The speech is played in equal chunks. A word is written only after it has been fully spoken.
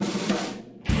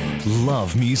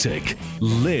Love music.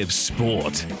 Live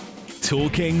sport.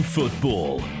 Talking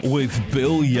football with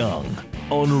Bill Young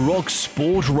on Rock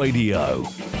Sport Radio.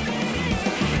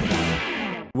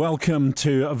 Welcome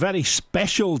to a very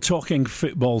special Talking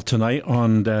Football tonight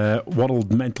on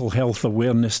World Mental Health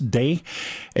Awareness Day.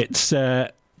 It's...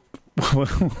 what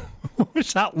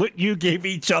was that look you gave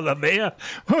each other there?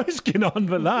 What's going on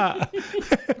with that?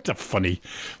 It's a funny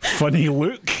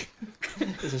look.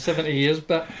 It's a 70 years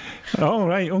bit. All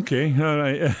right, okay. All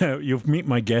right. You'll meet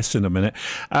my guests in a minute.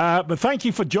 But thank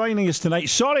you for joining us tonight.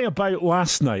 Sorry about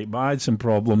last night, but I had some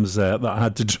problems that I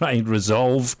had to try and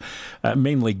resolve.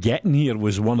 Mainly getting here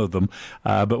was one of them.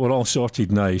 But we're all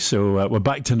sorted now, so we're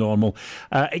back to normal.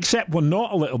 Except we're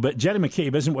not a little bit. Jerry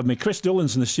McCabe isn't with me. Chris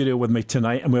Doolan's in the studio with me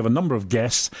tonight, and we have a number of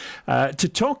guests to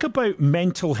talk about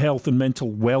mental health and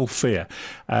mental welfare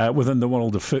within the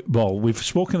world of football. We've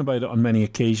spoken about it on many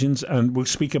occasions, and we'll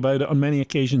speak about it on many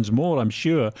occasions more, I'm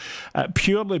sure,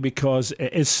 purely because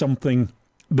it is something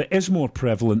that is more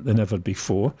prevalent than ever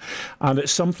before, and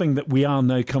it's something that we are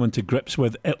now coming to grips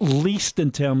with, at least in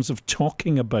terms of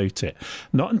talking about it,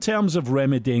 not in terms of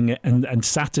remedying it and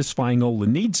satisfying all the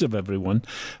needs of everyone,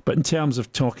 but in terms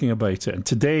of talking about it. And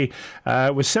today,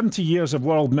 with 70 years of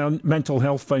World Mental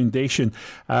Health Foundation,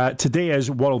 today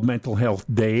is World Mental Health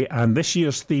Day, and this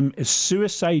year's theme is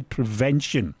suicide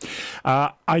prevention.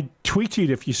 I tweeted,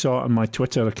 if you saw it on my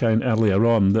Twitter account earlier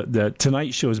on, that the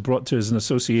Tonight Show is brought to us in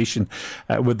association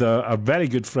with our very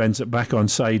good friends at Back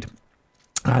Onside.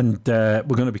 And we're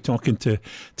going to be talking to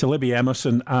Libby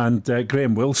Emerson and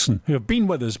Graham Wilson, who have been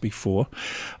with us before.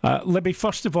 Libby,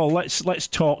 first of all, let's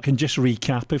talk and just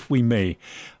recap, if we may.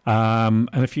 And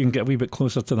if you can get a wee bit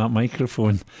closer to that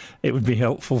microphone, it would be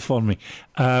helpful for me.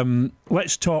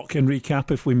 Let's talk and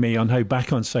recap, if we may, on how Back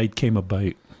Onside came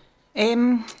about.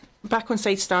 Back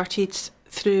Onside started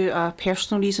through a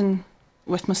personal reason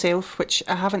with myself, which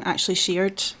I haven't actually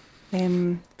shared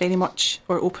very much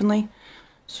or openly.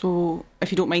 So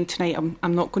if you don't mind tonight,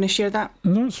 I'm not going to share that.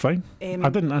 No, it's fine. I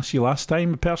didn't ask you last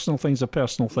time. Personal things are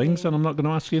personal things, and I'm not going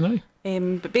to ask you now.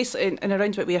 But basically, in a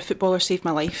roundabout way, a footballer saved my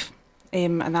life,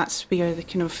 and that's where the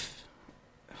kind of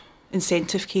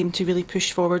incentive came to really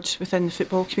push forward within the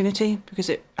football community, because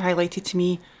it highlighted to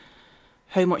me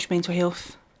how much mental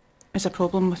health is a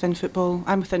problem within football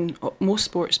and within most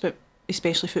sports, but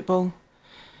especially football.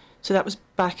 So that was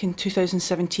back in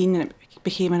 2017, and it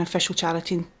became an official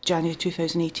charity in January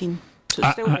 2018. So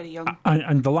it's still very young.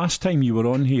 And the last time you were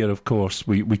on here, of course,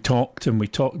 we talked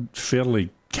fairly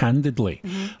candidly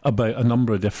about a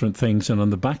number of different things, and on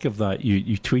the back of that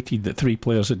you tweeted that 3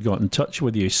 players had got in touch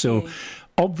with you. So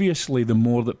obviously the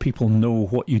more that people know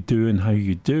what you do and how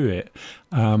you do it,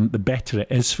 the better it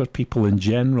is for people in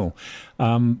general.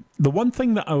 The one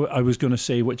thing that I was going to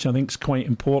say, which I think is quite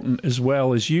important as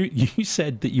well, is you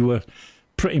said that you were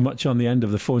pretty much on the end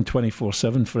of the phone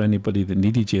 24/7 for anybody that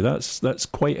needed you. That's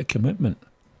quite a commitment.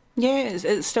 Yeah,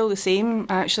 it's still the same.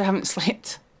 I actually haven't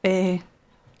slept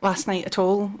last night at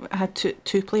all. I had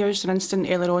two players, an incident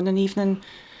earlier on in the evening,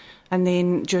 and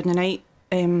then during the night,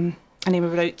 and then we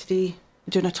were out today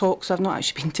doing a talk, so I've not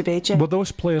actually been to bed yet. Were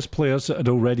those players that had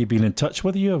already been in touch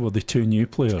with you, or were they 2 new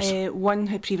players? One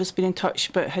had previously been in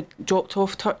touch but had dropped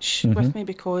off touch with me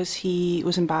because he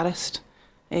was embarrassed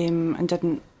and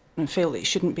felt that he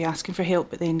shouldn't be asking for help,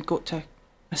 but then got to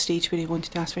a stage where he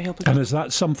wanted to ask for help again. And is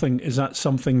that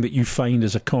something that you find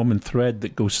is a common thread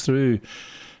that goes through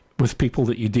with people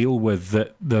that you deal with,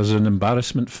 that there's an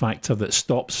embarrassment factor that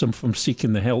stops them from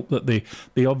seeking the help that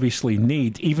they obviously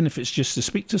need, even if it's just to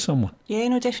speak to someone? Yeah,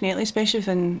 no, definitely, especially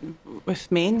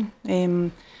with men.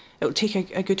 It'll take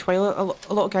a good while.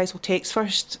 A lot of guys will text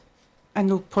first, and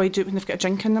they'll probably do it when they've got a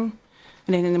drink in them,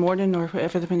 and then in the morning or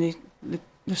whatever, when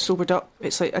they're sobered up,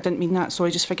 it's like, I didn't mean that,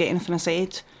 sorry, just forget anything I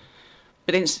said.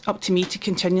 But then it's up to me to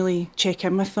continually check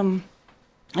in with them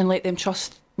and let them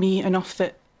trust me enough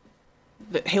that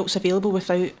help's available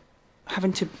without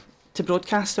having to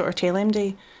broadcast it or tell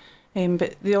MD.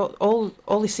 But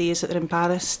all they say is that they're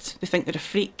embarrassed, they think they're a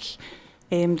freak,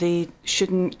 they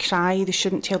shouldn't cry, they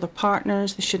shouldn't tell their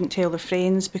partners, they shouldn't tell their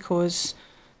friends, because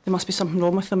there must be something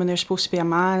wrong with them and they're supposed to be a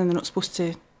man and they're not supposed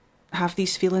to have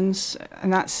these feelings.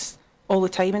 And that's all the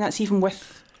time, and that's even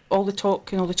with all the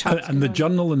talk and all the chats. And the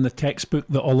journal and the textbook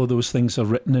that all of those things are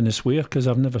written in is where? Because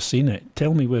I've never seen it.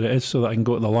 Tell me where it is so that I can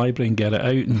go to the library and get it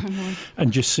out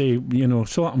and just say,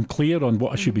 so that I'm clear on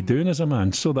what I should be doing as a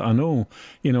man, so that I know,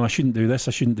 I shouldn't do this,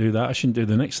 I shouldn't do that, I shouldn't do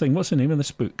the next thing. What's the name of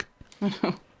this book?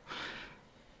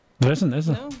 There isn't, is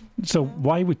there? No. So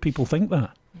why would people think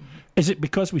that? Is it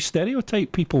because we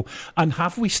stereotype people? And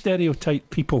have we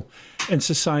stereotyped people in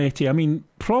society. I mean,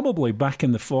 probably back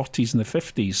in the 40s and the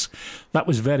 50s, that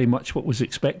was very much what was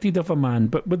expected of a man.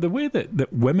 But with the way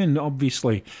that women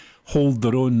obviously hold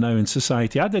their own now in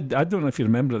society, I don't know if you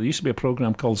remember, there used to be a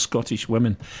programme called Scottish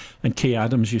Women, and Kay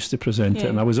Adams used to present it,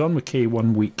 and I was on with Kay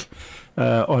one week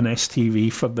on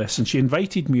STV for this, and she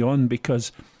invited me on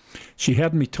because she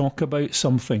heard me talk about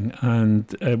something,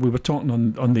 and we were talking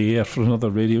on the air for another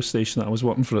radio station that I was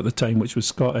working for at the time, which was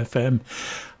Scott FM,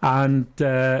 and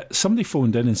somebody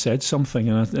phoned in and said something,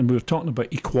 and we were talking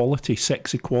about equality,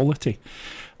 sex equality,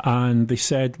 and they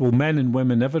said, will men and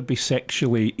women ever be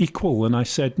sexually equal? And I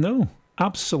said, no,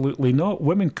 absolutely not.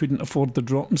 Women couldn't afford the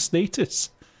drop in status.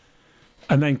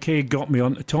 And then Kay got me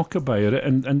on to talk about it,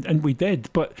 and we did.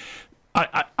 But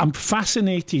I'm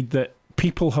fascinated that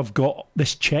people have got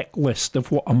this checklist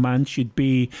of what a man should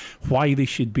be, why they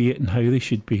should be it, and how they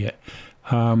should be it.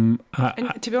 And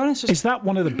to be honest, is that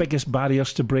one of the biggest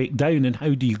barriers to break down, and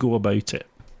how do you go about it?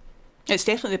 It's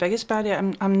definitely the biggest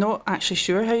barrier. I'm not actually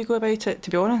sure how you go about it, to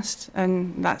be honest.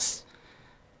 And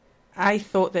I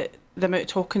thought that the amount of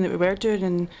talking that we were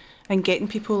doing and getting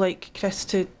people like Chris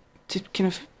to kind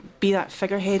of be that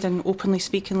figurehead and openly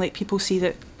speak and let people see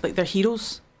that like their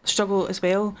heroes struggle as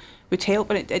well would help.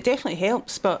 And it definitely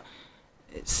helps, but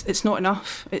it's not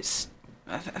enough.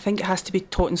 I think it has to be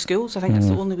taught in schools. I think that's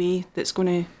the only way that's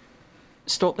going to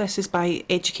stop this, is by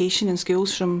education in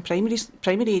schools from primary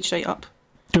age right up.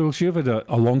 Jules, you've had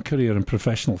a long career in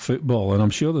professional football, and I'm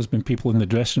sure there's been people in the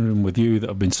dressing room with you that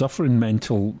have been suffering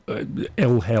mental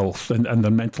ill health, and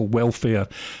their mental welfare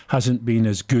hasn't been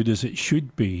as good as it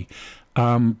should be.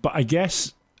 But I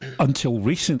guess until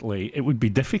recently, it would be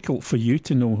difficult for you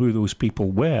to know who those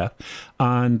people were,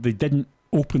 and they didn't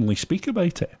openly speak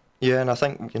about it. Yeah, and I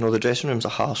think, the dressing room's a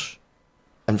harsh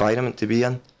environment to be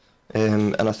in,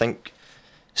 and I think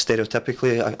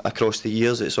stereotypically across the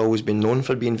years it's always been known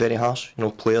for being very harsh.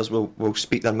 Players will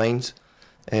speak their minds.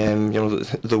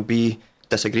 There'll be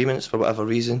disagreements for whatever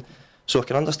reason. So I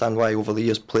can understand why over the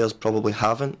years players probably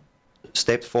haven't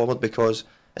stepped forward, because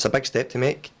it's a big step to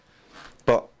make.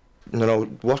 But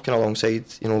working alongside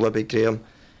Libby, Graham,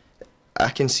 I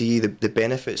can see the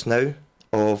benefits now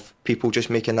of people just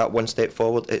making that one step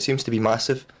forward. It seems to be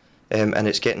massive, and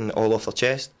it's getting all off their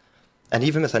chest. And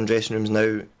even within dressing rooms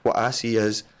now, what I see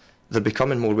is they're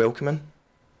becoming more welcoming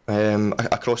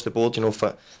across the board.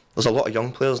 There's a lot of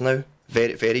young players now,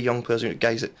 very, very young players,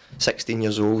 guys at 16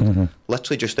 years old,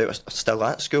 literally just still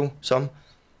at school. Some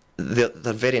they're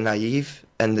very naive,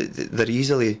 and they're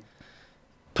easily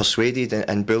persuaded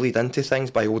and bullied into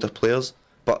things by older players.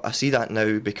 But I see that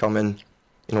now becoming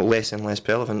less and less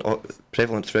prevalent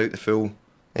throughout the full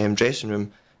dressing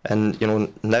room. And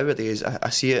nowadays I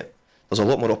see it. There's a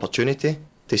lot more opportunity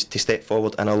to step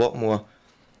forward, and a lot more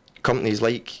companies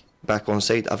like Back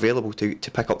Onside available to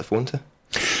pick up the phone to.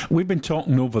 We've been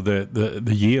talking over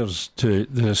the years to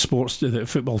the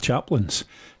football chaplains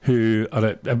who are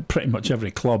at pretty much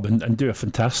every club and do a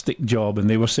fantastic job, and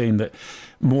they were saying that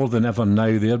more than ever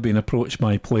now they're being approached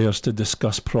by players to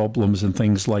discuss problems and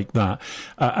things like that,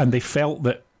 and they felt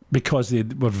that because they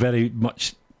were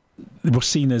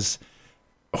seen as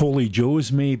holy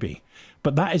joes maybe.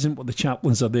 But that isn't what the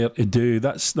chaplains are there to do.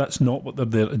 That's not what they're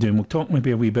there to do. And we'll talk maybe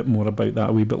a wee bit more about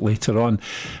that a wee bit later on.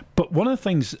 But one of the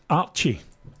things, Archie,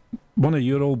 one of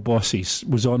your old bosses,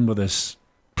 was on with us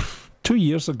 2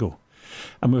 years ago.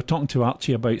 And we were talking to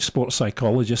Archie about sports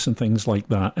psychologists and things like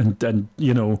that, and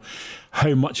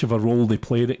how much of a role they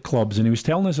played at clubs. And he was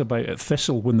telling us about at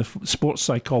Thistle, when the sports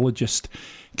psychologist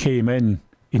came in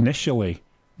initially,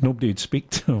 nobody would speak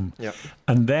to him. Yep.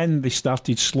 And then they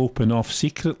started sloping off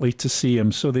secretly to see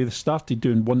him. So they started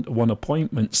doing one-to-one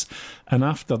appointments. And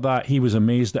after that, he was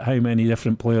amazed at how many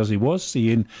different players he was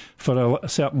seeing for a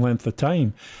certain length of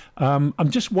time. I'm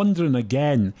just wondering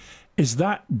again, is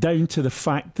that down to the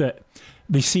fact that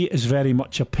they see it as very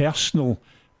much a personal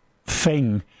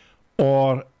thing,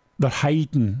 or they're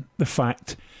hiding the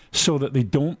fact so that they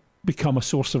don't become a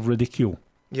source of ridicule?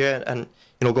 Yeah, and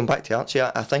going back to Archie,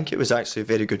 I think it was actually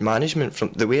very good management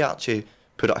from the way Archie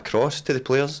put it across to the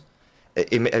players.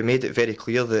 It made it very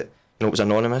clear that it was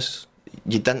anonymous.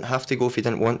 You didn't have to go if you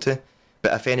didn't want to,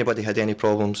 but if anybody had any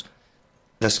problems,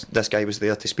 this guy was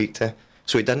there to speak to.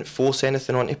 So he didn't force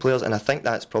anything onto players, and I think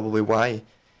that's probably why,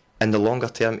 in the longer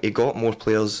term, he got more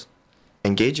players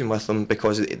engaging with him,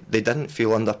 because they didn't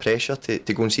feel under pressure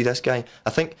to go and see this guy. I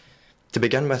think, to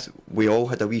begin with, we all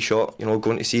had a wee shot,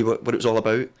 going to see what it was all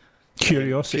about.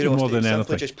 Curiosity more than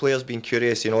anything. Just players being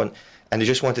curious, and they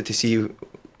just wanted to see,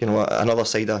 another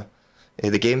side of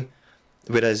the game.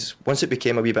 Whereas once it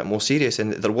became a wee bit more serious,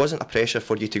 and there wasn't a pressure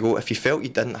for you to go, if you felt you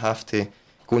didn't have to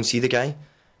go and see the guy,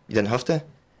 you didn't have to.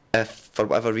 if for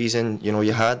whatever reason, you know,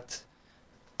 you had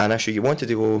an issue you wanted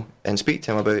to go and speak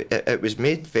to him about, it was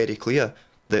made very clear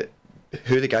that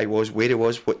who the guy was, where he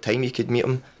was, what time you could meet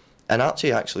him, and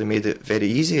Archie actually made it very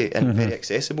easy and very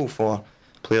accessible for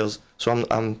players. So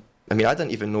I mean, I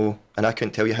didn't even know, and I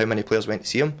couldn't tell you how many players went to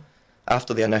see him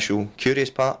after the initial curious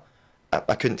part.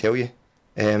 I couldn't tell you,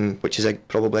 which is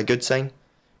probably a good sign.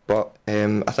 But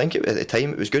I think at the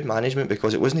time it was good management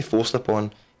because it wasn't forced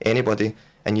upon anybody.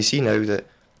 And you see now that,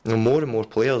 you know, more and more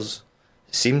players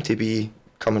seem to be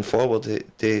coming forward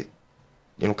to you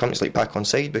know, companies like Back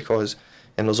Onside, because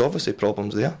there's obviously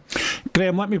problems there.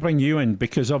 Graham, let me bring you in,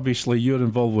 because obviously you're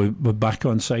involved with Back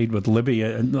Onside with Libby,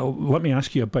 and let me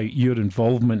ask you about your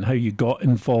involvement, how you got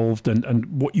involved,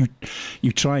 and what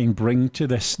you try and bring to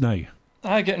this now.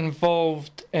 I got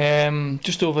involved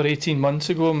just over 18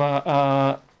 months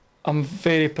ago. I'm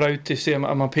very proud to say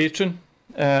I'm a patron,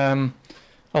 along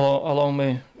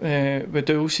with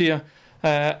Dulce here,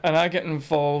 and I get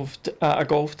involved at a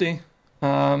golf day.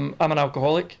 I'm an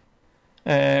alcoholic,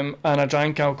 and I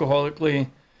drank alcoholically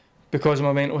because of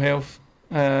my mental health.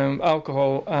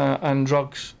 Alcohol and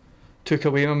drugs took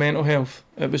away my mental health.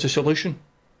 It was a solution.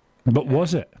 But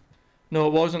was it? No,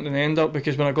 it wasn't in the end up,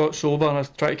 because when I got sober, I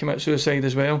tried to commit suicide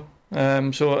as well.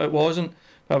 So it wasn't.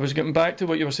 I was getting back to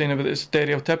what you were saying about the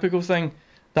stereotypical thing.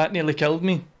 That nearly killed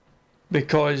me,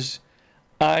 because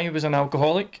I was an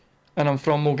alcoholic and I'm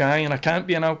from Mulgai, and I can't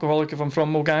be an alcoholic if I'm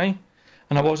from Mulgai,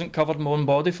 and I wasn't covered in my own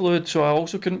body fluid, so I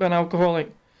also couldn't be an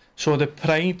alcoholic. So the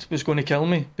pride was going to kill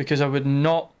me, because I would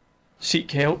not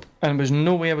seek help, and there was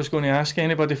no way I was going to ask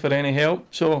anybody for any help.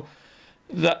 So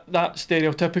that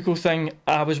stereotypical thing,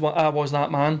 I was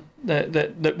that man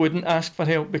that wouldn't ask for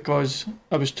help because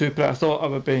I was too proud. I thought I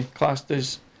would be classed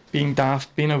as being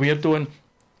daft, being a weirdo.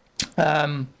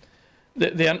 And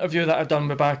the interview that I'd done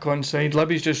with Back Onside,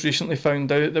 Libby's just recently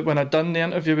found out that when I'd done the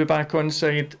interview with Back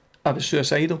Onside, I was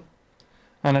suicidal.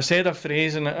 And I said a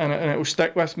phrase, and it will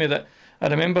stick with me, that I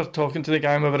remember talking to the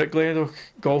guy, we were at Gleadoch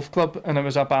Golf Club, and there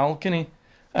was a balcony,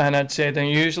 and I'd said, and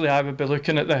usually I would be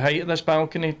looking at the height of this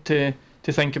balcony to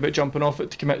think about jumping off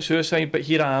it to commit suicide, but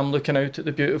here I am looking out at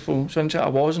the beautiful sunset. I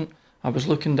wasn't. I was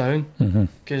looking down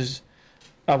because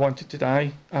I wanted to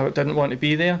die. I didn't want to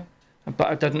be there, but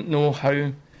I didn't know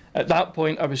how. At that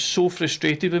point, I was so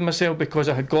frustrated with myself because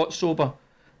I had got sober.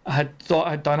 I had thought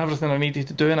I had done everything I needed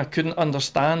to do, and I couldn't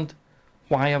understand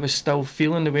why I was still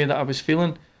feeling the way that I was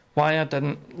feeling, why I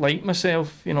didn't like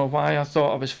myself, you know, why I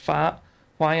thought I was fat,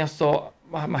 why I thought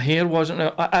my hair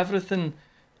wasn't, everything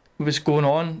was going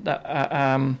on that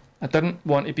I didn't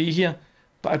want to be here,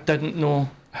 but I didn't know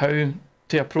how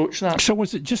to approach that. So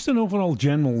was it just an overall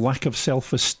general lack of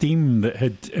self-esteem that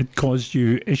had caused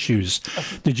you issues?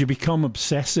 Did you become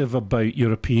obsessive about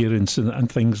your appearance and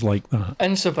things like that?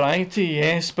 In sobriety,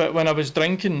 yes, but when I was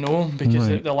drinking, no, because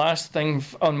the last thing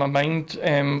on my mind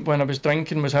when I was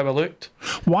drinking was how I looked.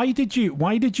 Why did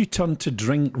you turn to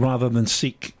drink rather than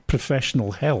seek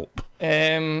professional help?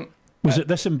 Was it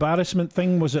this embarrassment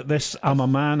thing? Was it this, I'm a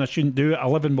man, I shouldn't do it, I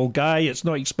live in Mulgai, it's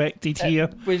not expected here?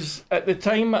 It was, at the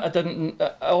time, I didn't,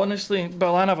 honestly,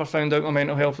 well, I never found out my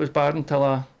mental health was bad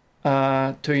until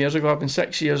 2 years ago. I've been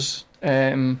 6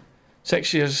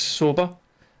 years sober,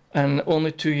 and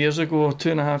only 2 years ago,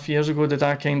 2.5 years ago, did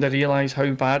I kind of realise how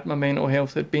bad my mental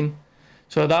health had been.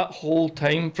 So that whole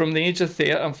time, from the age of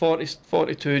 30, I'm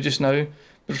 42 just now,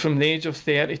 but from the age of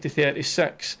 30 to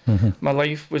 36, my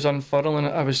life was unfurling.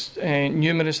 I was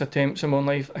numerous attempts in my own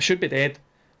life. I should be dead.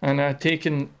 And I'd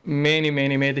taken many,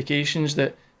 many medications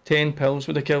that 10 pills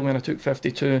would have killed me, and I took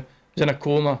 52. I was in a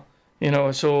coma, you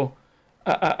know, so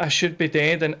I should be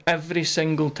dead. And every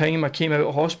single time I came out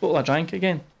of hospital, I drank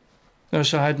again. You know,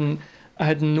 so I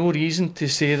had no reason to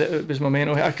say that it was my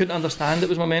mental health. I couldn't understand it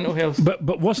was my mental health. But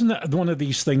wasn't it one of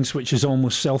these things which is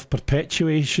almost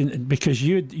self-perpetuation? Because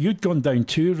you'd gone down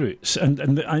two routes,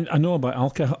 and I know about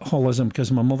alcoholism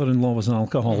because my mother-in-law was an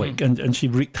alcoholic, and she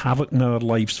wreaked havoc in our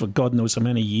lives for God knows how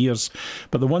many years.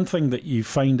 But the one thing that you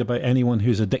find about anyone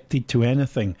who's addicted to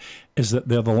anything is that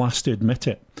they're the last to admit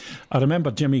it. I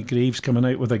remember Jimmy Greaves coming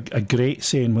out with a great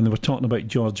saying when they were talking about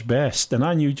George Best, and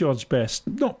I knew George Best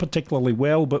not particularly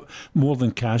well, but more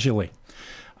than casually.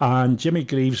 And Jimmy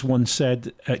Greaves once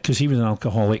said, because he was an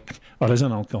alcoholic, or is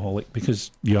an alcoholic, because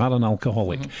you are an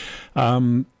alcoholic,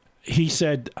 he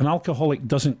said, an alcoholic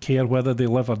doesn't care whether they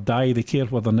live or die, they care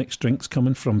where their next drink's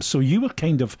coming from. So you were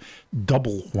kind of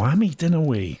double whammied in a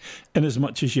way, in as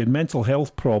much as you had mental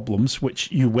health problems,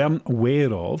 which you weren't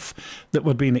aware of, that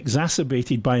were being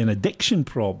exacerbated by an addiction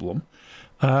problem.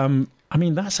 I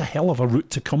mean, that's a hell of a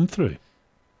route to come through.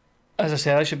 As I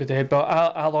said, I should be dead, but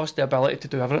I lost the ability to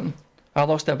do everything. I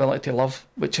lost the ability to love,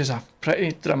 which is a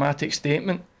pretty dramatic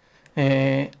statement.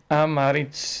 I'm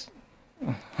married,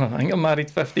 I think I'm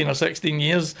married 15 or 16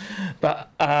 years, but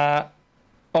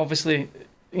obviously,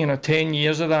 10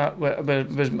 years of that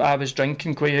I was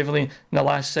drinking quite heavily. In the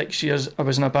last 6 years, I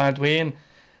was in a bad way, and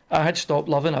I had stopped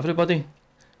loving everybody.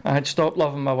 I had stopped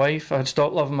loving my wife. I had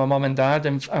stopped loving my mum and dad,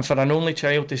 and for an only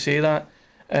child to say that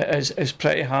is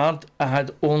pretty hard. I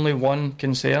had only one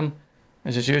concern,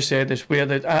 as you said, is where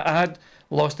I had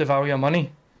lost the value of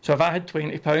money. So if I had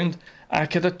 £20, I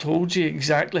could have told you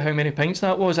exactly how many pints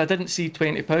that was. I didn't see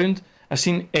 £20. I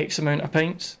seen X amount of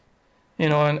pints,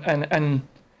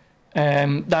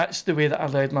 and that's the way that I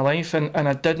led my life, and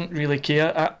I didn't really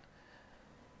care.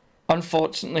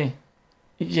 Unfortunately,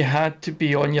 you had to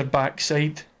be on your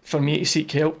backside for me to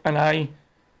seek help, and I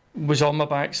was on my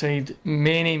backside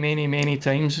many, many, many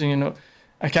times.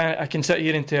 I can sit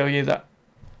here and tell you that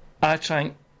I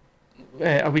drank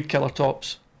a weed killer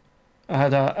tops. I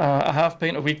had a half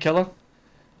pint of weed killer,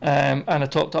 and I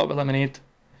topped it up with lemonade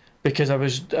because I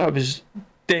was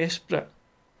desperate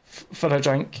for a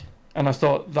drink, and I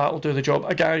thought that'll do the job.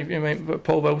 A guy,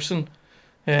 Paul Wilson,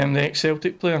 the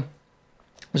ex-Celtic player,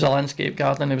 was a landscape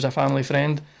gardener. He was a family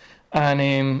friend,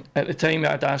 and at the time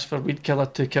I'd asked for weed killer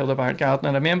to kill the back garden,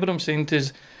 and I remember him saying to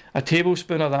us, a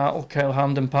tablespoon of that will kill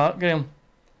Hampden Park, Graham.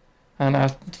 And I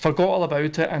forgot all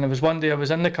about it, and it was one day I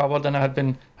was in the cupboard and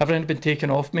everything had been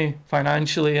taken off me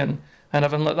financially and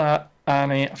everything like that,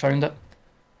 and I found it,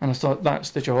 and I thought,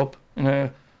 that's the job.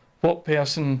 What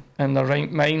person in their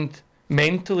right mind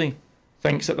mentally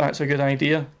thinks that that's a good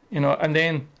idea? And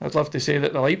then I'd love to say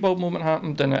that the light bulb moment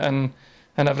happened and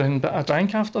everything, but I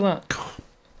drank after that.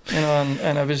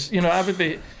 And I was, I would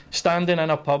be standing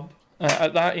in a pub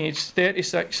at that age,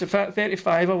 36, in fact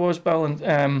 35 I was, Bill,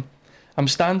 and I'm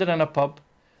standing in a pub,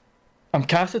 I'm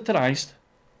catheterised,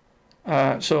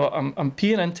 so I'm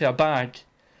peeing into a bag,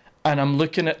 and I'm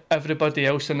looking at everybody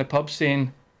else in the pub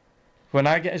saying, when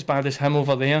I get as bad as him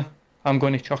over there, I'm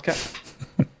going to chuck it.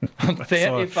 I'm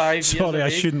 35 years Sorry, of I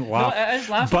age. shouldn't laugh. No, it is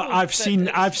laughable. But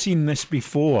I've seen this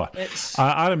before.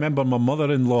 I remember my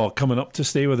mother-in-law coming up to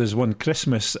stay with us one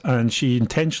Christmas, and she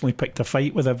intentionally picked a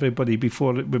fight with everybody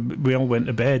before we all went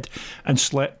to bed and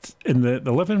slept in the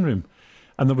living room.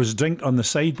 And there was drink on the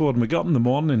sideboard, and we got up in the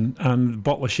morning and a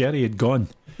bottle of sherry had gone.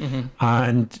 Mm-hmm.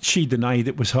 And she denied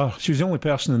it was her. She was the only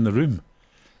person in the room.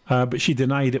 But she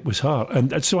denied it was her,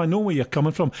 and so I know where you're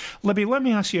coming from, Libby. Let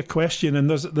me ask you a question. And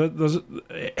there's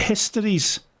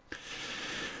history's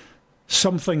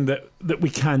something that we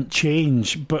can't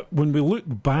change, but when we look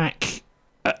back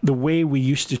at the way we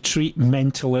used to treat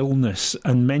mental illness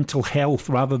and mental health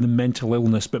rather than mental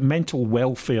illness, but mental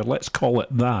welfare, let's call it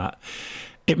that.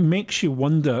 It makes you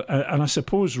wonder, and I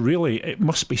suppose really it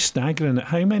must be staggering at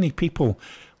how many people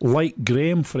like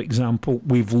Graham, for example,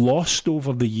 we've lost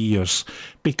over the years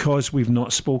because we've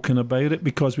not spoken about it,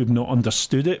 because we've not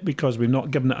understood it, because we've not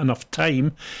given it enough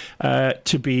time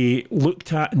to be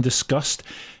looked at and discussed.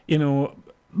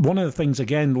 One of the things,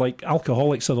 again, like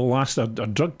alcoholics are the last, or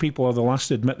drug people are the last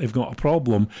to admit they've got a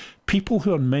problem. People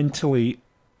who are mentally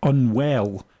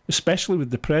unwell, especially with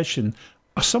depression,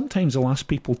 are sometimes the last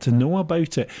people to know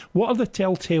about it. What are the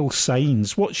telltale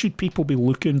signs? What should people be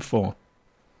looking for?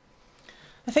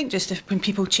 I think just when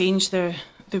people change their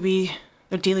daily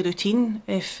routine.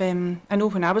 If I know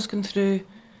when I was going through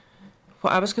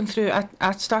what I was going through,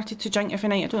 I started to drink every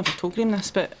night. I don't know if I told Graham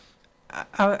this, but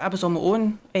I was on my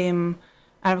own.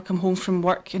 I would come home from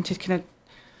work and to kind of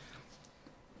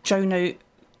drown out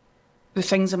the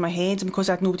things in my head, and because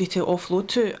I had nobody to offload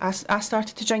to, I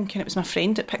started to drink, and it was my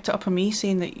friend that picked it up on me,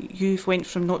 saying that you've went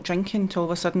from not drinking to all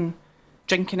of a sudden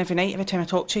drinking every night. Every time I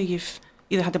talk to you, you've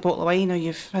either had a bottle of wine or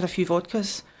you've had a few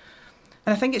vodkas.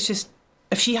 And I think it's just,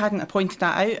 if she hadn't pointed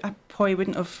that out, I probably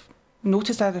wouldn't have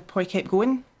noticed that. I'd probably kept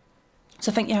going.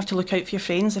 So I think you have to look out for your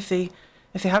friends if they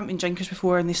haven't been drinkers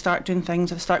before and they start doing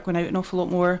things, or they start going out an awful lot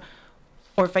more,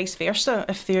 or vice versa.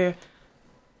 If they're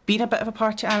being a bit of a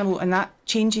party animal and that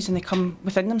changes and they come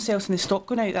within themselves and they stop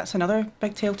going out, that's another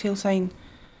big telltale sign.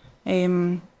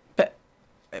 But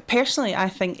personally, I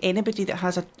think anybody that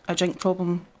has a drink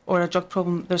problem or a drug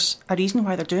problem, there's a reason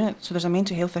why they're doing it. So there's a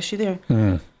mental health issue there.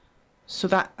 Mm. So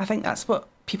that, I think that's what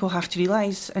people have to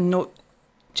realise, and not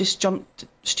just jump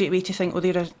straight away to think, oh,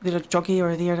 they're a druggie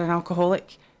or they're an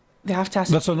alcoholic. They have to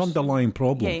ask. That's an underlying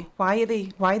problem. Yeah. Why are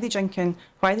they drinking?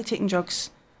 Why are they taking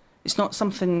drugs? It's not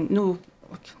something. No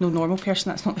normal person.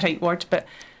 That's not the right word. But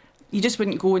you just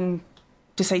wouldn't go and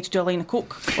decide to do a line of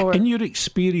coke. Or in your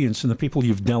experience and the people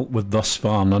you've dealt with thus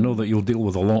far, and I know that you'll deal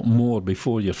with a lot more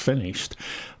before you're finished,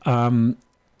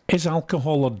 is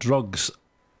alcohol or drugs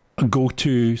a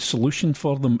go-to solution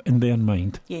for them in their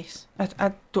mind? Yes.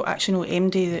 I don't actually know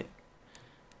MD that,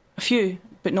 a few,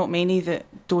 but not many, that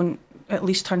don't at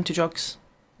least turn to drugs.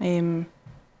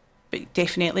 But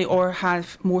definitely, or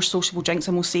have more sociable drinks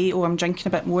and will say, oh, I'm drinking a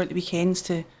bit more at the weekends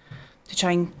to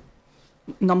try and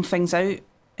numb things out.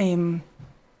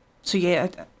 So yeah,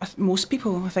 most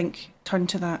people, I think, turn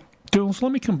to that. Jules,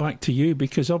 let me come back to you,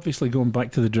 because obviously going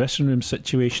back to the dressing room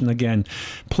situation again,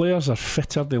 players are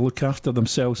fitter, they look after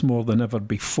themselves more than ever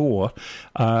before.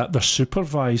 They're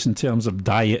supervised in terms of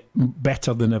diet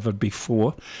better than ever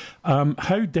before.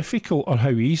 How difficult or how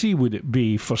easy would it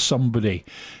be for somebody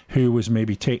who was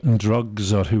maybe taking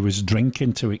drugs or who was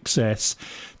drinking to excess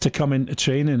to come into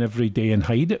training every day and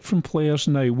hide it from players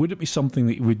now? Would it be something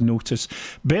that you would notice,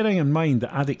 bearing in mind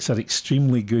that addicts are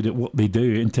extremely good at what they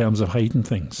do in terms of hiding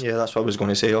things? Yeah, that's what I was going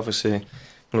to say. Obviously,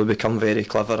 we become very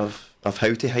clever of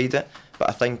how to hide it. But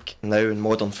I think now in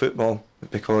modern football,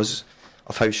 because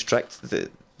of how strict the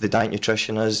diet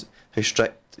nutrition is, how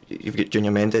strict you've got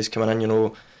Junior Mendes coming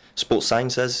in, sports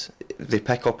sciences, they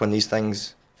pick up on these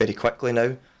things very quickly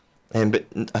now. But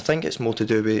I think it's more to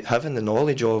do with having the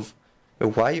knowledge of, well,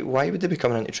 why would they be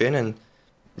coming into training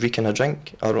reeking a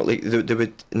drink? Or like they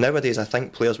would nowadays. I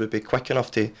think players would be quick enough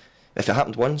to, if it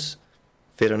happened once,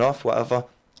 fair enough, whatever.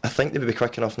 I think they would be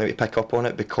quick enough now to pick up on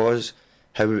it, because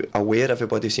how aware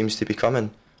everybody seems to be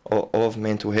becoming of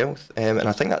mental health, and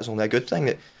I think that's only a good thing.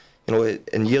 That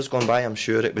in years gone by, I'm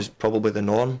sure it was probably the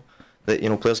norm that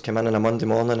players came in on a Monday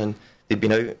morning and they'd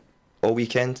been out all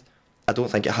weekend. I don't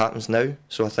think it happens now,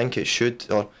 so I think it should,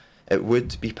 or it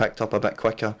would be picked up a bit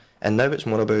quicker. And now it's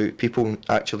more about people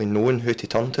actually knowing who to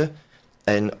turn to,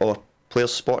 or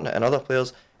players spotting it in other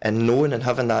players and knowing and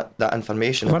having that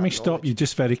information. Let me stop you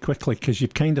just very quickly, because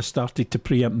you've kind of started to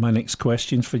preempt my next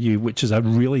question for you, which is a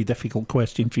really difficult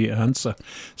question for you to answer.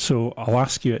 So I'll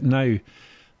ask you it now.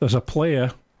 There's a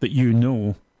player that you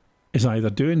know is either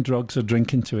doing drugs or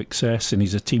drinking to excess, and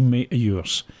he's a teammate of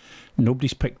yours.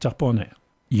 Nobody's picked up on it.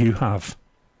 You have.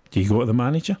 Do you go to the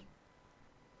manager?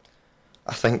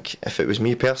 I think if it was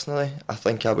me personally, I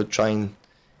think I would try and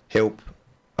help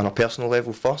on a personal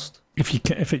level first. If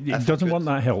it doesn't want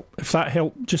that help, if that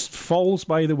help just falls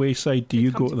by the wayside, do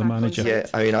you go to the manager? Yeah,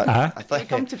 I mean, I think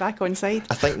come to back on side.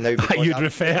 I think now you'd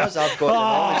refer. Because I've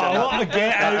got what a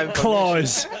get out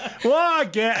clause! What a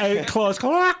get out clause!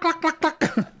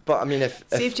 But I mean, if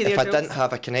I didn't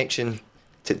have a connection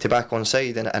to back on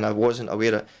side and I wasn't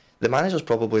aware of, the manager's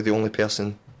probably the only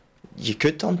person you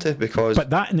could turn to, because...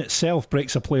 But that in itself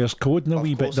breaks a player's code in a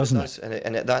wee bit, doesn't it?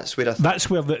 And that's where that's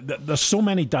where there's so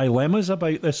many dilemmas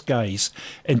about this, guys,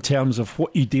 in terms of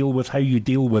what you deal with, how you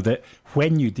deal with it,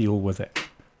 when you deal with it.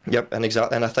 Yep, and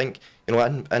exactly. And I think,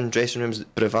 in dressing rooms,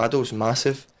 bravado's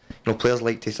massive. Players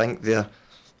like to think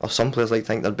some players like to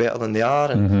think they're better than they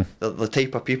are, and they're the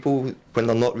type of people when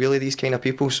they're not really these kind of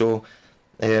people. So,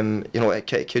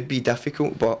 it could be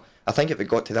difficult, but I think if it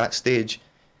got to that stage,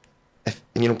 if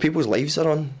people's lives are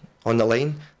on the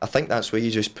line, I think that's where you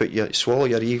just swallow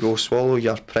your ego, swallow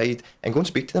your pride, and go and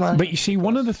speak to the man. But you see,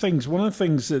 one of the things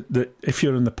that if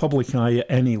you're in the public eye at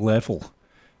any level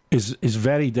is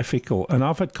very difficult. And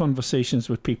I've had conversations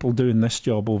with people doing this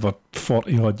job over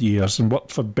 40 odd years and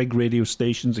worked for big radio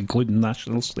stations, including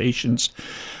national stations,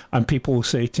 and people will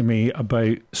say to me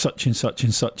about such and such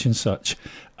and such and such,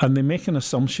 and they make an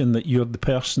assumption that you're the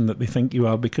person that they think you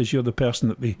are because you're the person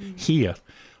that they hear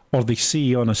or they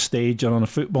see on a stage or on a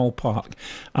football park.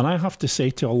 And I have to say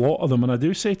to a lot of them, and I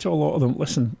do say to a lot of them,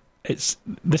 listen,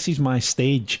 this is my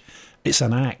stage. It's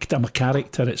an act. I'm a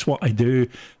character. It's what I do.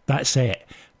 That's it.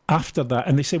 After that,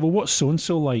 and they say, well, what's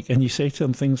so-and-so like? And you say to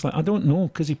them things like, I don't know,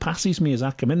 because he passes me as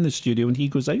I come in the studio and he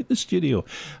goes out the studio.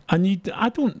 And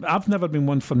I've never been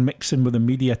one for mixing with the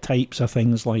media types or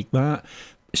things like that.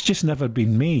 It's just never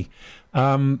been me.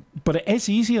 But it is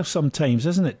easier sometimes,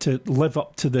 isn't it, to live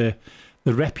up to the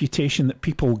reputation that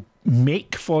people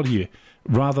make for you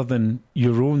rather than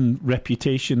your own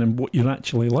reputation and what you're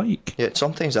actually like. Yeah,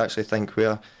 sometimes I actually think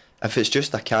where if it's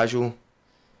just a casual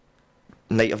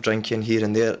night of drinking here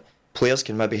and there, players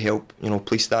can maybe help,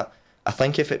 police that. I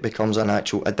think if it becomes an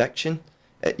actual addiction,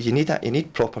 you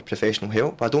need proper professional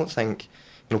help. I don't think,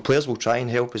 players will try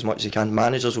and help as much as they can,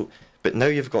 managers will, but now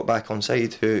you've got back on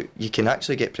side who you can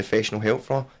actually get professional help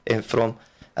from,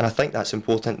 and I think that's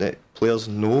important that players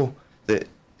know that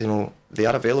they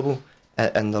are available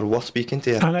and they're worth speaking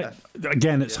to. And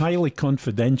again, it's highly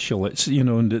confidential. It's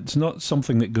and it's not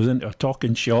something that goes into a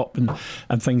talking shop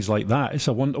and things like that. It's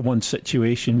a one-to-one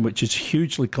situation which is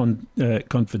hugely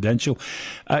confidential.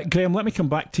 Graham, let me come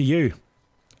back to you.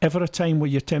 Ever a time where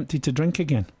you're tempted to drink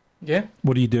again? Yeah.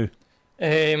 What do you do?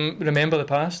 Remember the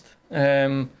past.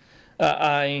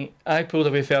 I pulled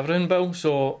away for everything, Bill.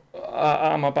 So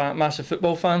I'm a massive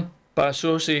football fan, but I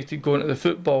associated going to the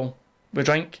football with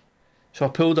drink. So I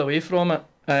pulled away from it.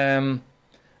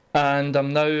 And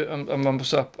I'm now I'm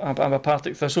a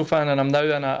Partick Thistle fan, and I'm now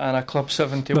in a Club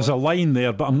 71. There's a line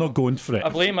there, but I'm not going for it. I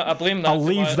blame that. I'll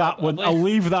leave that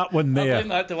one there. I blame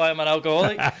that to why I'm an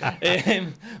alcoholic.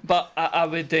 But I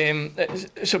would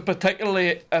so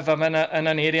particularly if I'm in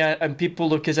an area and people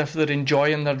look as if they're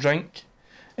enjoying their drink,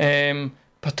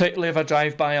 particularly if I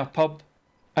drive by a pub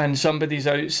and somebody's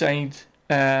outside,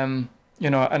 and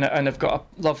they've got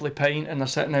a lovely pint and they're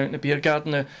sitting out in the beer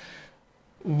garden. The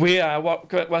way I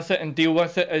work with it and deal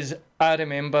with it is, I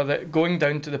remember that going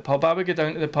down to the pub, I would go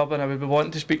down to the pub and I would be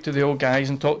wanting to speak to the old guys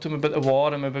and talk to them about the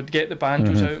war, and we would get the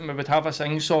banjos out and we would have a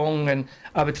sing-song, and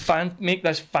I would make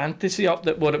this fantasy up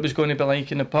that what it was going to be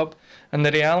like in the pub. And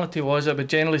the reality was I would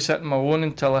generally sit on my own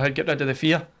until I had got rid of the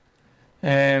fear.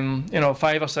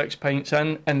 5 or 6 pints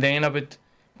in, and then I would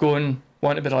go and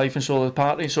want to be the life and soul of the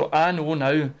party. So I know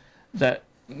now that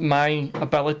my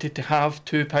ability to have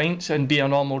 2 pints and be a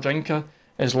normal drinker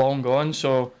is long gone.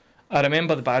 So I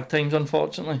remember the bad times,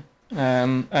 unfortunately,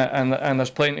 and there's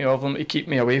plenty of them to keep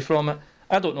me away from it.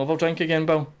 I don't know if I'll drink again,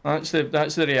 Bill. That's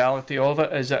the reality of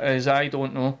it. Is I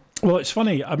don't know. Well, it's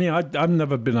funny. I mean, I've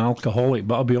never been an alcoholic,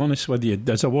 but I'll be honest with you,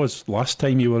 as I was last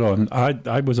time you were on,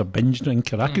 I was a binge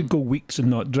drinker. I could go weeks and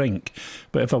not drink,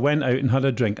 but if I went out and had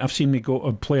a drink, I've seen me go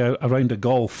and play a round of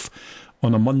golf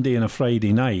on a Monday and a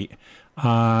Friday night,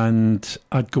 and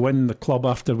I'd go in the club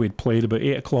after we'd played about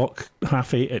 8 o'clock,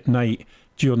 8:30 at night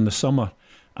during the summer,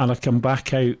 and I'd come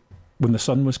back out when the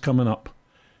sun was coming up,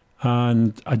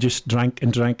 and I just drank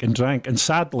and drank and drank. And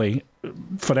sadly,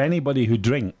 for anybody who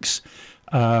drinks,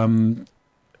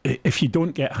 if you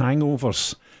don't get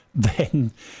hangovers,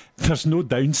 then there's no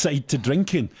downside to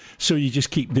drinking. So you just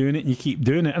keep doing it and you keep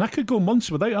doing it. And I could go months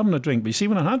without having a drink, but you see,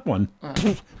 when I had one,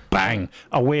 bang,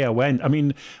 away I went. I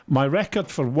mean, my record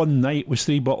for one night was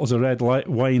 3 bottles of red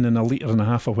wine and 1.5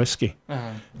 litres of whiskey.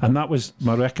 And that was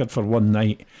my record for one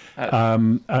night.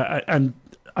 And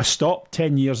I stopped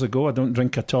 10 years ago. I don't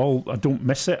drink at all. I don't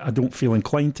miss it. I don't feel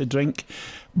inclined to drink.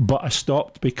 But I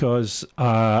stopped because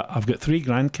I've got 3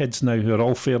 grandkids now who are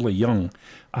all fairly young,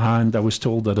 and I was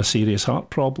told I had a serious heart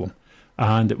problem.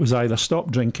 And it was either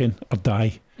stop drinking or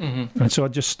die. And so I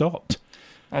just stopped.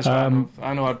 That's what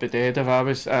I know I'd be dead if I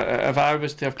was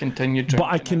to have continued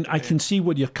drinking. But I can see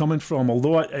where you're coming from.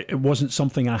 Although it wasn't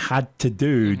something I had to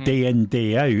do day in,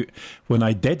 day out, when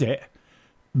I did it,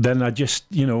 then I just,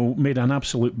 made an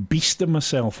absolute beast of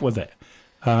myself with it.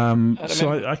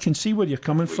 So I can see where you're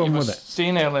coming from with it.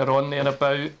 Saying earlier on there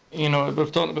about, we were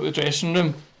talking about the dressing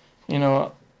room.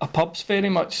 A pub's very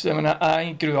much. I mean,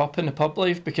 I grew up in the pub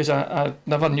life because I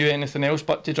never knew anything else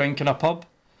but to drink in a pub.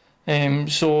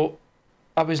 So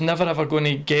I was never ever going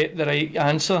to get the right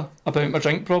answer about my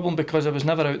drink problem because I was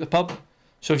never out the pub.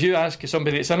 So if you ask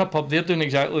somebody that's in a pub, they're doing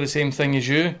exactly the same thing as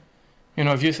you.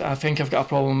 If you I think I've got a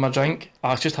problem with my drink,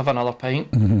 I'll just have another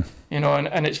pint.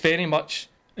 And it's very much,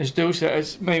 as Dale said,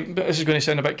 this is going to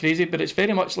sound a bit crazy, but it's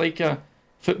very much like a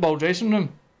football dressing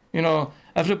room.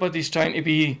 Everybody's trying to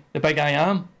be the big I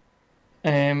am.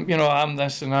 I'm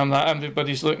this and I'm that.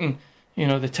 Everybody's looking,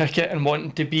 the ticket and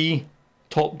wanting to be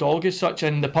top dog as such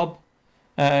in the pub.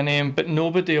 And but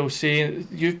nobody will say,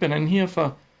 you've been in here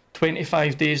for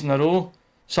 25 days in a row.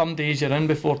 Some days you're in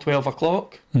before 12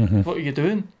 o'clock. What are you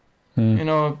doing?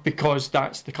 Because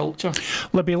that's the culture.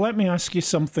 Libby, let me ask you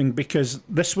something, because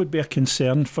this would be a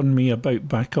concern for me about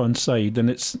Back Onside, and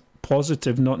it's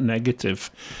positive, not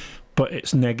negative, but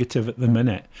it's negative at the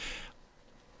minute.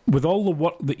 With all the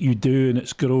work that you do, and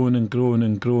it's grown and grown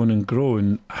and grown and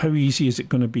grown, how easy is it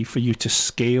going to be for you to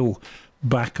scale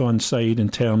Back Onside in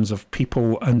terms of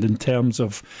people and in terms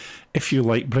of, if you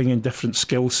like, bringing different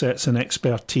skill sets and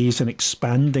expertise and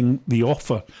expanding the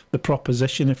offer, the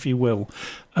proposition, if you will,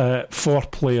 for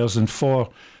players and for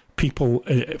people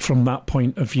from that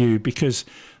point of view? Because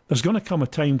there's going to come a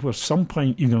time where some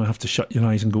point you're going to have to shut your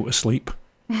eyes and go to sleep.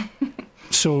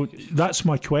 So that's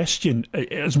my question.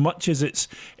 As much as it's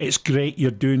great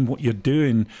you're doing what you're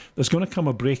doing, there's going to come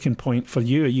a breaking point for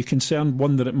you. Are you concerned,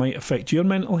 one, that it might affect your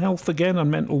mental health again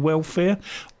and mental welfare?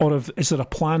 Or is there a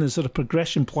plan, is there a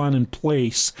progression plan in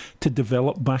place to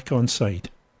develop Back Onside?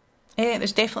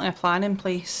 There's definitely a plan in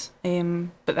place,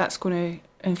 but that's going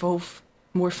to involve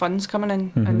more funds coming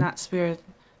in, and that's where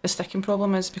the sticking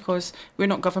problem is, because we're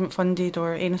not government funded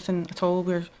or anything at all.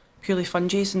 We're purely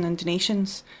fundraising and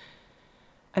donations.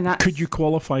 And could you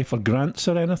qualify for grants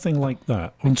or anything like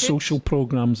that on social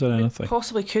programmes or anything?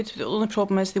 Possibly could. The only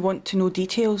problem is they want to know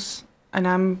details,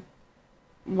 and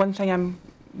one thing I'm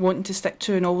wanting to stick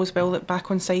to, and always will, that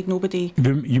back on side nobody.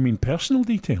 You mean personal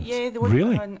details? Yeah, they want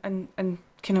really, and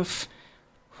kind of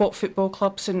what football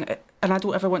clubs, and I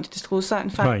don't ever want to disclose that. In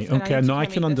fact, right? Okay, no, I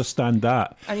can understand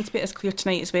that. I need to make this clear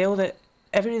tonight as well, that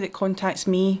everybody that contacts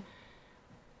me,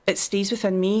 it stays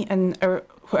within me and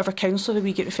whatever counsellor that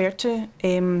we get referred to.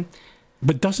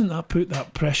 But doesn't that put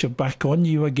that pressure back on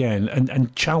you again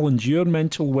and challenge your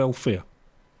mental welfare?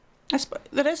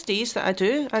 There is days that I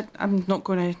do. I'm not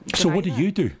going to. So what do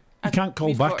you do? You can't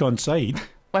call back on side.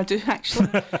 Well, I do actually.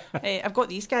 I've got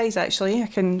these guys actually. I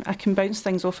can bounce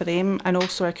things off of them, and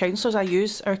also our counsellors. I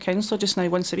use our counsellor just now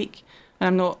once a week, and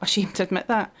I'm not ashamed to admit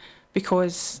that,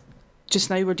 because just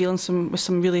now we're dealing with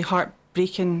some really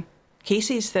heartbreaking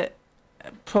cases that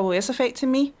probably is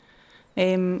affecting me.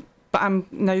 But I'm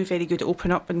now very good at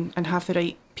opening up and have the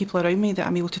right people around me that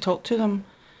I'm able to talk to them.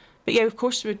 But yeah, of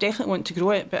course, we definitely want to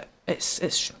grow it, but it's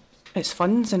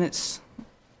funds and it's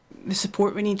the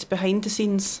support we need behind the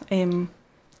scenes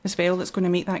as well that's going to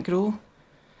make that grow.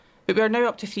 But we are now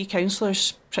up to 3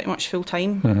 counsellors, pretty much full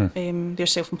time. Mm-hmm. They're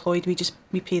self-employed.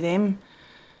 We pay them.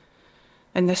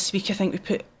 And this week, I think we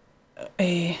put.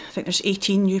 I think there's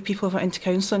 18 new people into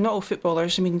counselling. Not all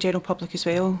footballers. I mean, general public as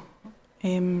well.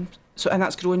 And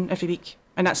that's growing every week,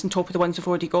 and that's on top of the ones we've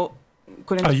already got.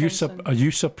 Are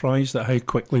you surprised at how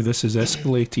quickly this has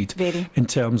escalated? Very. In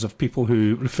terms of people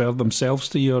who refer themselves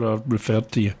to you or are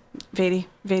referred to you? Very,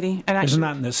 very. And actually, isn't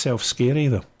that in itself scary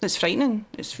though? It's frightening.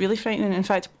 It's really frightening. In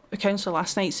fact, the counsellor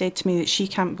last night said to me that she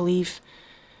can't believe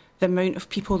the amount of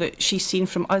people that she's seen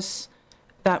from us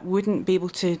that wouldn't be able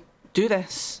to do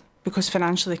this because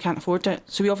financially they can't afford it.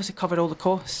 So we obviously cover all the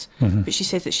costs, but she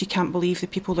says that she can't believe the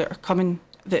people that are coming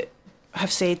that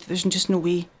have said there's just no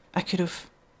way I could have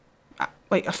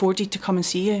afforded to come and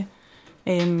see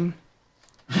you,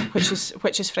 which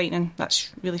is frightening. That's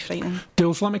really frightening.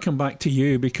 Dills, let me come back to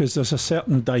you, because there's a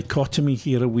certain dichotomy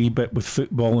here a wee bit with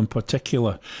football in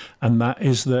particular, and that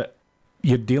is that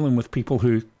you're dealing with people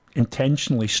who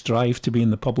intentionally strive to be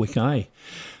in the public eye.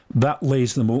 That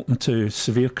lays them open to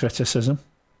severe criticism,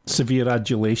 severe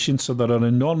adulation, so there are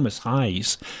enormous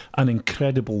highs and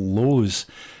incredible lows.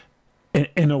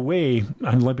 In a way,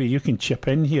 and Libby, you can chip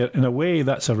in here, in a way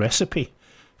that's a recipe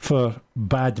for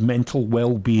bad mental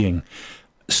well-being.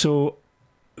 So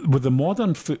with the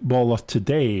modern footballer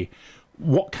today,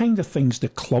 what kind of things do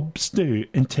clubs do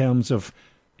in terms of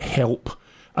help?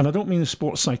 And I don't mean the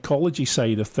sports psychology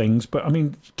side of things, but I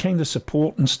mean kind of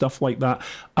support and stuff like that.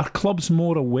 Are clubs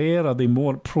more aware? Are they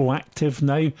more proactive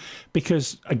now?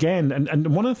 Because again,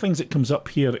 and one of the things that comes up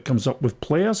here, it comes up with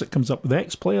players, it comes up with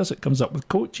ex-players, it comes up with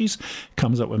coaches, it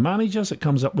comes up with managers, it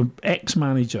comes up with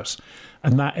ex-managers.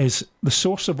 And that is the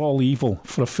source of all evil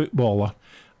for a footballer,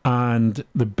 and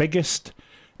the biggest,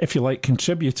 if you like,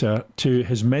 contributor to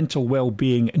his mental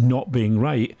well-being not being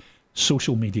right,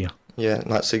 social media. Yeah,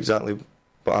 that's exactly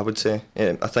what I would say.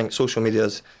 I think social media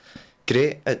is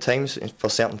great at times for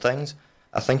certain things.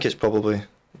 I think it's probably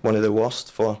one of the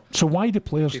worst for... So why do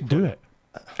players do it?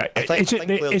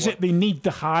 Is it they need the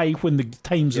high when the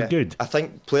times are good? I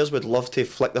think players would love to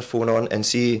flick their phone on and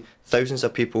see thousands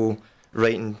of people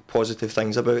writing positive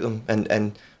things about them,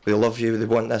 and we love you, they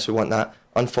want this, we want that.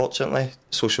 Unfortunately,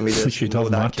 social media is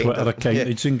that my Twitter account.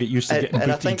 You shouldn't get used to getting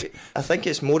booted. I think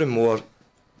it's more and more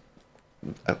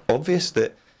obvious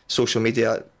that social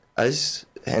media is,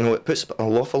 it puts an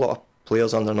awful lot of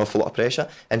players under an awful lot of pressure,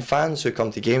 and fans who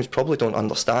come to games probably don't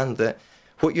understand that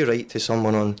what you write to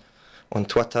someone on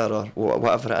Twitter or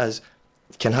whatever it is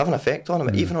can have an effect on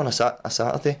them, even on a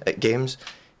Saturday at games.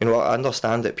 I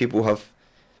understand that people have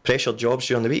pressured jobs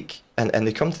during the week, and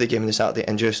they come to the game on the Saturday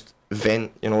and just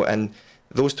vent, and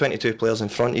those 22 players in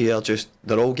front of you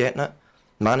they're all getting it.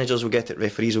 Managers will get it,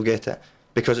 referees will get it,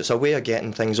 because it's a way of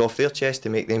getting things off their chest to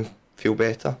make them feel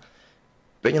better.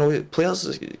 But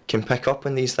players can pick up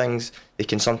on these things. They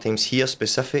can sometimes hear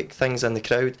specific things in the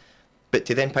crowd, but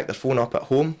to then pick their phone up at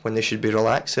home when they should be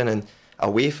relaxing and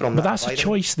away from that. But that's a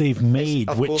choice they've made,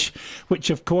 which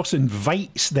of course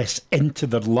invites this into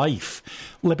their life.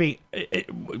 Libby,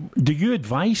 do you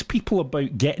advise people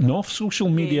about getting off social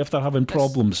media if they're having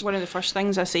problems? One of the first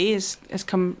things I say is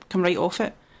come right off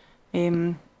it,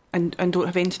 and don't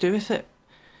have anything to do with it.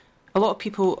 A lot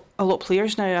of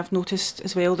players now, I've noticed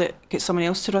as well, that get someone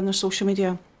else to run their social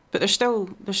media, but they're still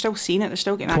seeing it, they're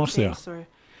still getting access. Of course they are.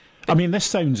 I mean, this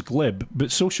sounds glib,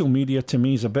 but social media to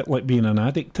me is a bit like being an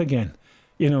addict again.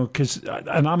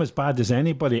 And I'm as bad as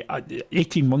anybody.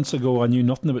 18 months ago, I knew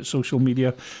nothing about social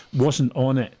media, wasn't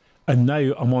on it, and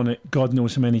now I'm on it God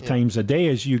knows how many times a day,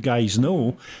 as you guys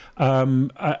know.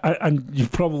 And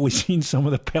you've probably seen some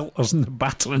of the pelters and the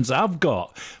batterings I've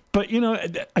got. But, you know,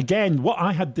 again, what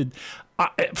I had did...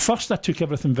 At first I took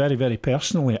everything very, very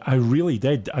personally. I really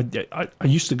did. I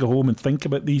used to go home and think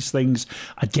about these things.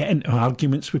 I'd get into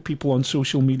arguments with people on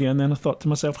social media, and then I thought to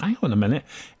myself, hang on a minute,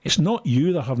 it's not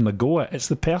you they're having a go at, it's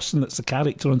the person that's the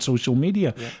character on social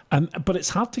media. But it's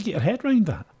hard to get your head around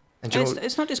that. And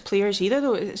it's not just players either,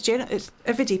 though. It's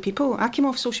everyday people. I came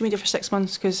off social media for 6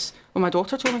 months because my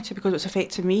daughter told me to, because it was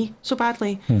affecting me so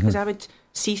badly. Because I would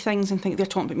see things and think they're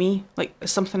talking about me, like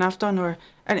it's something I've done,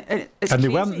 and they crazy.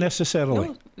 Weren't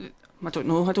necessarily. No, I don't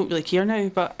know. I don't really care now.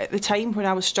 But at the time when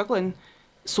I was struggling,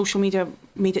 social media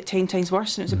made it 10 times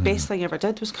worse, and it was the best thing I ever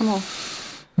did was come off.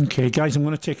 Okay, guys, I'm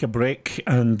going to take a break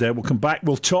and we'll come back.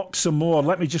 We'll talk some more.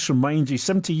 Let me just remind you,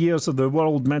 70 years of the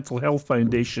World Mental Health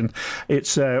Foundation.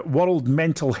 It's World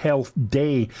Mental Health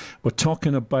Day. We're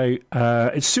talking about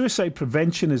it's suicide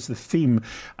prevention is the theme,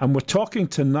 and we're talking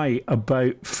tonight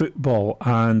about football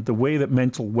and the way that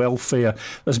mental welfare.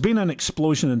 There's been an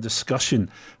explosion in discussion,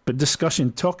 but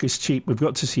talk is cheap. We've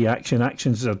got to see action.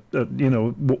 Actions are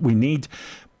what we need.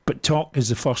 But talk is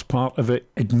the first part of it,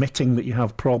 admitting that you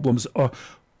have problems,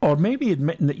 or maybe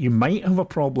admitting that you might have a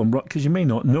problem, because you may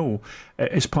not know,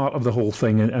 is part of the whole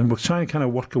thing. And we're trying to kind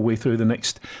of work our way through the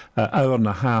next hour and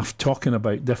a half talking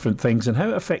about different things and how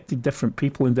it affected different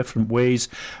people in different ways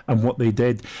and what they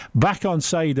did. Back on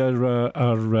side,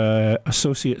 our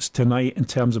associates tonight in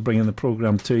terms of bringing the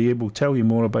programme to you. We'll tell you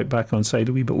more about Back on Side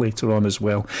a wee bit later on as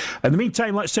well. In the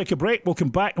meantime, let's take a break. We'll come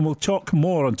back and we'll talk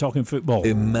more on Talking Football.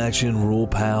 Imagine raw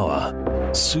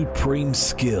power, supreme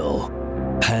skill,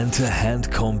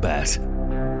 hand-to-hand combat,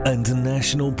 and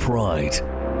national pride.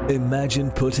 Imagine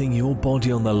putting your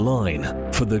body on the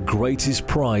line for the greatest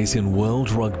prize in world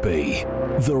rugby,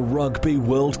 the Rugby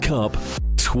World Cup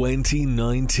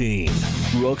 2019.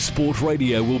 Rock Sport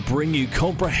Radio will bring you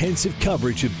comprehensive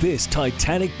coverage of this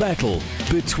titanic battle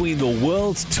between the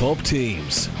world's top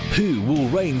teams. Who will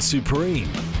reign supreme?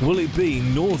 Will it be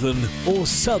Northern or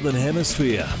Southern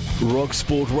Hemisphere? Rock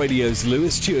Sport Radio's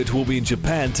Lewis Stewart will be in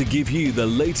Japan to give you the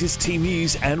latest team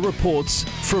news and reports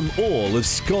from all of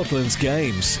Scotland's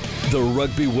games. The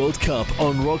Rugby World Cup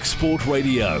on Rock Sport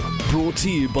Radio, brought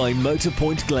to you by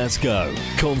Motorpoint Glasgow.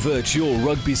 Convert your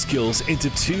rugby skills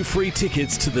into 2 free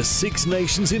tickets to the Six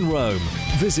Nations in Rome.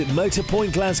 Visit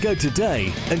Motorpoint Glasgow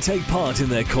today and take part in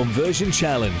their conversion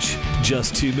challenge.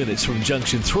 Just 2 minutes from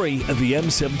Junction 3 of the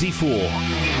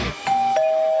M74.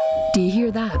 Do you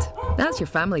hear that? That's your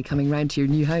family coming round to your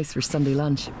new house for Sunday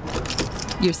lunch.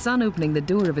 Your son opening the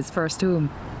door of his first home.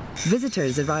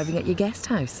 Visitors arriving at your guest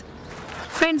house.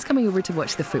 Friends coming over to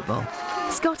watch the football.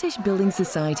 Scottish Building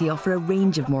Society offer a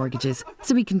range of mortgages,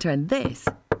 so we can turn this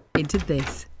into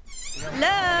this.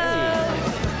 Hello!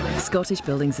 Scottish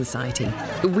Building Society.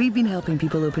 We've been helping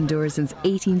people open doors since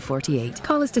 1848.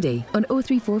 Call us today on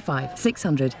 0345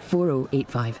 600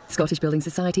 4085. Scottish Building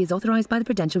Society is authorised by the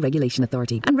Prudential Regulation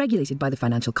Authority and regulated by the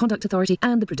Financial Conduct Authority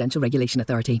and the Prudential Regulation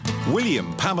Authority.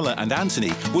 William, Pamela and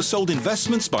Anthony were sold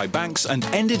investments by banks and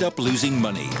ended up losing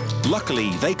money.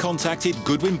 Luckily, they contacted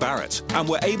Goodwin Barrett and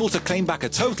were able to claim back a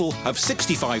total of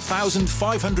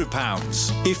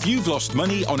 £65,500. If you've lost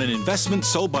money on an investment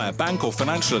sold by a bank or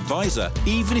financial advisor,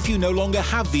 even if you no longer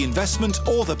have the investment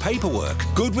or the paperwork,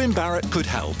 Goodwin Barrett could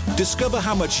help. Discover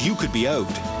how much you could be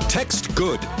owed. Text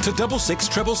GOOD to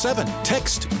 66777.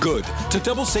 Text GOOD to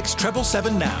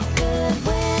 66777 now.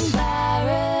 Goodwin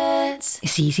Barrett.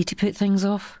 It's easy to put things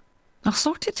off. I'll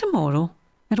sort it tomorrow.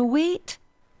 It'll wait.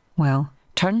 Well,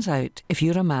 turns out if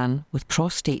you're a man with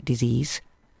prostate disease,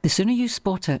 the sooner you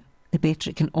spot it, the better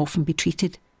it can often be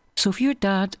treated. So if your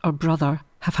dad or brother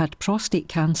have had prostate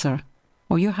cancer,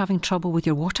 or you're having trouble with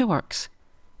your waterworks,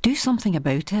 do something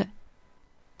about it.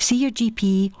 See your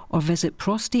GP or visit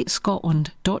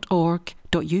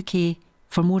prostatescotland.org.uk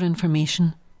for more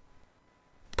information.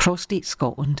 Prostate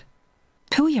Scotland.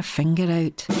 Pull your finger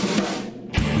out.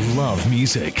 Love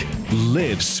music,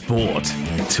 live sport.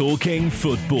 Talking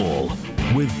Football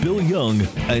with Bill Young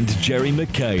and Jerry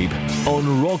McCabe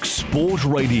on Rock Sport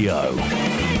Radio.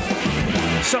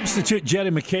 Substitute Jerry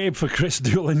McCabe for Chris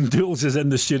Doolan. Dools is in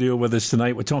the studio with us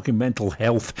tonight. We're talking mental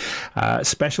health,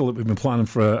 special that we've been planning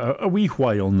for a wee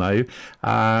while now,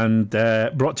 and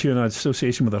brought to you in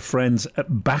association with our friends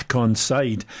at Back on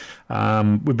Side.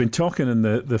 We've been talking in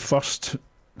the first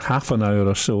half an hour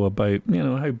or so about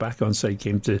how Back Onside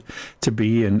came to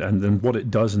be and what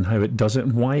it does and how it does it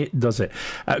and why it does it.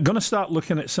 Going to start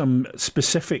looking at some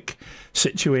specific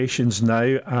situations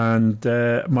now, and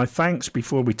my thanks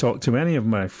before we talk to any of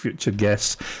my future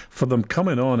guests for them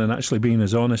coming on and actually being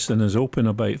as honest and as open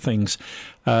about things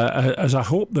as I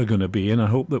hope they're going to be, and I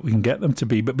hope that we can get them to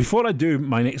be. But before I do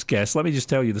my next guest, let me just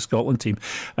tell you the Scotland team.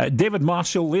 David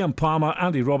Marshall, Liam Palmer,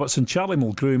 Andy Robertson, Charlie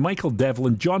Mulgrew, Michael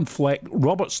Devlin, John Fleck,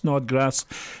 Robert Snodgrass,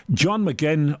 John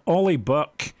McGinn, Ollie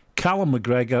Burke, Callum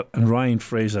McGregor and Ryan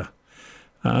Fraser.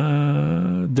 Do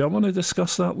I want to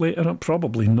discuss that later?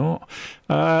 Probably not.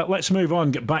 Let's move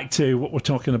on, get back to what we're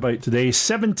talking about today.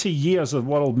 70 years of the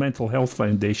World Mental Health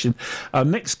Foundation. Our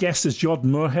next guest is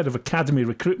Jordan Moore, Head of Academy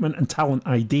Recruitment and Talent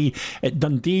ID at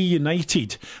Dundee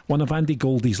United, one of Andy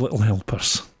Goldie's little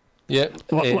helpers. Yeah,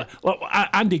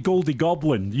 Andy Goldie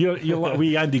Goblin. You're like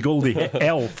wee Andy Goldie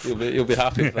elf. You'll be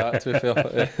happy with that, to be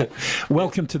fair.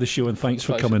 Welcome to the show, and thanks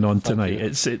for coming on tonight.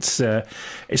 It's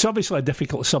obviously a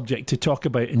difficult subject to talk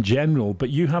about in general,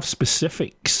 but you have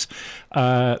specifics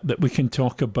that we can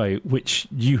talk about, which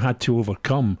you had to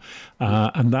overcome,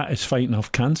 and that is fighting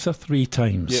off cancer 3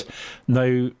 times. Yep.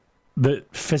 Now, the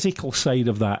physical side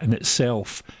of that in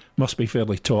itself must be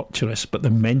fairly torturous, but the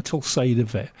mental side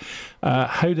of it,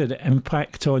 how did it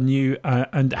impact on you,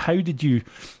 and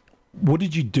what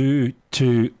did you do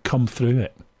to come through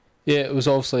it? Yeah, it was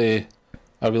obviously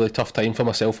a really tough time for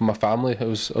myself and my family. I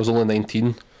was only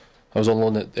 19. I was on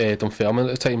loan at Dunfermline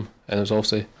at the time, and it was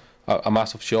obviously a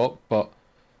massive shock, but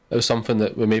it was something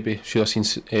that we maybe should have seen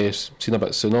a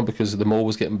bit sooner, because the mole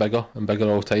was getting bigger and bigger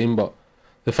all the time. But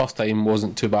the first time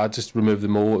wasn't too bad, just remove the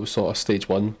mole. It was sort of stage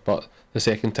 1, but the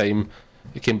second time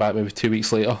it came back maybe 2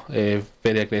 weeks later,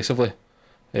 very aggressively.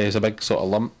 There's a big sort of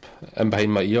lump in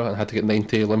behind my ear, and I had to get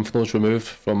 90 lymph nodes removed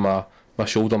from my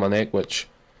shoulder, my neck, which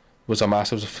was a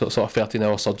massive sort of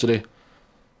 13-hour surgery,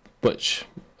 which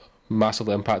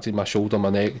massively impacted my shoulder,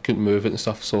 my neck. I couldn't move it and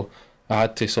stuff, so I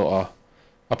had to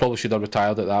I probably should have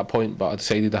retired at that point, but I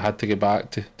decided I had to get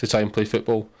back to try and play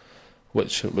football,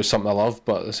 which was something I loved,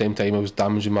 but at the same time it was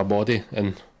damaging my body.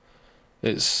 And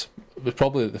it was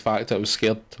probably the fact that I was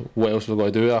scared what else was I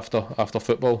going to do after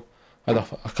football. I had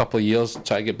a couple of years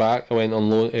trying to get back. I went on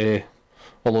loan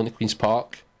to Queen's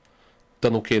Park,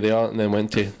 done okay there, and then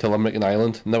went to Limerick and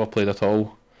Ireland, never played at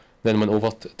all. Then went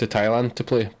over to Thailand to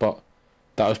play, but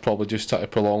that was probably just trying to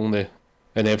prolong the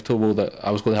inevitable that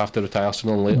I was going to have to retire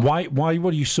sooner or later. Why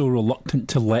were you so reluctant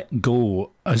to let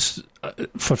go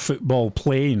for football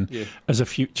playing as a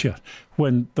future,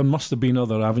 when there must have been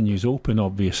other avenues open,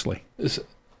 obviously? At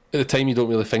the time, you don't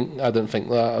really think. I didn't think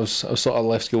that. I was sort of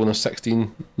left school when I was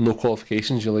 16, no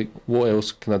qualifications. You're like, what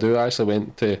else can I do? I actually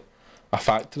went to a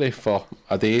factory for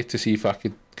a day to see if I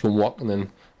could go and work, and then I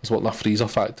was working in a freezer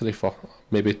factory for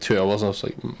maybe 2 hours, and I was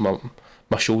like,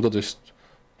 my shoulder just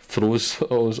froze. It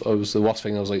was the worst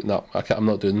thing. I was like, no, I'm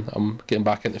not doing. I'm getting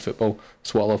back into football.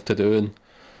 It's what I love to do, and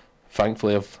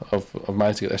thankfully I've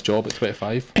managed to get this job at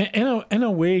 25. In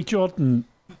a way, Jordan,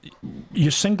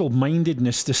 your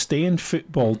single-mindedness to stay in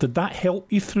football, did that help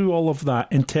you through all of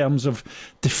that in terms of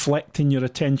deflecting your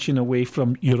attention away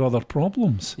from your other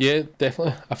problems? Yeah,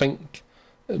 definitely. I think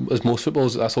as most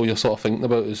footballers, that's all you're sort of thinking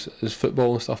about is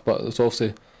football and stuff, but there's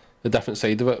obviously the different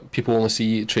side of it. People only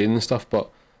see training and stuff, but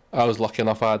I was lucky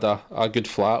enough I had a good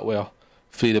flat where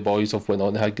 3 of the boys have went on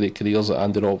and had great careers, like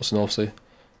Andy Robertson, obviously,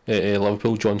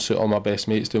 Liverpool, John Soot, all my best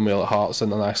mates doing well at Hearts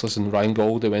Internationals, and Ryan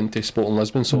Gold, they went to Sporting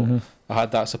Lisbon, so I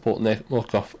had that support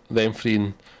network of them 3,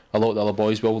 and a lot of the other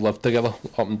boys. We all lived together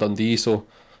up in Dundee, so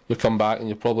you come back and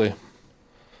you're probably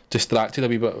distracted a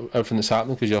wee bit everything that's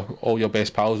happening, because all your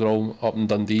best pals are all up in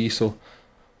Dundee. So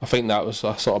I think that was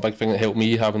a sort of big thing that helped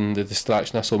me, having the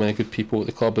distraction of so many good people at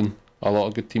the club and a lot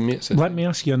of good teammates. Let me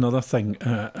ask you another thing,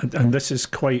 and this is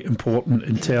quite important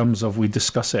in terms of, we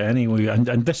discuss it anyway, and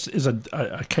this is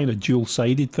a kind of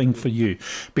dual-sided thing for you,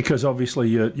 because obviously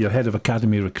you're head of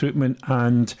academy recruitment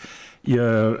and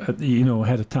you're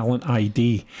head of talent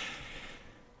ID.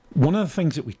 One of the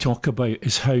things that we talk about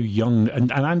is how young, and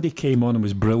Andy came on and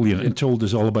was brilliant and told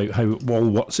us all about how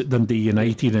what's at Dundee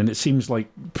United, and it seems like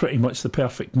pretty much the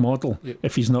perfect model,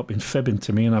 if he's not been fibbing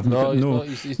to me, and I've got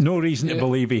no reason to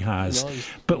believe he has.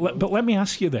 But let me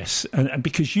ask you this, and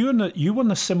because you were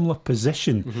in a similar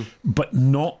position, but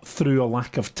not through a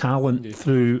lack of talent,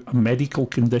 through a medical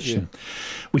condition.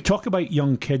 We talk about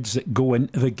young kids that go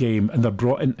into the game and they're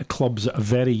brought into clubs at a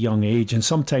very young age, and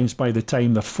sometimes by the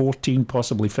time they're 14,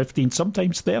 possibly 15,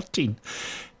 sometimes 13,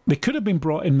 they could have been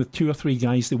brought in with 2 or 3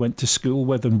 guys they went to school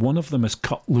with, and one of them is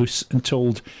cut loose and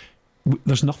told,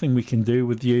 there's nothing we can do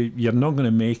with you. You're not going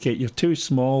to make it. You're too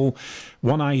small.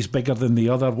 One eye's bigger than the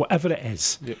other, whatever it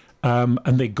is. Yep.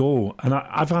 And they go. And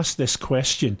I've asked this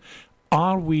question.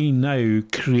 Are we now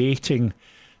creating,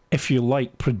 if you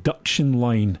like, production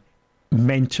line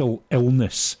mental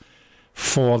illness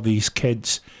for these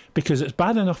kids? Because it's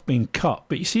bad enough being cut,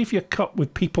 but you see, if you're cut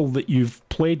with people that you've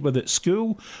played with at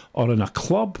school or in a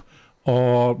club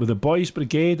or with a boys'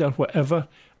 brigade or whatever,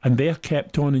 and they're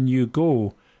kept on and you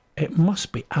go, it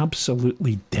must be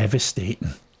absolutely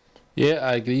devastating. Yeah,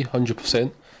 I agree,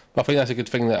 100%. But I think that's a good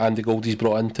thing that Andy Goldie's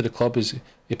brought into the club, is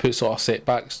he puts sort of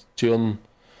setbacks during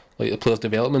like the players'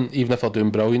 development. Even if they're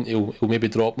doing brilliant, he'll maybe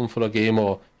drop them for a game,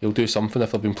 or he'll do something.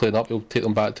 If they've been playing up, he'll take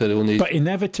them back to their own age. But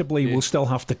inevitably we'll still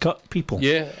have to cut people.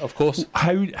 Yeah, of course.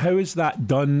 How is that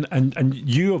done? And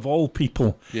you of all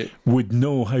people would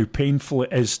know how painful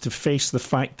it is to face the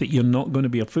fact that you're not going to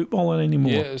be a footballer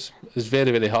anymore. Yeah, it's very,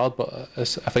 very hard, but I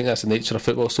think that's the nature of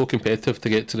football. It's so competitive to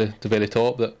get to the very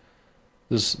top that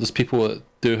there's people that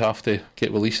do have to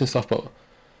get released and stuff, but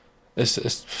it's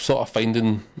sort of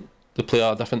finding the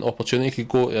player a different opportunity. Could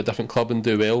go to a different club and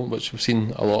do well, which we've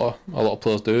seen a lot of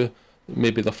players do.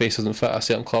 Maybe their face isn't fit at a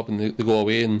certain club and they go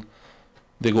away and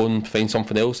they go and find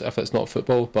something else if it's not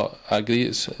football. But I agree,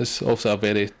 it's also a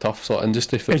very tough sort of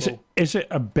industry, football.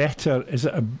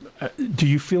 Do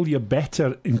you feel you're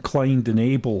better inclined and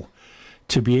able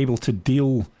to be able to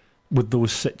deal with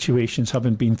those situations,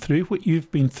 having been through what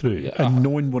you've been through and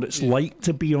knowing what it's like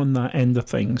to be on that end of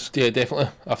things? Yeah, definitely.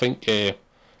 I think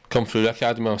come through the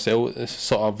academy myself at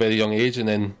sort of a very young age, and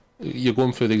then you're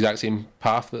going through the exact same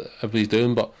path that everybody's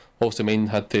doing, but obviously mine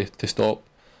had to stop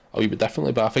a wee bit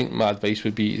differently. But I think my advice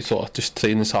would be sort of just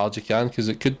train as hard as you can, because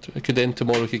it could end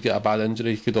tomorrow. You could get a bad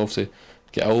injury, you could obviously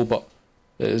get ill, but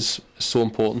it is so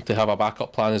important to have a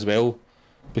backup plan as well,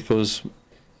 because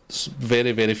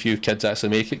very, very few kids actually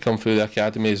make it come through the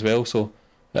academy as well. So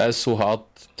it is so hard.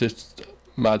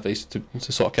 My advice to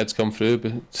sort of kids come through,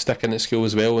 but stick in at school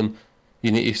as well, and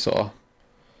you need to sort of,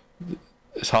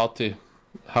 it's hard to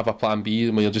have a plan B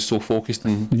when you're just so focused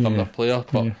on becoming a player,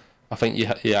 but I think you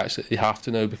have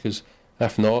to now, because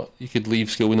if not, you could leave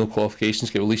school with no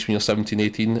qualifications, get released when you're 17,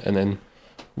 18, and then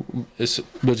where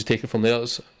do you take it from there?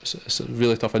 It's a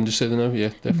really tough industry now,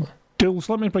 yeah, definitely. Jules,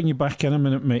 let me bring you back in a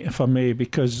minute, mate, if I may,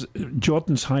 because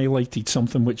Jordan's highlighted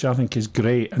something which I think is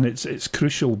great, and it's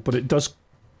crucial, but it does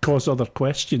cause other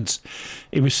questions.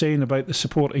 He was saying about the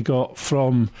support he got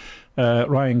from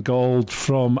Ryan Gauld,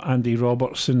 from Andy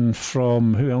Robertson,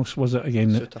 from who else was it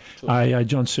again?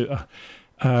 John Souttar.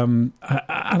 And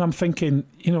I'm thinking,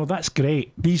 that's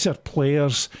great. These are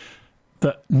players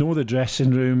that know the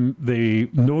dressing room, they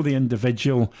know the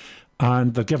individual,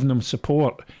 and they're giving them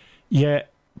support.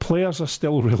 Yet players are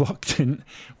still reluctant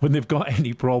when they've got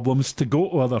any problems to go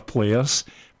to other players,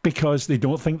 because they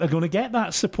don't think they're going to get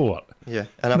that support. Yeah,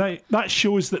 and now that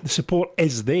shows that the support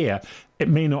is there. It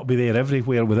may not be there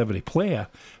everywhere with every player,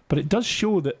 but it does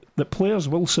show that players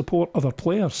will support other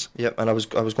players. Yeah, and I was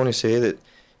going to say that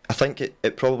I think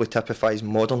it probably typifies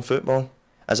modern football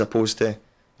as opposed to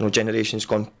generations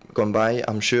gone by.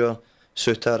 I'm sure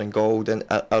Souttar and Gauld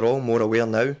are all more aware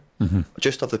now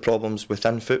just of the problems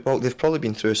within football. They've probably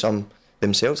been through some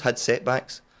themselves, had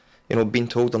setbacks, been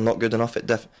told they're not good enough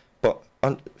at but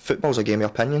football's a game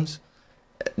of opinions.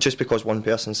 Just because one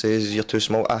person says you're too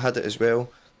small, I had it as well,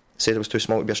 said I was too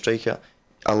small to be a striker,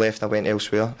 I left, I went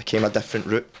elsewhere, I came a different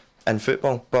route in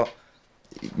football. But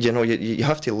you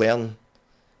have to learn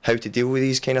how to deal with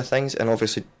these kind of things, and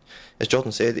obviously, as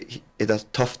Jordan said, he had a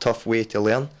tough way to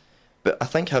learn. But I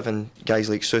think having guys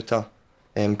like Souttar,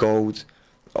 Gauld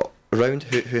around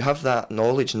who have that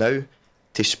knowledge now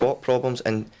to spot problems,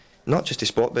 and not just to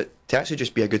spot, but to actually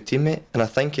just be a good teammate. And I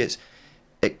think it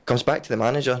comes back to the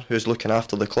manager who's looking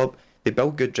after the club. They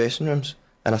build good dressing rooms,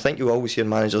 and I think you always hear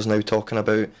managers now talking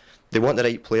about they want the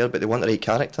right player, but they want the right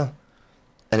character,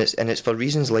 and it's for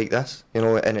reasons like this,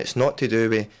 and it's not to do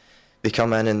with they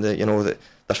come in and they're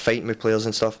fighting with players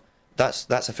and stuff. That's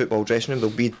a football dressing room.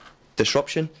 There'll be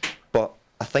disruption, but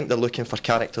I think they're looking for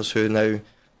characters who now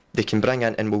they can bring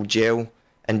in and will gel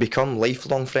and become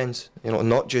lifelong friends,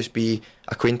 not just be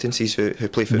acquaintances who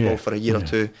play football for a year or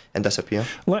two and disappear.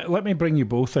 Let me bring you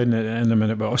both in a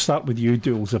minute, but I'll start with you,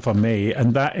 Jules, if I may,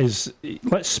 and that is,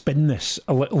 let's spin this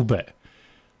a little bit.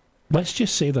 Let's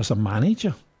just say there's a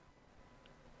manager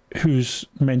whose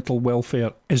mental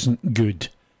welfare isn't good.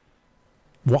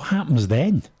 What happens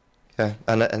then? Yeah,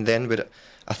 and then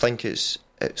I think it's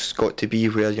got to be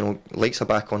where lights are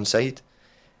back on side.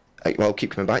 Well,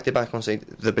 keep coming back to back on side.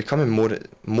 They're becoming more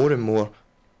and more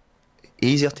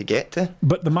easier to get to.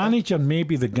 But the manager may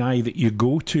be the guy that you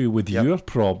go to with your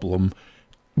problem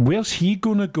where's he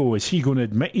going to go? Is he going to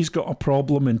admit he's got a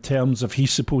problem in terms of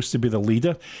he's supposed to be the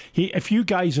leader? If you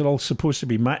guys are all supposed to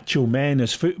be macho men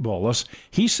as footballers,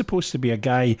 he's supposed to be a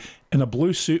guy in a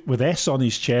blue suit with S on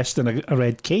his chest and a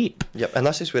red cape. Yep, and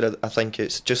this is where I think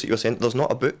it's just what you're saying. There's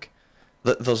not a book.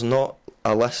 There's not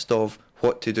a list of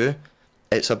what to do.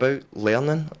 It's about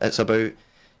learning. It's about,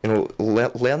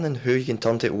 learning who you can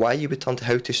turn to, why you would turn to,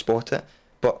 how to spot it.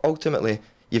 But ultimately,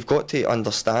 you've got to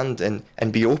understand and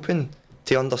be open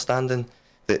to understanding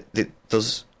that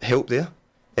there's help there.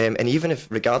 And even if,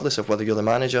 regardless of whether you're the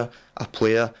manager, a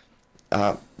player,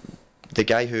 the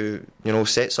guy who,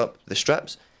 sets up the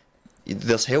strips,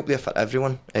 there's help there for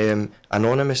everyone.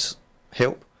 Anonymous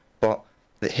help, but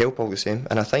the help all the same.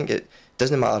 And I think it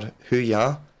doesn't matter who you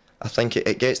are. I think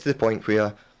it gets to the point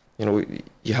where,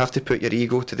 you have to put your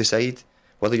ego to the side,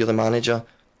 whether you're the manager,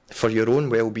 for your own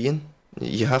well-being.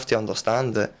 You have to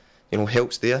understand that,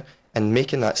 help's there, and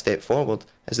making that step forward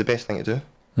is the best thing to do.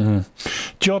 Mm.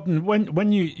 Jordan,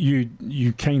 when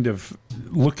you kind of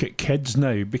look at kids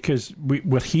now, because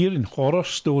we're hearing horror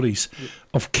stories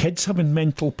of kids having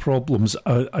mental problems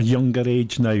at a younger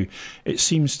age now, it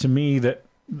seems to me that,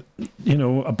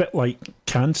 a bit like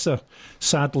cancer,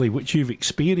 sadly, which you've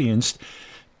experienced,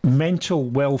 mental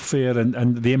welfare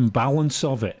and the imbalance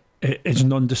of it is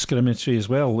non-discriminatory as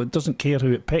well. It doesn't care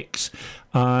who it picks,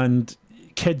 and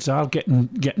kids are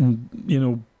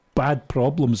getting bad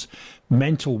problems,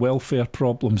 mental welfare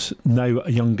problems now at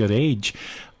a younger age.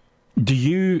 Do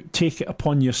you take it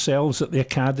upon yourselves at the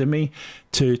academy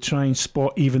to try and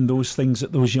spot even those things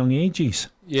at those young ages?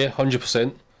 Yeah,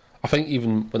 100%. I think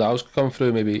even when I was coming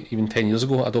through, maybe even 10 years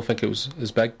ago, I don't think it was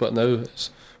as big, but now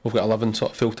we've got 11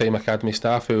 sort of full-time academy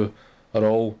staff who are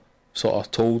all sort of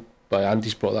told by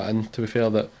Andy's brought that in, to be fair,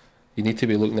 that you need to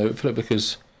be looking out for it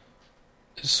because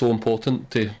it's so important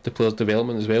to the players'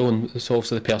 development as well, and it's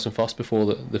obviously the person first before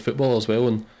the footballer as well,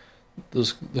 and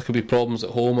there could be problems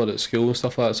at home or at school and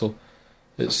stuff like that, so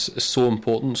it's so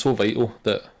important, so vital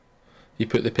that you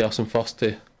put the person first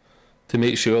to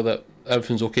make sure that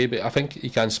everything's okay. But I think you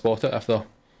can spot it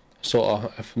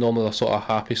if normally they're sort of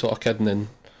happy sort of kid, and then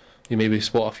you maybe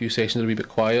spot a few sessions that are a wee bit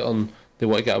quiet and they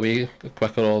want to get away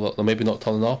quicker, or they're maybe not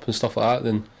turning up and stuff like that,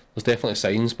 then there's definitely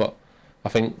signs. But I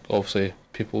think obviously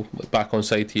people back on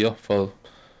side here for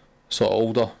sort of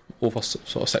older, over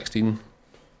sort of 16.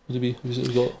 Would it be? Was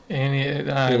it got?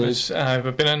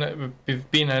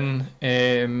 We've been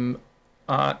in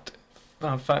at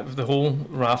in fact the whole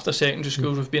raft of secondary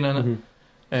schools. We've been in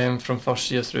it from first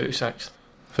year through to sixth.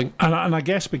 And I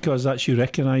guess because that's you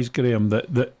recognise, Graham,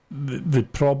 that the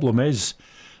problem is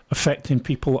affecting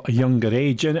people at a younger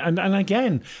age. And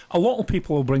again, a lot of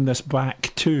people will bring this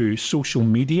back to social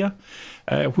media,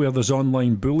 where there's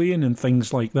online bullying and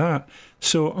things like that.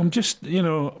 So I'm just,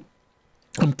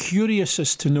 I'm curious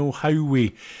as to know how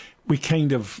we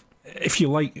kind of, if you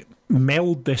like,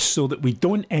 meld this so that we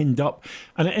don't end up,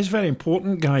 and it is very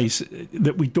important, guys,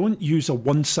 that we don't use a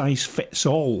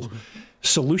one-size-fits-all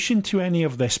solution to any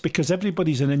of this, because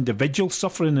everybody's an individual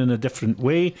suffering in a different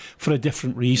way for a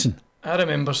different reason. I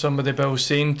remember somebody, Bill,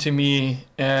 saying to me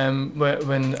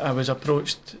when I was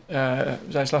approached, it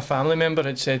was actually a family member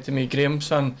had said to me, Graham,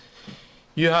 son,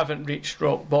 you haven't reached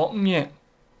rock bottom yet.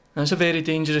 And that's a very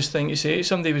dangerous thing to say to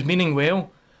somebody who was meaning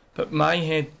well, but my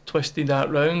head twisted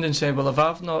that round and said, well, if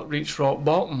I've not reached rock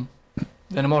bottom,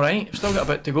 then I'm alright, I've still got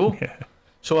a bit to go. Yeah.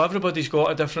 So everybody's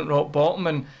got a different rock bottom,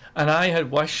 and I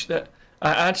had wished that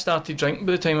I'd started drinking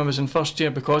by the time I was in first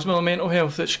year because of my mental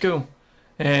health at school.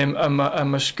 And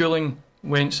my schooling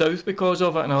went south because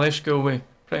of it, and I left school with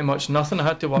pretty much nothing. I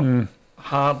had to work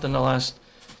hard in the last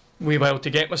wee while to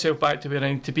get myself back to where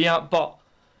I need to be at. But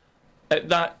at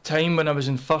that time when I was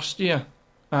in first year,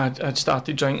 I'd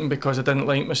started drinking because I didn't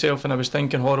like myself and I was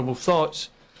thinking horrible thoughts.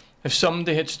 If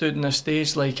somebody had stood on a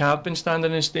stage like I've been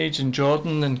standing on a stage, and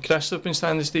Jordan and Chris have been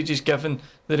standing on stages given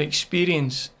their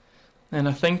experience, and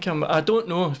I think I don't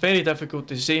know, it's very difficult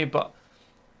to say, but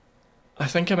I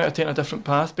think I might have taken a different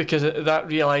path because of that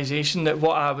realisation that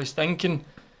what I was thinking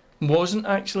wasn't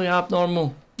actually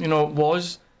abnormal. It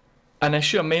was an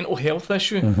issue, a mental health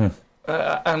issue.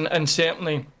 And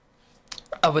certainly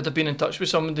I would have been in touch with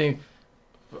somebody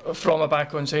from a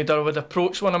background side, or I would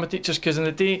approach one of my teachers, because in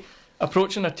the day,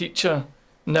 approaching a teacher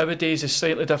nowadays is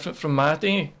slightly different from my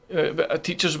day.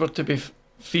 Teachers were to be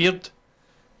feared,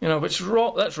 which is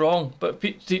wrong. That's wrong. But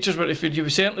teachers were to be feared. You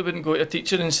certainly wouldn't go to a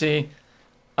teacher and say,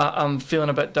 I'm feeling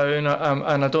a bit down,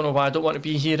 and I don't know why, I don't want to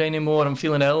be here anymore, I'm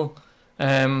feeling ill.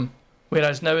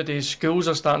 Whereas nowadays schools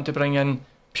are starting to bring in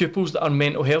pupils that are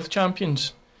mental health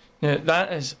champions. Now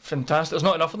that is fantastic. There's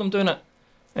not enough of them doing it.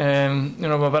 We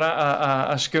were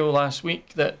at a school last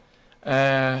week that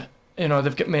You know,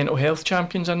 they've got mental health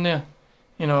champions in there.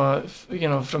 You know,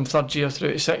 from 3rd year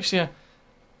through to 6th year.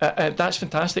 That's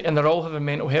fantastic, and they're all having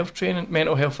mental health training,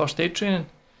 mental health first aid training.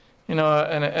 You know,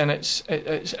 and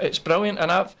it's brilliant.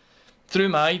 And I've, through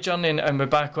my journey, and we're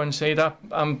back on side, I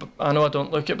know I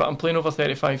don't look it, but I'm playing over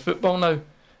 35 football now.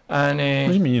 And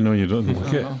what do you mean you know you don't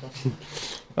look it?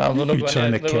 Well, we're not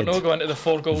going to the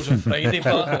 4 goals on Friday,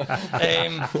 but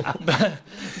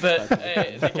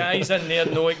the guys in there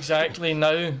know exactly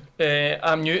now.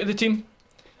 I'm new to the team,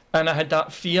 and I had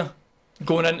that fear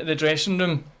going into the dressing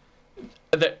room.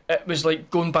 That it was like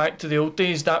going back to the old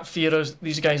days. That fear of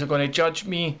these guys are going to judge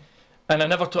me, and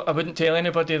I wouldn't tell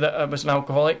anybody that I was an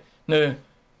alcoholic. Now,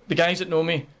 the guys that know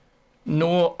me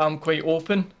know I'm quite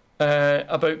open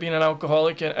about being an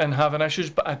alcoholic and having issues,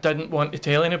 but I didn't want to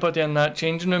tell anybody in that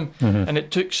changing room, and it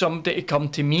took somebody to come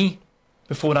to me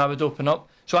before I would open up.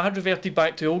 So I had reverted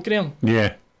back to old Graham.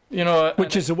 Yeah, you know,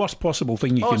 which is the worst possible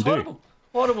thing you can do.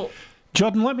 Horrible.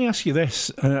 Jordan, let me ask you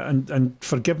this, and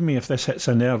forgive me if this hits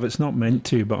a nerve. It's not meant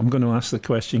to, but I'm going to ask the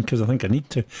question because I think I need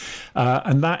to.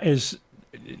 And that is,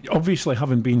 obviously,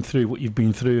 having been through what you've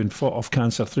been through and fought off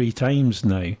cancer 3 times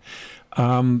now,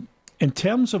 in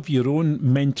terms of your own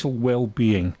mental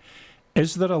well-being,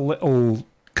 is there a little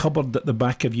cupboard at the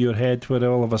back of your head where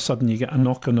all of a sudden you get a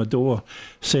knock on the door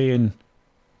saying,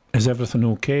 is everything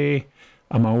okay?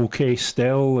 Am I okay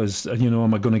still?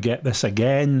 Am I going to get this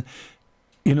again?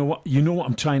 You know what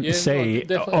I'm trying to say.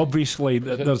 No, obviously,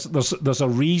 there's a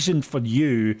reason for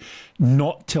you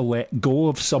not to let go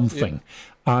of something,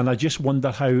 and I just wonder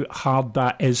how hard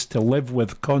that is to live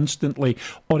with constantly,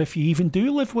 or if you even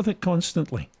do live with it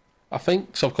constantly. I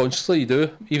think subconsciously you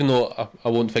do, even though I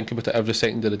won't think about it every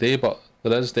second of the day. But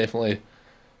there is definitely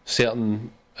certain,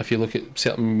 if you look at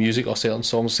certain music or certain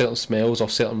songs, certain smells or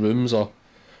certain rooms, or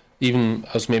even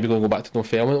I was maybe going to go back to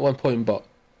Dunfermline at one point, but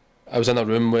I was in a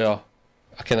room where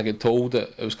I kind of get told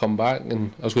that it was come back,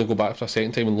 and I was going to go back for a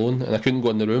second time alone, and I couldn't go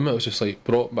in the room. It was just like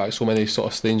brought back so many sort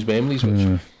of strange memories,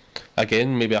 which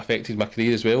again maybe affected my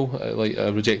career as well. I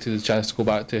rejected the chance to go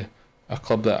back to a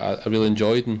club that I really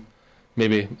enjoyed, and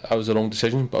maybe that was the wrong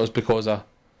decision, but it was because I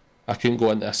couldn't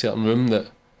go into a certain room that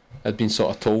I'd been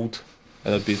sort of told,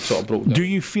 and I'd been sort of broken down. Do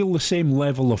you feel the same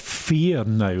level of fear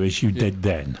now as you did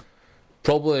then?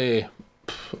 Probably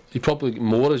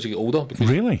more as you get older, because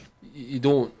really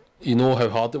you know how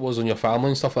hard it was on your family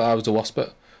and stuff like that. Was the worst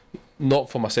bit,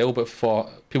 not for myself but for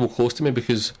people close to me,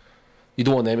 because you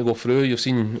don't want them to go through. You've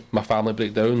seen my family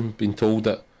break down, being told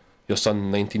that your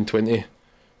son 1920,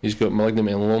 he's got malignant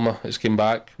melanoma, it's came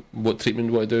back, what treatment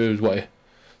do I do? What,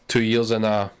 2 years in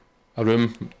a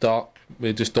room, dark,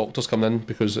 with just doctors coming in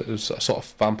because it was a sort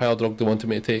of vampire drug they wanted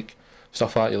me to take,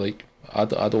 stuff like that. You're like, I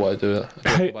don't want to do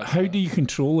it. How do you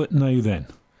control it now then?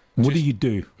 What do you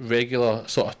do? Regular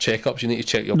sort of checkups. You need to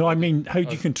check your... No, I mean, how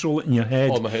do you control it in your head?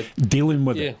 On my head. Dealing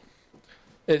with it?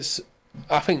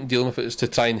 I think dealing with it is to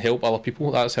try and help other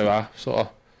people. That's how I sort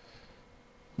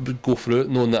of go through it,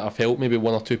 knowing that I've helped maybe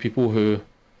 1 or 2 people who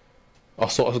are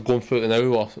sort of going through it now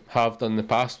or have done in the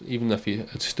past. Even if you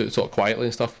just do it sort of quietly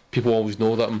and stuff, people always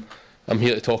know that I'm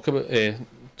here to talk about the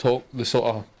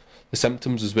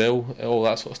symptoms as well, all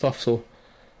that sort of stuff. So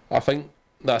I think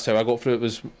that's how I got through it.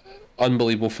 Was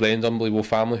unbelievable friends, unbelievable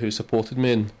family who supported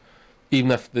me, and even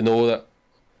if they know that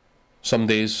some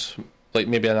days, like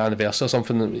maybe an anniversary or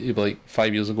something that you'd be like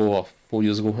 5 years ago or 4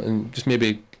 years ago, and just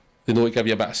maybe they know to give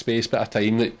you a bit of space, bit of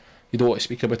time, that you don't want to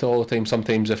speak about it all the time.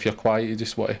 Sometimes if you're quiet, you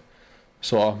just want to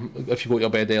sort of, if you go to your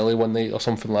bed early one night or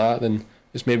something like that, then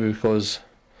it's maybe because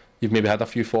you've maybe had a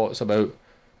few thoughts about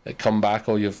it come back,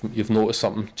 or you've noticed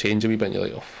something change a wee bit, and you're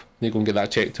like, oh, I need to go and get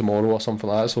that checked tomorrow or something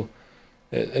like that. So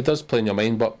it does play in your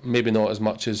mind, but maybe not as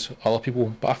much as other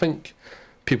people. But I think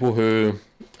people who,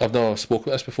 I've never spoken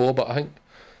about this before, but I think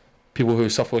people who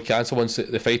suffer with cancer, once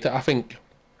they fight it, I think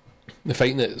the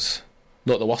fighting it's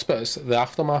not the worst bit, it's the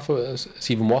aftermath of it.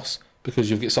 It's even worse, because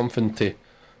you've got something to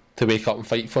wake up and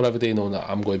fight for every day, knowing that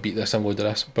I'm going to beat this, I'm going to do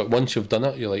this. But once you've done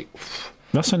it, you're like...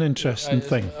 That's an interesting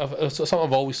thing. It's something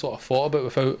I've always sort of thought about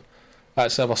without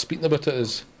actually ever speaking about it,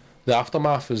 is the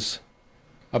aftermath is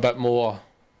a bit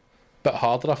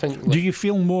harder, I think. Do you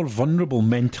feel more vulnerable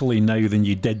mentally now than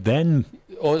you did then?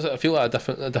 Honestly, I feel like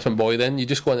a different boy then. You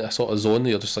just go into a sort of zone,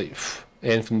 you're just like,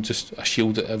 anything, just a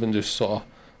shield at everything, just sort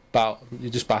of you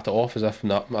just bat it off as if,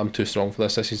 nah, I'm too strong for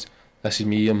this. This is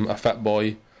me. I'm a fit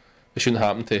boy. It shouldn't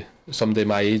happen to somebody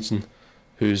my age and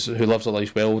who lives their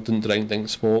life well, didn't drink, didn't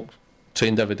smoke,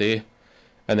 trained every day,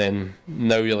 and then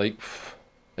now you're like,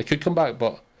 it could come back,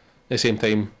 but at the same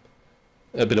time,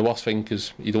 it'd be the worst thing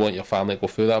because you don't want your family to go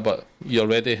through that, but you're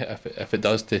ready if it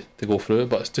does to go through it.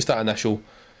 But it's just that initial,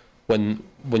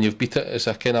 when you've beat it, it's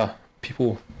a kind of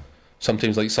people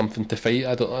sometimes like something to fight.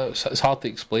 I don't know. It's hard to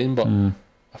explain, but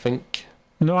I think.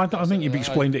 No, I think you've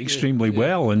explained it extremely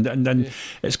well, and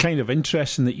it's kind of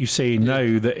interesting that you say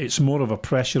now that it's more of a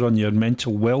pressure on your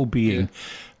mental well-being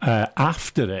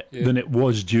after it than it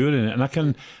was during it, and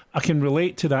I can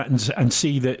relate to that and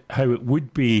see that how it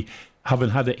would be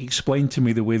having had it explained to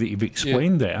me the way that you've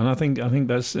explained it, and I think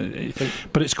that's.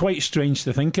 But it's quite strange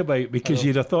to think about, because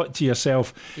you'd have thought to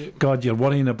yourself, God, you're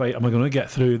worrying about, am I going to get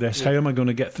through this? How am I going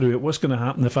to get through it? What's going to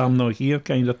happen if I'm not here?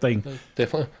 Kind of thing.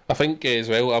 Definitely. I think as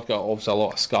well, I've got obviously a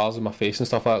lot of scars on my face and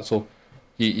stuff like that, so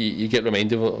you get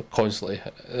reminded of it constantly.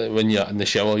 When you're in the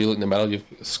shower, you look in the mirror, you've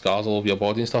got scars all over your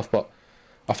body and stuff, but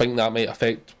I think that might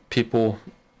affect people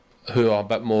who are a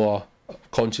bit more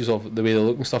conscious of the way they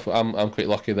look and stuff. I'm quite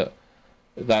lucky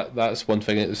that's one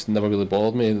thing that's never really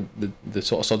bothered me. The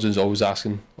sort of surgeon's always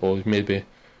asking, maybe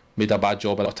made a bad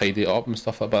job or tidy it up and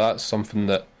stuff like that. But that's something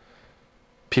that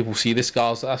people see the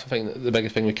scars. That's the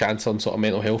biggest thing with cancer and sort of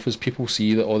mental health is people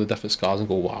see that all the different scars and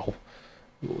go, wow,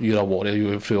 you're a warrior, you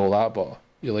went through all that. But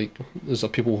you're like, there's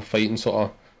people fighting sort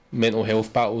of mental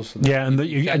health battles. And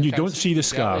you don't see the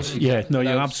scars. You're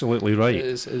absolutely right.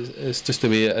 It's just the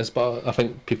way it is. But I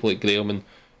think people like Graham and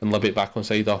Libby back on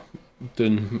side are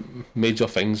doing major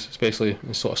things, especially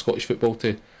in sort of Scottish football,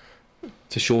 to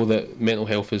show that mental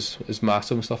health is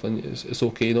massive and stuff, and it's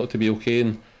okay not to be okay.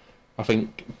 And I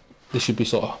think there should be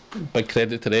sort of big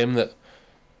credit to them that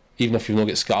even if you've not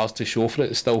got scars to show for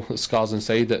it, it's still scars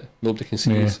inside that nobody can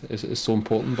see is so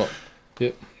important. But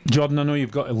Jordan, I know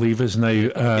you've got to leave us now,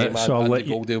 so I'll let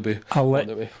you.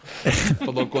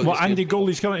 Andy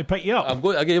Goldie's coming to pick you up. I'm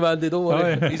going to give Andy, don't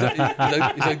worry. He's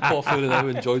in Corfu now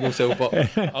enjoying himself, but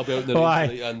I'll be out in the rain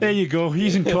tonight, Andy. There you go,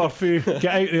 he's in Corfu. Get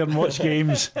out there and watch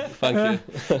games. Thank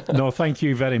you. No, thank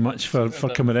you very much for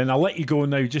coming in. I'll let you go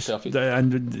now,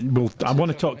 and I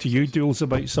want to talk to you, Dools,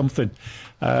 about something,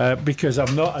 because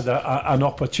I've not had an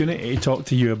opportunity to talk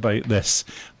to you about this,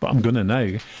 but I'm going to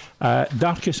now.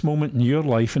 Darkest moment in your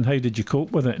life, and how did you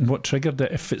cope with it, and what triggered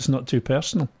it, if it's not too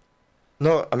personal?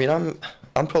 No, I mean,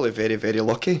 I'm probably very, very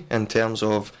lucky in terms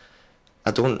of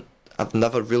I've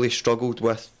never really struggled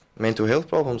with mental health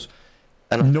problems.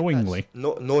 And knowingly,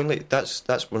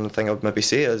 that's one thing I would maybe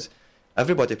say is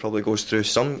everybody probably goes through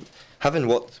some. Having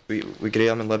worked with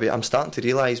Graham and Libby, I'm starting to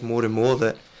realise more and more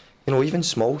that, you know, even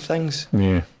small things.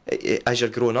 As you're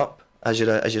growing up, as you're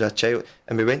a child,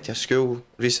 and we went to a school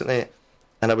recently.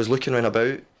 And I was looking round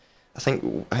about. I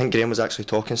think Graham was actually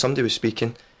talking. Somebody was speaking.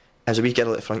 And there was a wee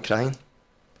girl at the front crying.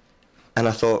 And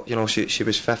I thought, you know, she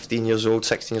was 15 years old,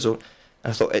 16 years old.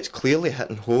 And I thought, it's clearly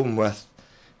hitting home with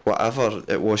whatever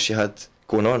it was she had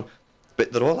going on.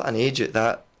 But they're all at an age at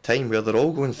that time where they're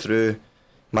all going through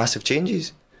massive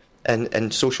changes.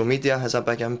 And social media has a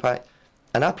big impact.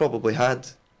 And I probably had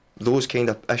those kind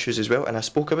of issues as well. And I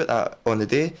spoke about that on the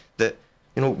day that,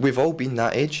 you know, we've all been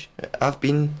that age. I've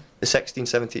been the 16,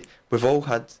 17, we've all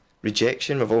had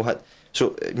rejection, we've all had.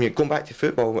 So, I mean, going back to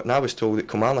football, when I was told at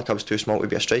Kilmarnock I was too small to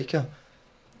be a striker.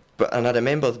 And I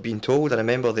remember being told, I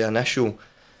remember the initial,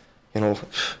 you know,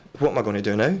 what am I going to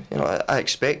do now? You know, I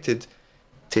expected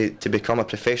to become a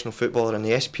professional footballer in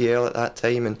the SPL at that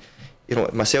time, and, you know,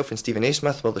 myself and Stephen A.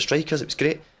 Smith were the strikers, it was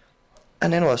great.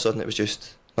 And then all of a sudden it was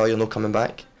just, no, you're not coming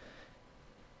back.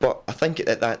 But I think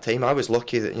at that time I was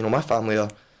lucky that, you know, my family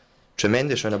are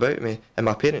tremendous round about me, and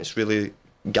my parents really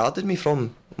guarded me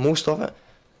from most of it,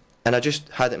 and I just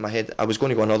had it in my head I was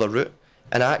going to go another route,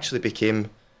 and I actually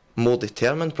became more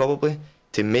determined probably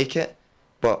to make it,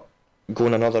 but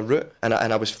going another route, and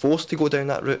I was forced to go down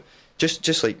that route,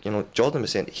 just like, you know, Jordan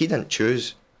was saying, he didn't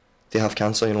choose to have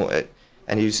cancer, you know,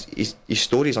 and his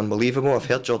story is unbelievable. I've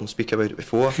heard Jordan speak about it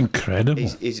before. Incredible.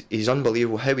 He's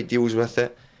unbelievable how he deals with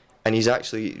it, and he's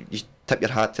actually, you tip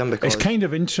your hat to him, because it's kind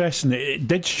of interesting. It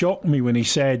did shock me when he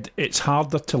said it's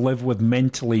harder to live with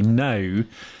mentally now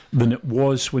than it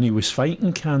was when he was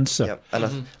fighting cancer. Yeah,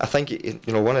 and I think, you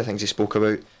know, one of the things he spoke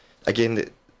about, again,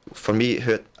 that for me,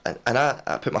 and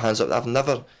I put my hands up, I've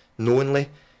never knowingly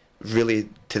really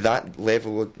to that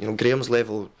level, you know, Graham's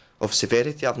level of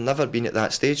severity, I've never been at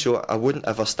that stage, so I wouldn't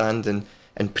ever stand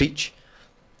and preach.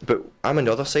 But I'm on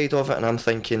the other side of it, and I'm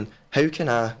thinking, how can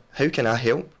I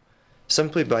help?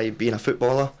 Simply by being a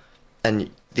footballer, and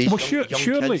these young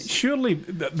surely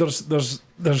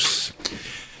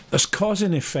there's cause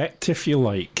and effect, if you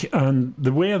like, and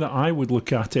the way that I would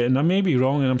look at it, and I may be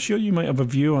wrong, and I'm sure you might have a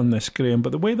view on this, Graham,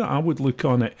 but the way that I would look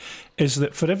on it is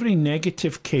that for every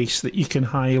negative case that you can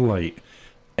highlight,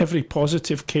 every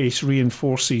positive case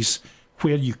reinforces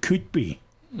where you could be,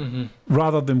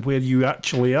 rather than where you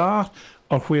actually are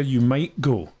or where you might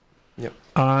go. Yep.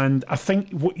 And I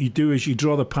think what you do is you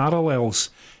draw the parallels.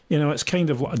 You know, it's kind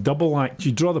of like a double act.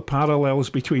 You draw the parallels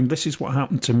between this is what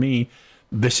happened to me,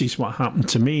 this is what happened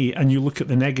to me, and you look at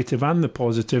the negative and the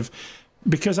positive,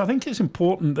 because I think it's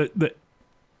important that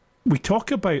we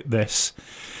talk about this.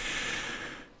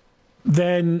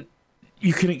 Then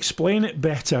you can explain it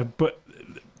better, but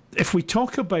if we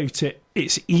talk about it,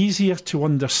 it's easier to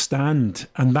understand,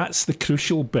 and that's the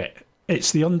crucial bit.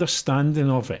 It's the understanding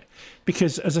of it.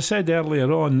 Because, as I said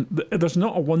earlier on, there's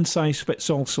not a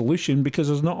one-size-fits-all solution because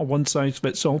there's not a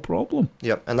one-size-fits-all problem.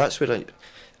 Yep, and that's where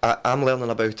I'm learning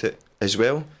about it as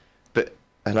well. But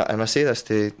and I say this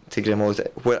to Graham all the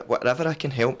time, wherever I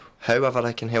can help, however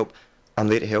I can help, I'm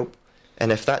there to help.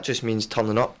 And if that just means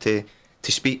turning up to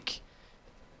speak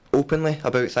openly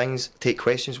about things, take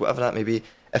questions, whatever that may be,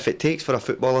 if it takes for a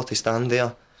footballer to stand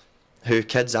there, who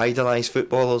kids idolise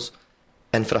footballers,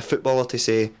 and for a footballer to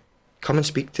say, come and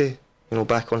speak to,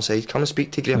 back on side, come and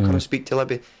speak to Graham, come and speak to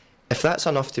Libby. If that's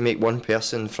enough to make one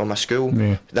person from a school,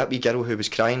 that wee girl who was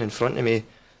crying in front of me,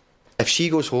 if she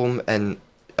goes home and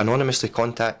anonymously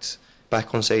contacts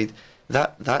back on side,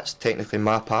 that's technically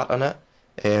my part in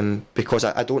it, because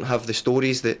I don't have the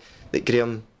stories that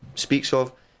Graham speaks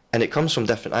of, and it comes from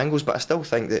different angles, but I still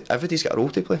think that everybody's got a role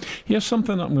to play. Here's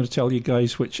something that I'm going to tell you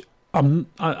guys, which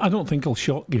I don't think will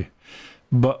shock you.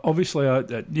 But obviously,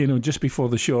 just before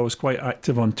the show, I was quite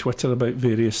active on Twitter about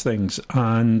various things,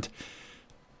 and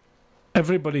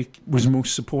everybody was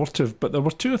most supportive. But there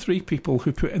were 2 or 3 people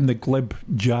who put in the glib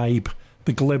jibe,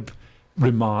 the glib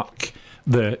remark,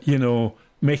 the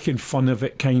making fun of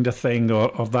it kind of thing,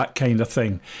 or that kind of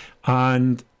thing.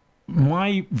 And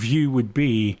my view would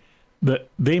be that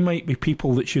they might be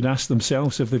people that should ask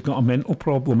themselves if they've got a mental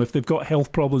problem, if they've got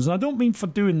health problems. And I don't mean for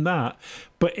doing that,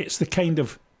 but it's the kind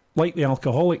of, like the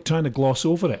alcoholic, trying to gloss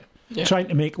over it, trying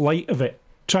to make light of it,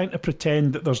 trying to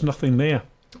pretend that there's nothing there.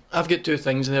 I've got 2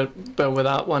 things there, Bill, with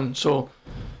that one. So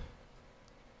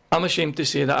I'm ashamed to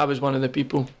say that I was one of the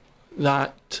people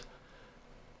that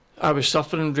I was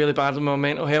suffering really badly with my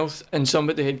mental health, and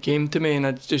somebody had came to me and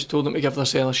I'd just told them to give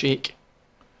themselves a shake.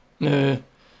 Now,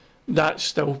 that's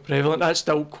still prevalent. That's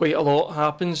still quite a lot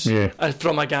happens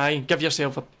from a guy. Give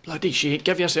yourself a bloody shake,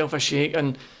 give yourself a shake,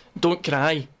 and don't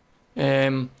cry.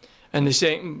 And the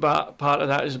second part of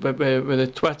that is with the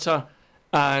Twitter,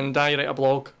 and I write a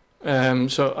blog.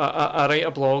 So I write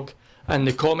a blog, and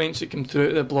the comments that come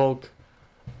through the blog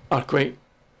are quite,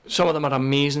 some of them are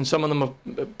amazing, some of them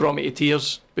have brought me to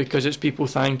tears because it's people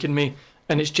thanking me,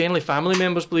 and it's generally family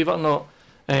members, believe it or not.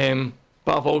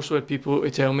 But I've also had people who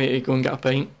tell me to go and get a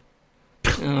pint.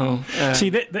 See,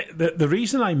 the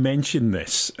reason I mention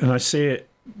this, and I say it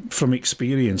from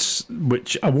experience,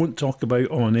 which I won't talk about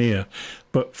on air,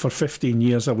 but for 15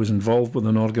 years I was involved with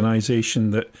an organisation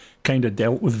that kind of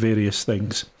dealt with various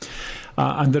things.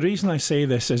 And the reason I say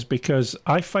this is because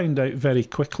I found out very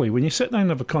quickly, when you sit down and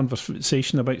have a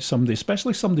conversation about somebody,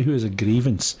 especially somebody who has a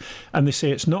grievance, and they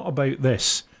say it's not about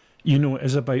this, it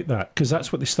is about that, because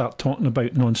that's what they start talking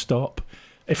about non-stop.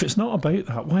 If it's not about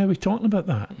that, why are we talking about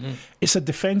that? Mm-hmm. It's a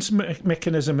defence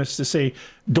mechanism, is to say,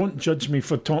 don't judge me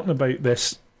for talking about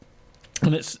this.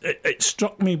 And it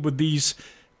struck me with these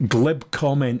glib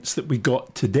comments that we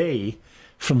got today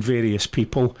from various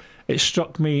people. It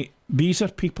struck me, these are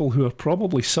people who are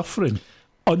probably suffering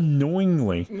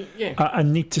unknowingly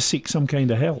and need to seek some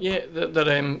kind of help. Yeah,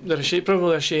 they're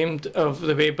probably ashamed of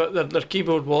the way, but they're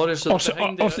keyboard warriors. So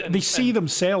they see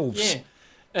themselves. Yeah.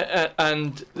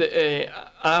 And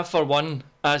I, for one,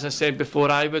 as I said before,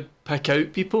 I would pick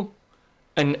out people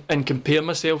and compare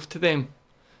myself to them.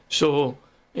 So,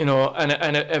 and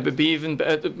it would be even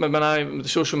when the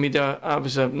social media, I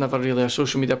was never really a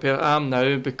social media player. I am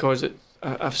now, because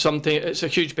it's a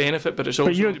huge benefit, but it's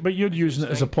also. But you're using it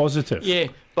as a positive. Yeah,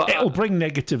 but it'll bring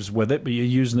negatives with it, but you're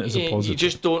using it as a positive. You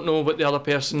just don't know what the other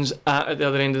person's at the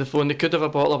other end of the phone. They could have a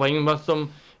bottle of wine with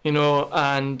them,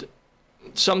 and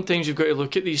sometimes you've got to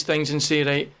look at these things and say,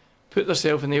 right, put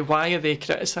yourself in there. Why are they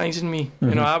criticising me?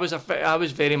 Mm-hmm. I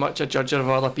was very much a judger of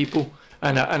other people,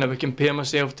 and I would compare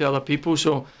myself to other people.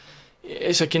 So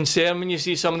it's a concern when you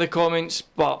see some of the comments,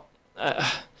 but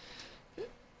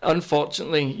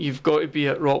unfortunately, you've got to be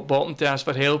at rock bottom to ask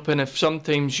for help. And if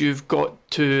sometimes you've got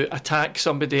to attack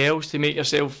somebody else to make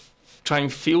yourself try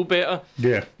and feel better,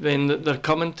 then they're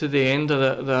coming to the end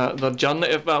of their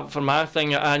journey. For my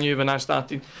thing, I knew when I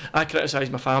started, I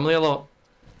criticised my family a lot.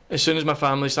 As soon as my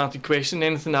family started questioning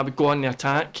anything, I would go on the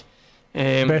attack.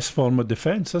 Best form of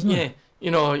defence, isn't it?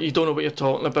 Yeah, you don't know what you're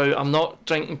talking about. I'm not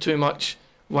drinking too much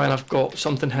when I've got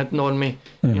something hidden on me.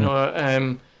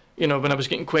 Mm-hmm. you know, when I was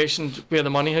getting questioned where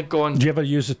the money had gone. Did you ever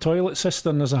use the toilet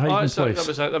cistern as a hiding place?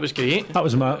 That was great. That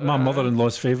was my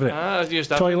mother-in-law's favourite. I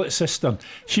used that. Toilet cistern.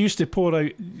 She used to pour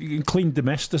out clean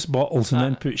Domestos bottles and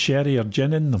then put sherry or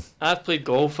gin in them. I've played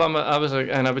golf. And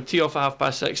I would tee off at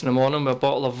 6:30 in the morning with a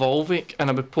bottle of Volvic,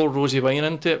 and I would pour rosy wine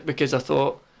into it because I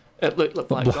thought it looked like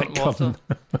black water.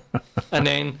 And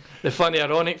then the funny,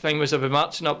 ironic thing was, I was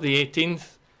marching up the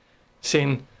 18th,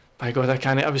 saying, "By God,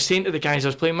 I was saying to the guys I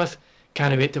was playing with,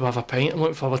 can't wait to have a pint. I'm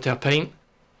looking forward to a pint."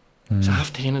 It's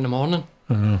 10:30 in the morning.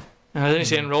 And I didn't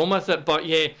say anything wrong with it, but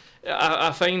yeah,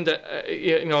 I find that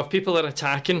you know, if people are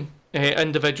attacking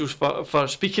individuals for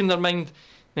speaking their mind,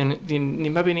 then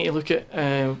you maybe need to look at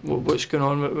what's going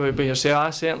on with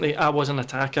yourself. I was an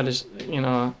attacker, as you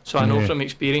know, so I know from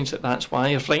experience that's why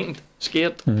you're frightened,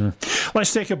 scared.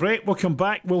 Let's take a break. We'll come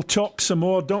back. We'll talk some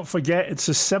more. Don't forget, it's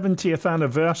the 70th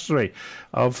anniversary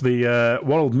of the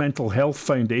World Mental Health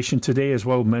Foundation. Today is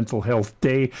World Mental Health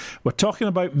Day. We're talking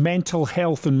about mental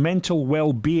health and mental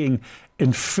well-being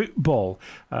in football.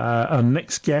 Our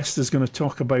next guest is going to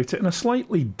talk about it in a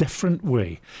slightly different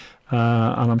way.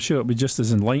 And I'm sure it'll be just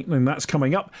as enlightening. That's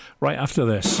coming up right after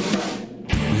this.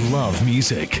 Love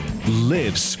music,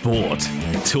 live sport.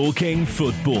 Talking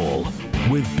football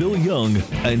with Bill Young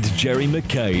and Jerry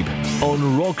McCabe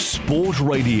on Rock Sport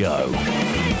Radio.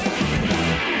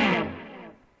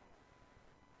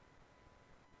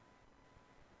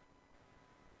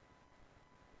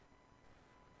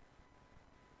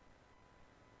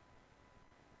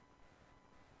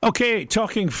 Okay,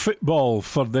 talking football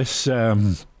for this...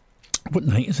 what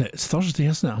night is it? It's Thursday,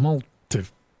 isn't it? I'm all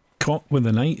caught with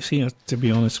the nights here, to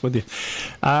be honest with you.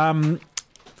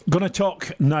 Going to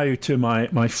talk now to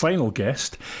my final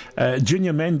guest,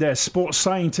 Junior Mendes, sports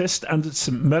scientist and at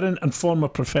St Mirren and former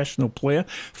professional player.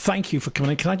 Thank you for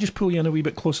coming in. Can I just pull you in a wee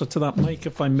bit closer to that mic,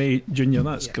 if I may, Junior?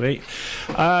 That's great.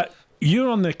 You're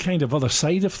on the kind of other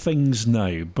side of things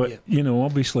now, but, you know,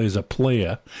 obviously as a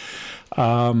player,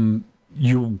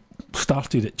 you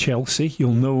started at Chelsea.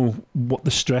 You'll know what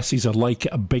the stresses are like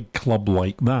at a big club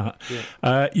like that.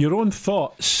 Your own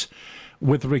thoughts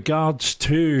with regards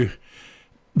to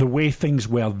the way things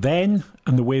were then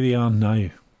and the way they are now?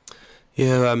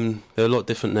 Yeah, they're a lot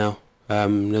different now.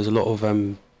 There's a lot of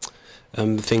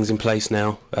things in place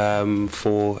now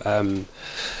for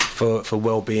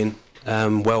well-being,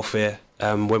 welfare.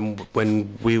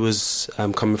 When we was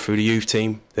coming through the youth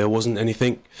team, there wasn't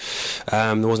anything.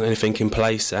 There wasn't anything in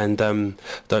place, and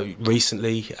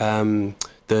recently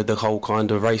the whole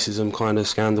kind of racism kind of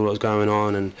scandal that was going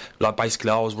on, and like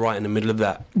basically I was right in the middle of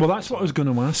that. Well, that's what I was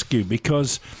going to ask you,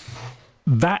 because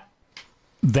that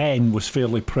then was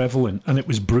fairly prevalent and it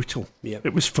was brutal.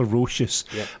 It was ferocious.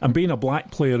 And being a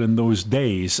black player in those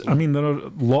days, I mean, there are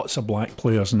lots of black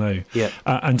players now,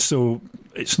 and so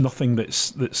it's nothing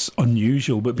that's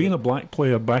unusual, but being a black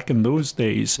player back in those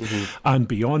days and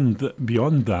beyond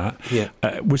that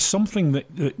was something that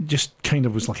just kind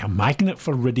of was like a magnet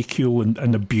for ridicule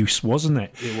and abuse, wasn't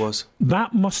it? It was.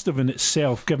 That must have in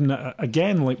itself given it,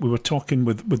 again, like we were talking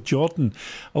with Jordan,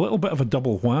 a little bit of a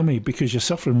double whammy, because you're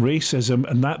suffering racism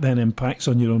and that then impacts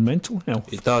on your own mental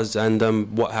health. It does. And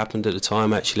what happened at the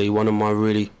time, actually, one of my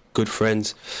really good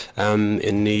friends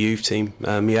in the youth team,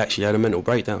 he actually had a mental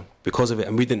breakdown because of it,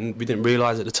 and we didn't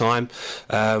realise at the time.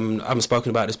 I haven't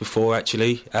spoken about this before,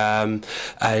 actually, and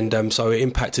so it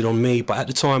impacted on me, but at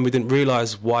the time we didn't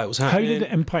realise why it was happening. How did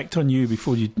it impact on you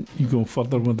before you go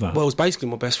further with that? Well, it was basically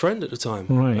my best friend at the time.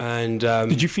 Right. And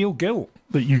did you feel guilt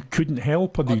that you couldn't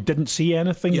help, or that you didn't see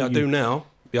anything? Yeah, I do now.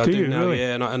 Yeah, I do now, really?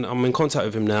 yeah, and I'm in contact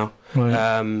with him now.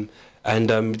 Right.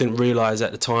 And we didn't realise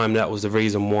at the time that was the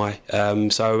reason why.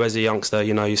 So as a youngster,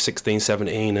 you know, you're 16,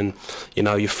 17, and you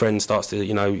know your friend starts to,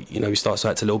 you start to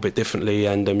act a little bit differently,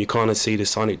 and you kind of see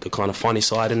the kind of funny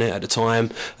side in it at the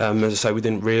time. As I say, we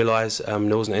didn't realise there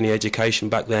wasn't any education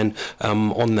back then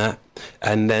on that,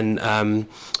 and then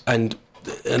and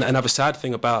another sad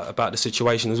thing about the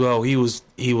situation as well. He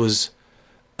was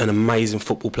an amazing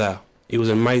football player. He was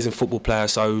an amazing football player,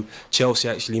 so Chelsea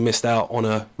actually missed out on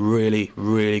a really,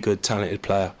 really good, talented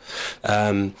player.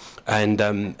 And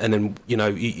then, you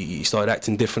know, he started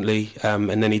acting differently,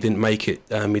 and then he didn't make it.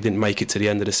 He didn't make it to the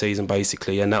end of the season,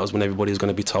 basically, and that was when everybody was going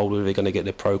to be told whether they're going to get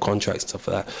their pro contracts and stuff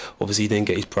like that. Obviously, he didn't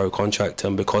get his pro contract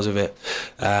because of it.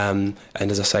 And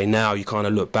as I say, now you kind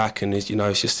of look back and it's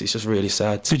just really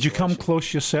sad. Did you come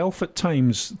close yourself at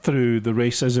times through the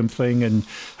racism thing and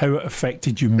how it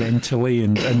affected you mentally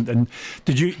and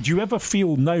Do you ever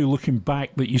feel now, looking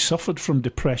back, that you suffered from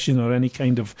depression or any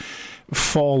kind of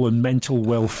fall in mental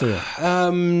welfare?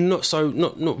 Not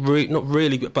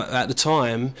really. But at the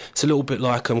time, it's a little bit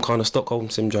like kind of Stockholm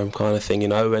syndrome kind of thing,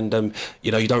 And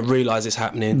you don't realise it's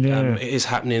happening. Yeah. It is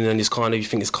happening, and it's kind of, you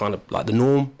think it's kind of like the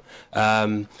norm.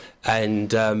 And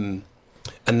then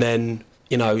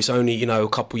it's only a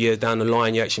couple of years down the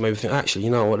line you actually maybe think, actually,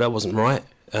 that wasn't right.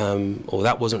 Or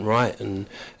that wasn't right, and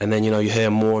then you hear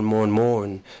more and more and more,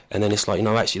 and then it's like,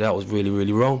 actually that was really,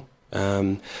 really wrong.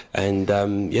 So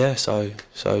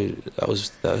that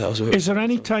was Is there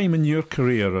any time in your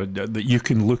career that you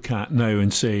can look at now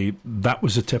and say that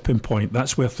was a tipping point,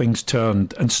 that's where things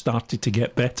turned and started to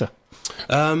get better?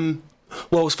 Well,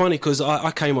 it's funny because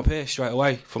I came up here straight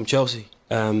away from Chelsea.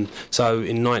 So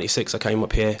in '96 I came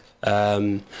up here,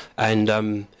 and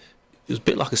it was a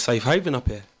bit like a safe haven up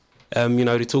here.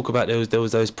 They talk about there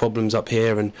was those problems up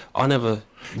here, and I never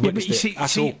witnessed it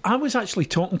at all. I was actually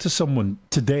talking to someone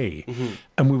today,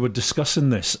 and we were discussing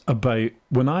this about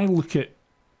when I look at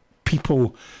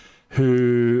people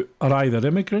who are either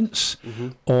immigrants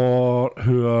or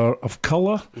who are of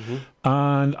colour,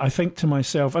 and I think to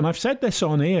myself, and I've said this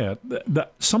on air,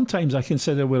 that sometimes I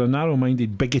consider we're a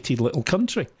narrow-minded, bigoted little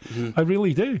country. I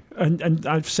really do, and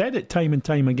I've said it time and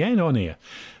time again on air.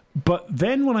 But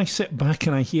then when I sit back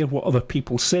and I hear what other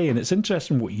people say, and it's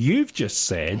interesting what you've just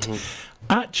said,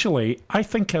 actually, I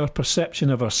think our perception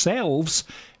of ourselves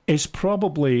is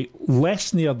probably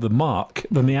less near the mark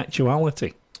than the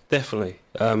actuality. Definitely.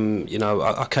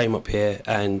 I came up here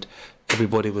and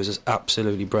everybody was just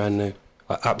absolutely brand new.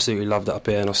 I absolutely loved it up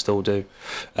here, and I still do.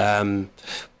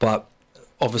 But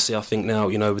obviously, I think now,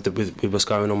 with what's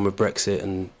going on with Brexit,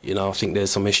 and I think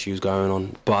there's some issues going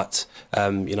on. But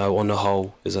on the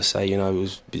whole, as I say,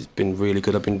 it's been really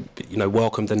good. I've been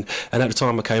welcomed, and at the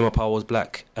time I came up, I was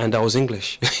black and I was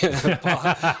English. It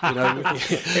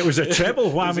was a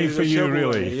treble whammy for you,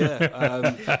 really.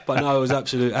 Yeah. But no, it was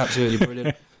absolutely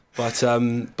brilliant. But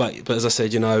as I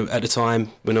said, at the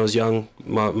time when I was young,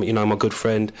 my good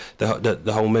friend,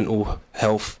 the whole mental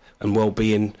health and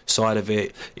well-being side of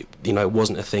it, it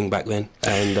wasn't a thing back then.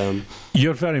 And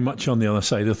you're very much on the other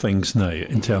side of things now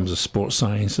in terms of sports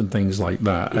science and things like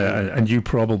that. And you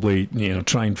probably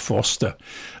try and foster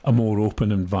a more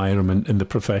open environment in the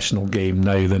professional game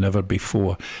now than ever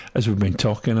before, as we've been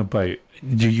talking about.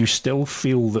 Do you still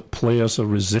feel that players are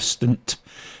resistant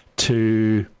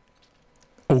to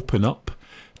open up,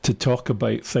 to talk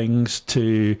about things,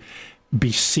 to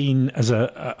be seen as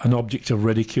an object of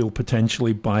ridicule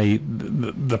potentially by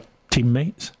the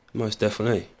teammates? Most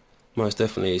definitely.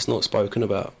 It's not spoken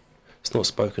about.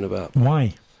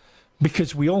 Why?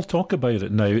 Because we all talk about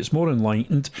it now. It's more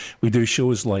enlightened. We do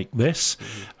shows like this.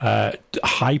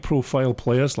 High-profile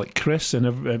players like Chris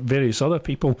and various other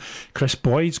people. Chris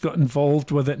Boyd's got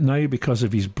involved with it now because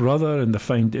of his brother and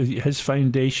his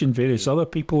foundation. Various other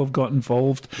people have got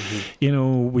involved.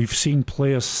 We've seen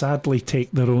players sadly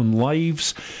take their own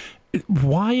lives.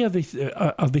 Why are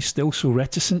they still so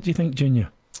reticent, do you think, Junior?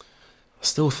 I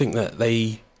still think that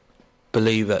they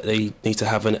believe that they need to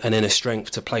have an inner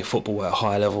strength to play football at a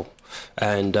high level.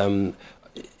 And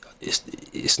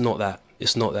it's not that.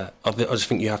 I just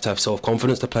think you have to have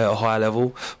self-confidence to play at a higher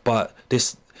level. But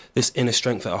this inner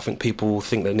strength that I think people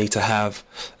think they need to have,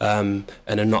 and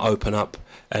then not open up.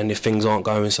 And if things aren't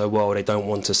going so well, they don't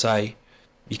want to say.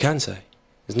 You can say.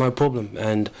 There's no problem.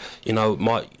 And I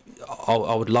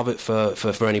would love it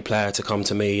for any player to come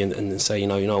to me and say, you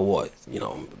know what, I'm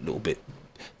a little bit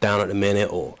down at the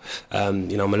minute, or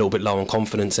I'm a little bit low on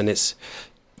confidence. And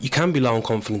you can be low on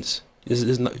confidence.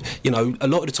 There's no, a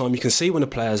lot of the time you can see when a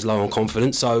player's low on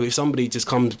confidence. So if somebody just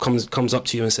comes up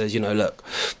to you and says, look,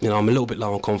 I'm a little bit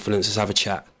low on confidence, let's have a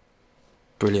chat.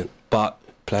 Brilliant. But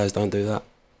players don't do that.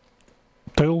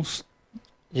 Bills?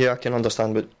 Yeah, I can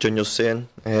understand what Junior's saying.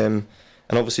 And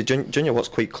obviously Junior works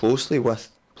quite closely with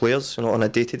players, on a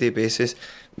day-to-day basis.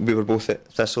 We were both at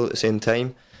Thistle at the same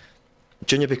time.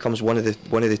 Junior becomes one of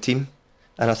the team,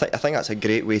 and I think that's a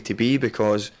great way to be,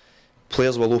 because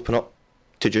players will open up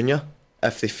to Junior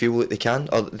if they feel that they can,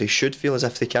 or they should feel as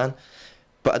if they can.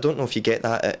 But I don't know if you get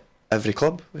that at every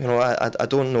club. I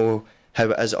don't know how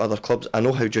it is at other clubs. I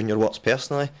know how Junior works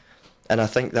personally, and I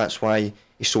think that's why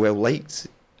he's so well liked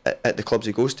at the clubs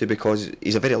he goes to, because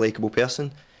he's a very likeable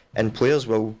person, and players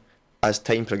will, as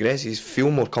time progresses,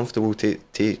 feel more comfortable to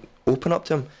open up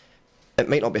to him. It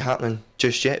might not be happening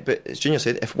just yet, but as Junior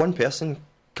said, if one person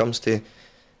comes to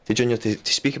Junior to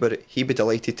speak about it, he'd be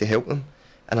delighted to help them.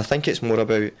 And I think it's more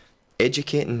about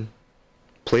educating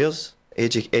players,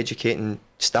 educating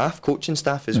staff, coaching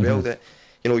staff as well, that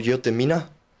your demeanour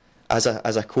as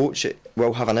a coach, it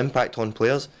will have an impact on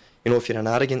players. You know, if you're an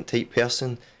arrogant type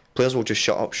person, players will just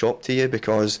shut up shop to you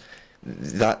because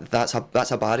that's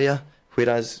a barrier.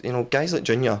 Whereas, you know, guys like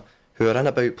Junior who are in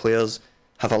about players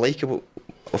have a likeable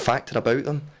factor about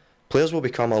them. Players will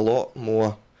become a lot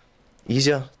more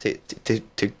easier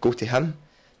to go to him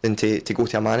than to go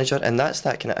to a manager, and that's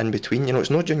that kind of in between. You know, it's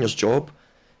not Junior's job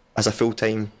as a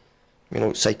full-time, you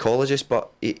know, psychologist, but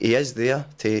he is there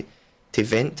to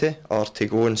vent to or to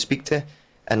go and speak to.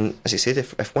 And as I said,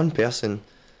 if one person,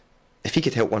 if he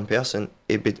could help one person,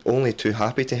 he'd be only too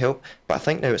happy to help. But I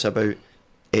think now it's about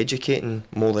educating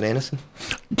more than anything.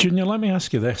 Junior, let me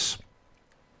ask you this.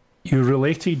 You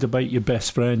related about your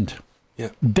best friend. Yeah.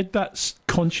 Did that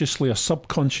consciously or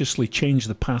subconsciously change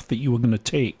the path that you were going to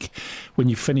take when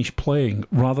you finished playing,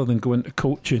 rather than going into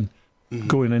coaching,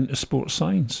 going into sports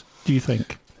science, do you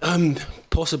think?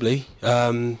 Possibly.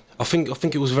 I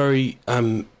think it was very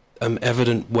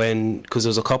evident because there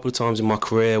was a couple of times in my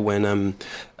career when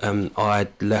I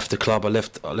left the club. I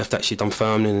left actually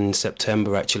Dunfermline in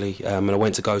September actually, and I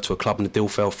went to go to a club and the deal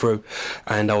fell through,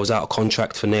 and I was out of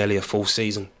contract for nearly a full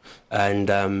season, and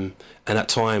at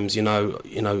times, you know,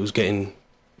 it was getting.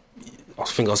 I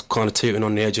think I was kind of teetering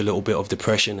on the edge a little bit of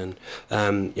depression,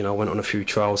 and you know, I went on a few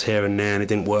trials here and there, and it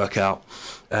didn't work out,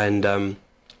 and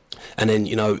then,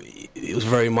 you know, it was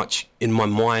very much in my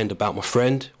mind about my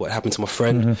friend, what happened to my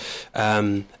friend,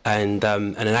 and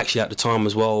then actually at the time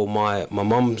as well, my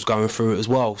mum was going through it as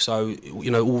well. So,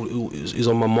 you know, it was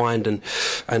on my mind, and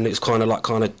it's kind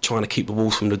of trying to keep the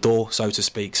wolves from the door, so to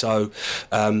speak. So,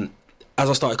 as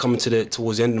I started coming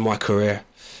towards the end of my career,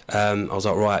 I was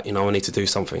like, right, you know, I need to do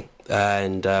something,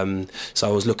 and so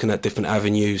I was looking at different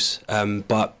avenues.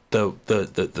 But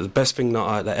the best thing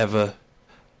that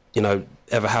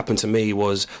ever happened to me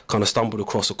was kind of stumbled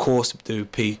across a course to do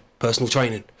personal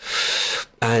training,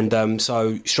 and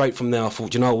so straight from there I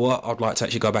thought, you know what, I'd like to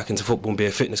actually go back into football and be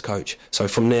a fitness coach. So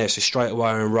from there, straight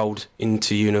away I enrolled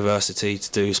into university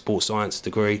to do a sports science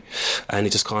degree, and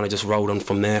it just rolled on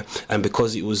from there. And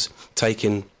because it was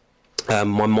taking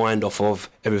my mind off of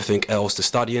everything else to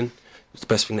studying, it was the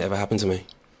best thing that ever happened to me.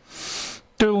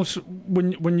 Dils,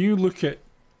 when you look at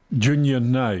Junior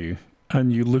now,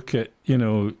 and you look at, you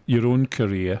know, your own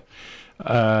career,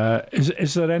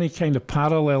 is there any kind of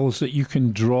parallels that you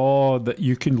can draw, that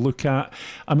you can look at?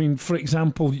 I mean, for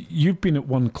example, you've been at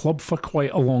one club for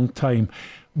quite a long time.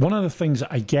 One of the things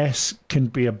that I guess can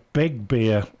be a big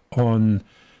bear on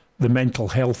the mental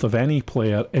health of any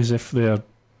player is if they're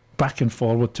back and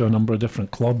forward to a number of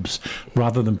different clubs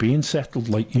rather than being settled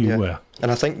like you were. And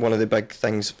I think one of the big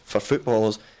things for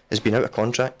footballers is being out of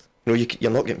contract. You know, you're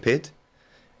not getting paid.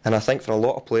 And I think for a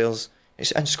lot of players, it's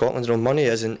in Scotland, you know, money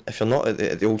isn't, if you're not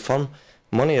at the old firm,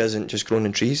 money isn't just growing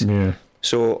in trees. Yeah.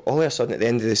 So all of a sudden at the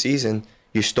end of the season,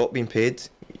 you stop being paid,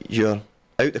 you're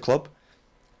out the club.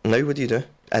 Now what do you do?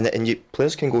 And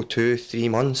players can go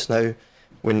 2-3 months now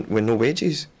with no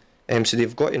wages. So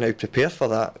they've got to now prepare for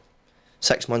that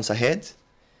 6 months ahead,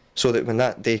 so that when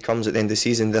that day comes at the end of the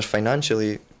season, they're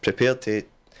financially prepared to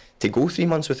go 3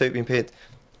 months without being paid.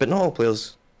 But not all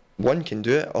players, one, can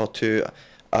do it, or two,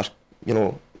 are, you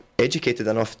know, educated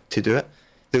enough to do it.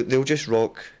 They'll just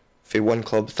rock for one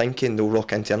club thinking they'll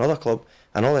rock into another club,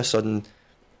 and all of a sudden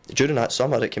during that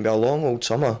summer, it can be a long old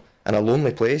summer in a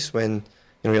lonely place when,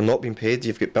 you know, you're not being paid,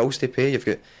 you've got bills to pay,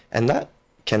 and that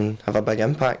can have a big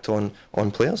impact on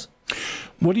players.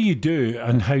 What do you do,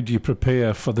 and how do you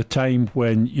prepare for the time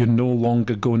when you're no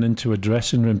longer going into a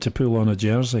dressing room to pull on a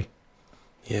jersey?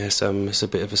 Yes, it's a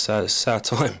bit of a sad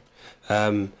time,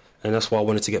 and that's why I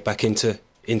wanted to get back into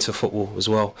football as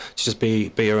well, to just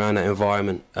be around that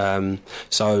environment.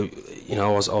 So, you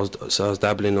know, I was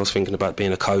dabbling. I was thinking about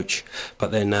being a coach,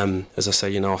 but then, as I say,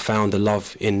 you know, I found a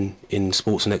love in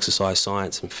sports and exercise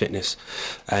science and fitness,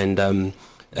 and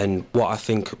what I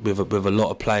think with a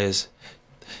lot of players,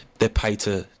 they're paid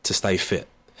to stay fit,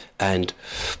 and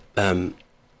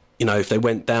you know, if they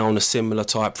went down a similar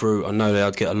type route, I know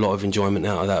they'd get a lot of enjoyment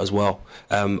out of that as well.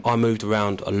 I moved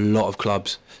around a lot of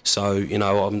clubs, so, you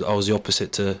know, I was the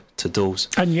opposite to Dils.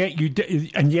 And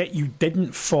yet you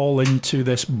didn't fall into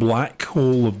this black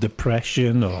hole of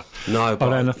depression or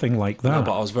anything like that. No,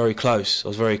 but I was very close.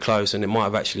 And it might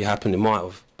have actually happened. It might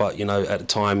have, but, you know, at the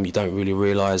time you don't really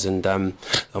realise. And I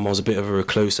was a bit of a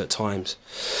recluse at times,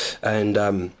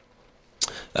 and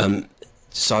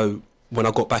so when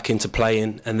I got back into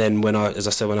playing, and then when I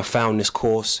found this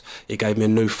course, it gave me a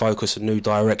new focus, a new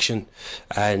direction,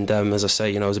 and as I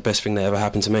say, you know, it was the best thing that ever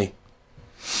happened to me.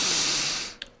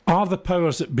 Are the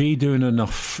powers that be doing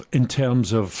enough in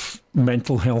terms of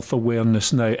mental health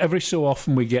awareness now? Every so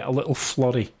often we get a little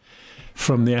flurry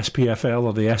from the SPFL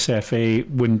or the SFA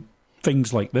when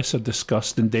things like this are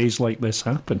discussed and days like this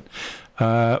happen.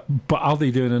 But are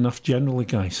they doing enough generally,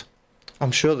 guys?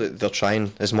 I'm sure that they're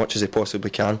trying as much as they possibly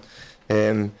can.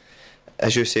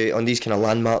 As you say, on these kind of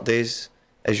landmark days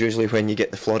is usually when you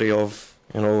get the flurry of,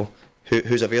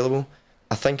 who's available.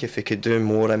 I think if we could do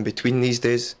more in between these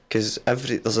days, because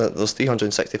there's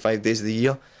 365 days of the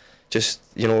year, just,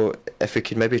 if we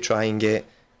could maybe try and get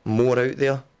more out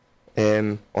there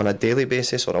on a daily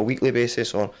basis or a weekly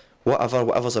basis or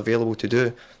whatever's available to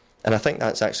do. And I think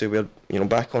that's actually where,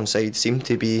 back on side seem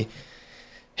to be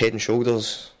head and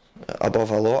shoulders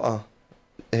above a lot of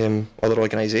other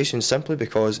organisations, simply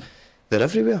because they're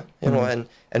everywhere, and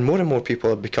more and more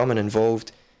people are becoming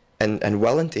involved and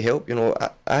willing to help.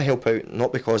 I help out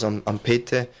not because I'm paid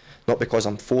to, not because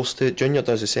I'm forced to. Junior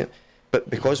does the same, but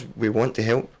because we want to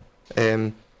help.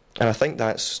 And I think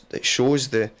it shows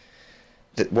that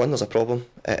one, there's a problem,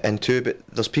 and two, but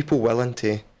there's people willing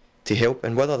to help.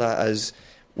 And whether that is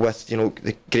with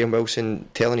the Graham Wilson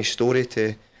telling his story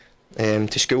to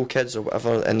school kids or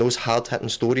whatever, and those hard hitting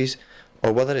stories,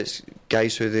 or whether it's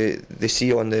guys who they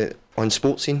see on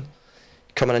sports scene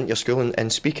coming into your school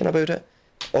and speaking about it,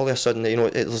 all of a sudden,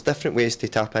 there's different ways to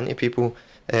tap into people,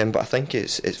 but I think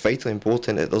it's vitally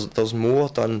important that there's more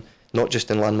done, not just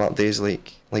in landmark days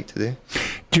like today.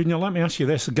 Junior, let me ask you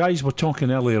this. The guys were talking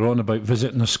earlier on about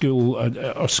visiting a school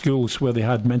or schools where they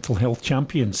had mental health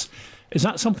champions. Is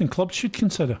that something clubs should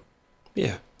consider?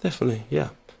 Yeah, definitely, yeah.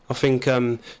 I think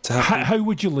to have... How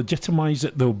would you legitimise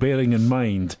it, though, bearing in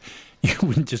mind you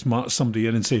wouldn't just mark somebody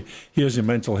in and say, here's your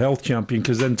mental health champion,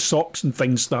 because then socks and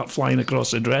things start flying across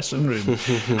the dressing room.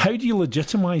 How do you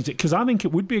legitimise it? Because I think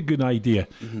it would be a good idea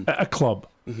at a club.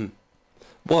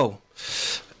 Well,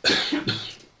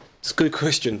 it's a good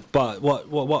question, but what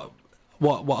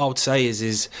I would say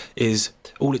is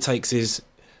all it takes is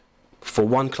for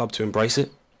one club to embrace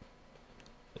it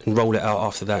and roll it out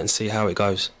after that and see how it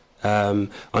goes. I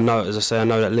know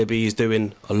that Libby is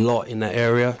doing a lot in that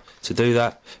area to do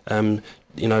that.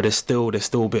 There's still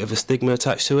a bit of a stigma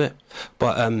attached to it,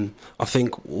 but I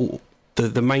think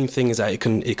the main thing is that it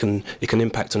can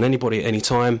impact on anybody at any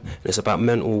time, and it's about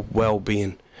mental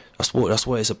well-being. That's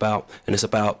what it's about, and it's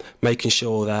about making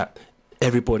sure that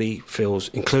everybody feels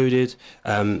included,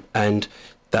 and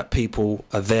that people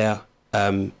are there,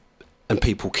 and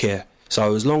people care.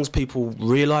 So as long as people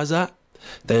realise that,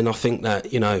 then I think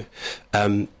that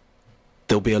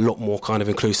there'll be a lot more kind of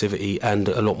inclusivity and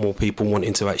a lot more people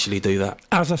wanting to actually do that.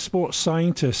 As a sports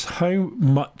scientist, how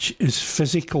much is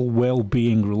physical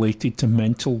well-being related to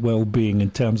mental well-being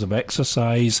in terms of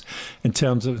exercise, in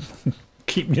terms of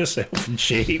keeping yourself in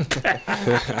shape?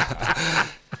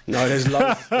 No, there's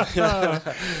loads.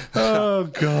 Oh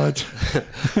God.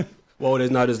 Well,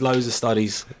 there's loads of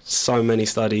studies, so many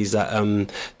studies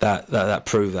that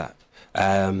prove that.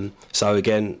 So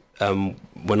again,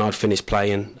 when I'd finished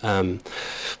playing, I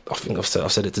think I've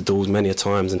said it to Dawes many a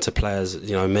times and to players,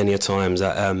 many a times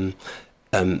that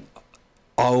I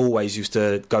always used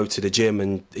to go to the gym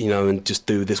and just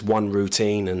do this one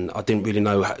routine, and I didn't really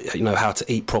know how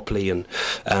to eat properly, and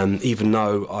even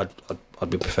though I'd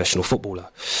been a professional footballer,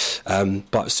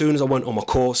 but as soon as I went on my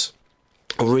course,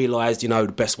 I realised,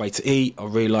 the best way to eat. I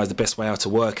realised the best way how to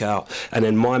work out, and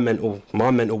then my mental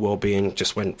well-being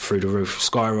just went through the roof,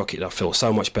 skyrocketed. I felt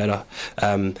so much better.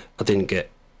 I didn't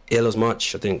get ill as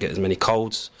much. I didn't get as many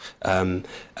colds. So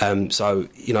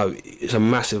it's a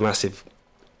massive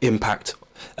impact.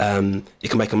 It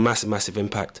can make a massive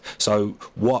impact. So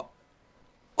what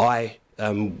I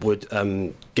would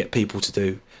get people to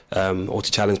do, or to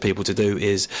challenge people to do,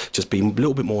 is just be a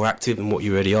little bit more active than what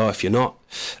you already are if you're not,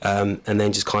 and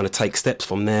then just kind of take steps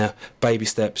from there, baby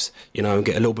steps, and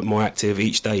get a little bit more active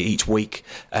each day, each week,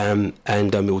 and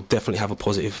it will definitely have a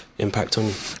positive impact on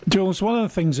you. Jules, one of the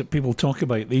things that people talk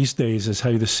about these days is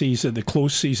how the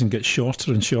close season gets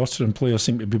shorter and shorter, and players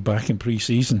seem to be back in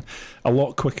pre-season a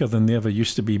lot quicker than they ever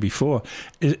used to be before.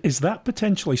 Is that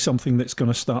potentially something that's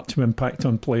going to start to impact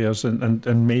on players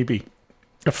and maybe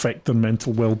affect their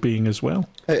mental well-being as well?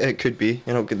 It could be.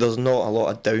 There's not a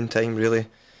lot of downtime really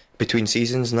between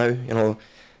seasons now.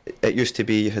 It used to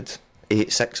be you had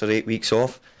 6 or 8 weeks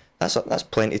off. That's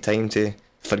plenty of time to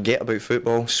forget about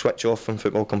football, switch off from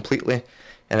football completely,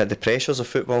 and at the pressures of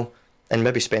football, and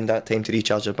maybe spend that time to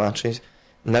recharge your batteries.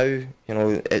 Now,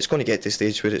 it's going to get to the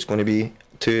stage where it's going to be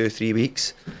 2 or 3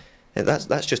 weeks,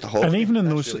 That's just a hobby. And even in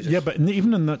that's those, really but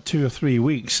even in that 2 or 3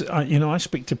 weeks, I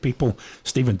speak to people.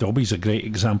 Stephen Dobbie's a great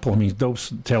example. I mean,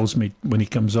 Dobbs tells me when he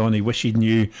comes on, he wish he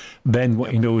knew then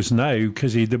what he knows now,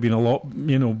 because he'd have been a lot,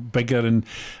 bigger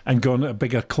and gone to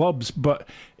bigger clubs. But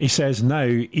he says now,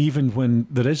 even when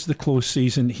there is the close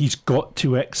season, he's got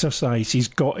to exercise. He's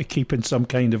got to keep in some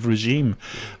kind of regime.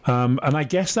 And I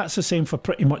guess that's the same for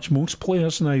pretty much most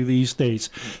players now these days.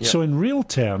 Yep. So in real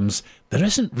terms, there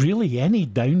isn't really any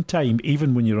downtime,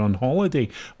 even when you're on holiday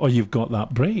or you've got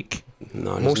that break.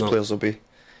 No, most players will be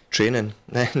training.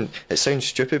 It sounds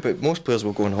stupid, but most players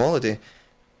will go on holiday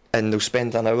and they'll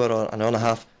spend an hour or an hour and a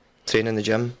half training in the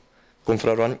gym, going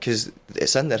for a run, because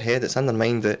it's in their head, it's in their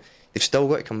mind that they've still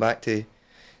got to come back to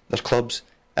their clubs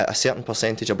at a certain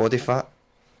percentage of body fat,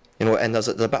 and there's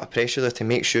a bit of pressure there to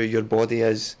make sure your body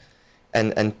is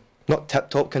in not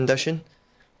tip-top condition,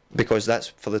 because that's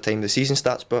for the time the season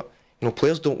starts. But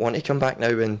players don't want to come back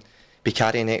now and be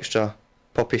carrying extra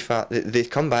puppy fat. They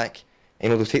come back,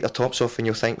 they'll take their tops off, and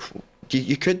you'll think,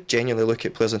 you could genuinely look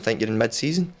at players and think you're in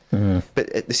mid-season,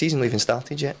 but the season hasn't even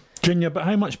started yet. Junior, but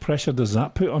how much pressure does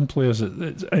that put on players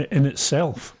in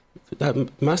itself? That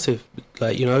massive,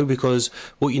 because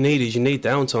what you need is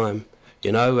downtime.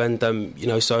 And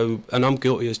I'm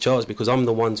guilty as charged, because I'm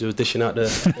the ones who are dishing out the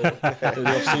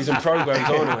off-season programs,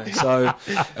 aren't I?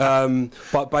 So,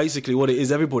 but basically, what it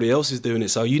is, everybody else is doing it,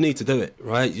 so you need to do it,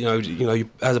 right? You,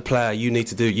 as a player, you need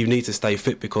to stay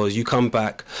fit, because you come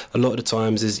back a lot of the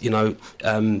times is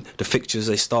the fixtures,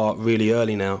 they start really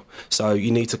early now, so you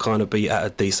need to kind of be at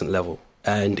a decent level,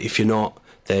 and if you're not,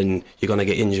 then you're going to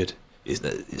get injured.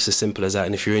 It's as simple as that.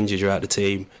 And if you're injured, you're out of the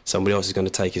team, somebody else is going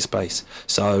to take your space.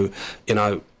 So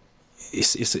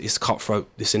it's cutthroat,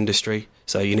 this industry,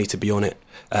 so you need to be on it,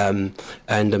 and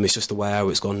it's just the way how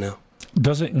it's gone now.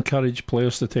 Does it encourage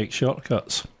players to take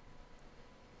shortcuts?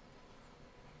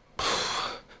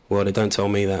 Well, they don't tell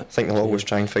me that. I think they'll always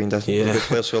try and find it. The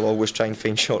players will always try and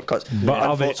find shortcuts.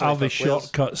 But are they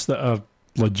shortcuts that are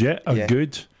legit, are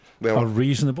good, are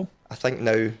reasonable? I think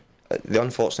now the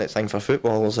unfortunate thing for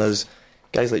footballers is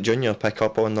guys like Junior pick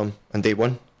up on them on day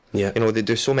one. Yeah. They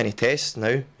do so many tests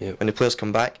now when the players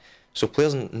come back. So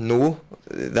players know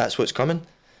that's what's coming.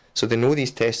 So they know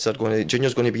these tests are going to...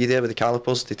 Junior's going to be there with the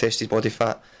calipers to test his body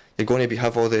fat. They're going to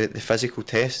have all the physical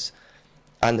tests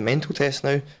and the mental tests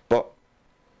now. But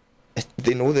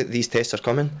they know that these tests are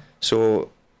coming. So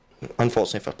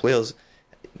unfortunately for players,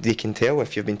 they can tell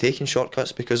if you've been taking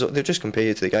shortcuts, because they'll just compare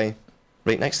you to the guy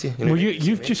right next to you. Well,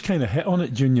 you've just kind of hit on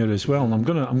it, Junior, as well, and I'm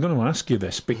going to ask you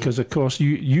this, because of course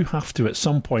you have to at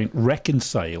some point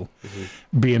reconcile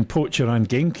being poacher and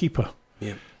gamekeeper.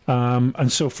 Yeah.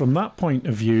 And so from that point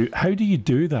of view, how do you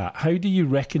do that? How do you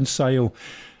reconcile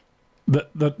that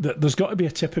there's got to be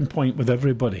a tipping point with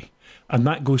everybody, and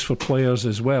that goes for players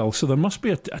as well. So there must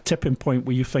be a tipping point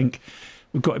where you think,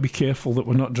 we've got to be careful that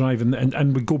we're not driving,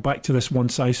 and we go back to this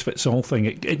one-size-fits-all thing.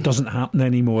 It doesn't happen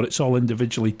anymore. It's all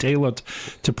individually tailored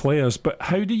to players. But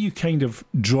how do you kind of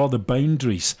draw the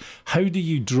boundaries? How do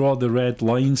you draw the red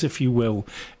lines, if you will,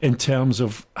 in terms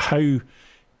of how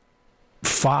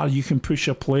far you can push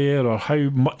a player, or how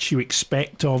much you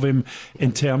expect of him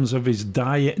in terms of his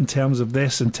diet, in terms of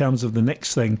this, in terms of the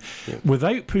next thing,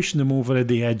 without pushing him over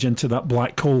the edge into that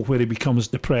black hole where he becomes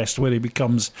depressed, where he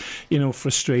becomes,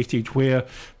 frustrated, where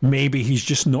maybe he's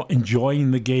just not enjoying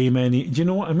the game any. Do you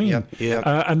know what I mean?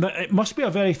 Yeah. And it must be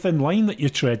a very thin line that you're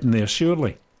treading there,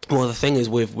 surely. Well, the thing is,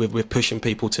 with pushing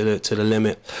people to the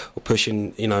limit, or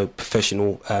pushing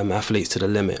professional athletes to the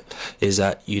limit, is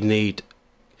that you need.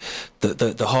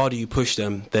 The harder you push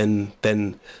them, then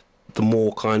the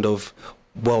more kind of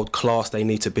world class they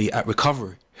need to be at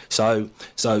recovery. So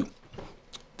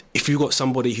if you've got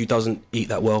somebody who doesn't eat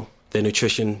that well, their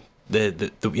nutrition,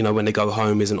 when they go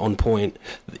home isn't on point.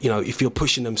 If you're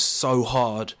pushing them so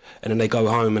hard and then they go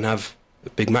home and have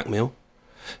a Big Mac meal,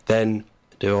 then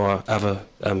there are other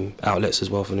outlets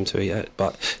as well for them to eat at.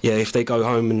 But if they go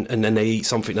home and then they eat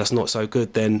something that's not so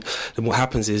good, then what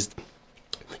happens is,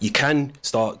 you can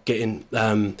start getting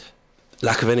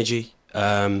lack of energy,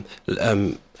 and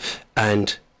then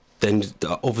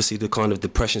obviously the kind of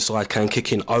depression side can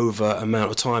kick in over amount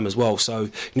of time as well. So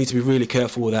you need to be really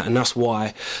careful with that, and that's why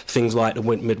things like the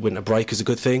midwinter break is a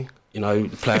good thing.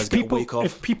 Players get a week off.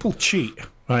 If people cheat,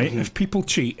 right? If people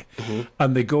cheat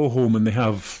and they go home and they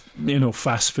have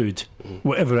fast food,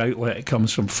 whatever outlet it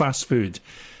comes from, fast food,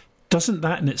 doesn't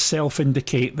that in itself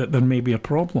indicate that there may be a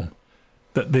problem?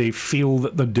 That they feel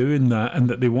that they're doing that and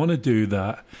that they want to do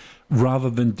that rather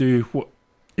than do what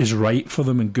is right for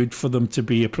them and good for them to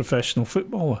be a professional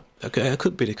footballer. Okay, that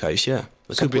could be the case, yeah.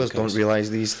 Some players don't realise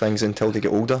these things until they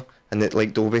get older, and that,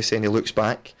 like Dobie saying, he looks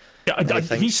back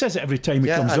He says it every time he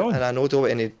comes on. And I know though,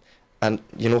 and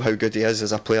you know how good he is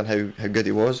as a player and how good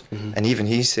he was. And even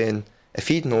he's saying if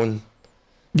he'd known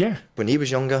when he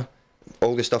was younger,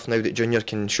 all the stuff now that Junior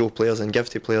can show players and give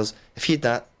to players, if he'd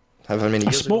that, however many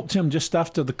years ago. I spoke to him just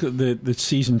after the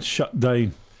season shut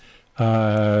down,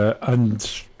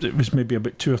 and it was maybe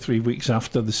about 2 or 3 weeks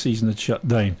after the season had shut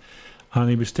down, and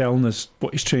he was telling us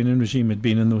what his training regime had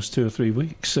been in those 2 or 3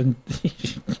 weeks, and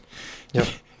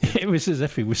it was as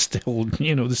if he was still,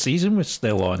 the season was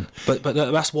still on. But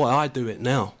that's why I do it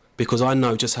now, because I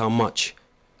know just how much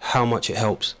it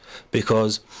helps.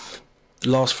 Because the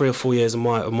last 3 or 4 years of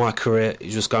my career, it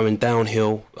was just going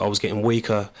downhill. I was getting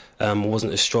weaker. I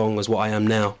wasn't as strong as what I am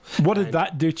now. What did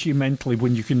that do to you mentally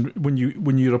when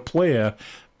you're a player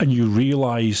and you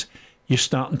realise you're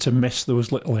starting to miss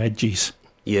those little edges?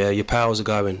 Yeah, your powers are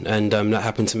going, and that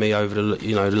happened to me over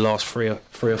the last 3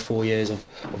 or 4 years of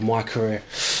my career.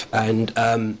 And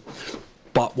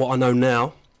but what I know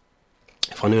now,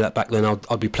 if I knew that back then,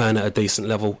 I'd be playing at a decent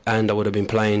level, and I would have been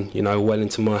playing, well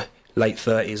into my late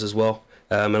 30s as well.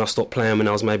 And I stopped playing when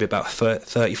I was maybe about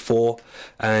 34,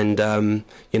 and I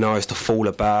used to fall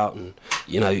about, and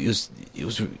it was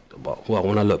well,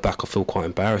 when I look back, I feel quite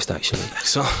embarrassed actually.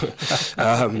 So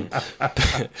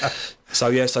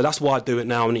so that's why I do it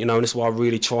now, and and that's why I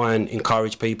really try and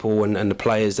encourage people and the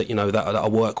players that that I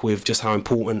work with, just how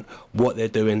important what they're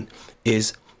doing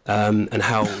is, and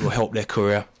how it will help their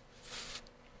career.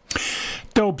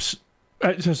 Dobbs,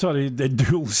 the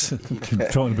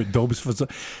Dools. Talking about Dobbs for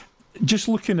just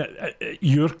looking at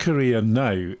your career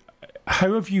now,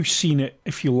 how have you seen it,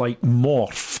 if you like,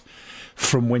 morph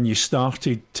from when you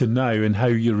started to now, and how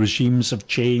your regimes have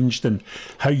changed and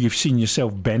how you've seen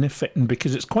yourself benefiting?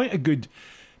 Because it's quite a good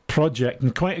project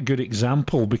and quite a good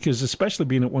example, because especially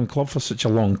being at one club for such a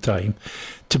long time,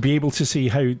 to be able to see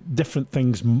how different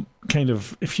things kind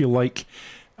of, if you like,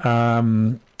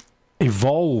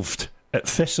 evolved at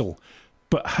Thistle,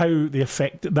 but how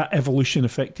that evolution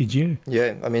affected you.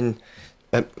 Yeah, I mean,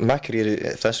 my career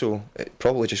at Thistle, it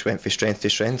probably just went from strength to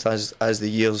strength as the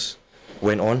years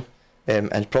went on,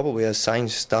 and probably as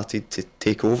science started to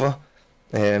take over.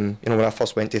 When I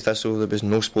first went to Thistle, there was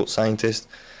no sports scientist,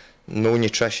 no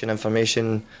nutrition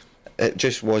information. It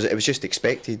was just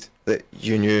expected that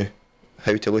you knew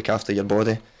how to look after your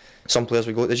body. Some players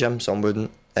would go to the gym, some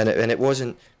wouldn't, and it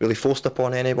wasn't really forced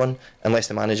upon anyone unless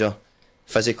the manager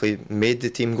physically made the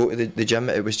team go to the gym.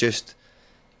 It was just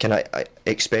kind of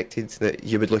expected that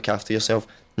you would look after yourself.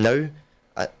 Now,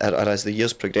 or as the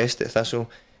years progressed at Thistle,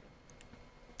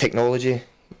 technology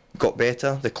got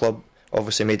better. The club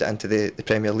obviously made it into the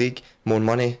Premier League. More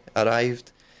money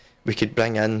arrived. We could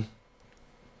bring in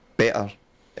better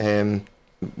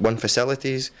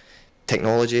facilities,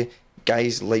 technology,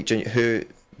 guys like Junior, who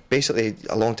basically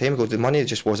a long time ago the money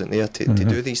just wasn't there to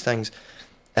do these things.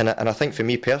 And I think for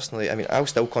me personally, I mean, I'll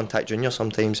still contact Junior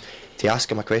sometimes to ask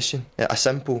him a question, a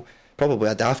simple, probably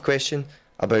a daft question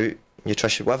about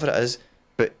nutrition, whatever it is,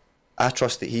 but I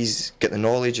trust that he's got the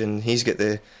knowledge and he's got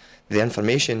the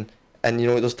information. And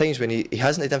there's times when he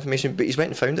hasn't had information, but he's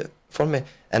went and found it for me,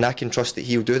 and I can trust that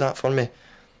he'll do that for me.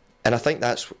 And I think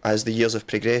that's, as the years have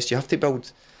progressed, you have to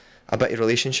build a bit of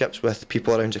relationships with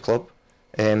people around the club,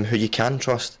 who you can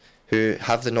trust, who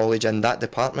have the knowledge in that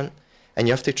department. And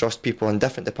you have to trust people in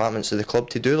different departments of the club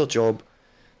to do their job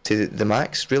to the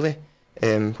max, really,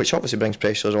 which obviously brings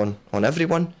pressure on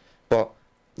everyone. But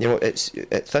it's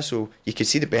at Thistle, you could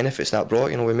see the benefits that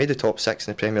brought. We made the top 6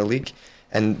 in the Premier League,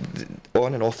 and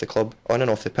on and off the club, on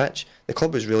and off the pitch, the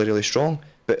club was really, really strong.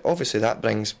 But obviously that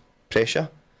brings pressure,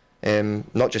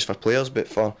 not just for players, but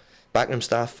for backroom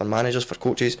staff, for managers, for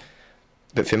coaches.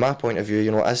 But from my point of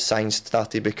view, as science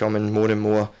started becoming more and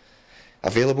more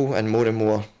available and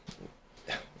more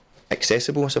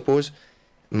accessible, I suppose,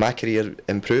 my career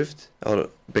improved,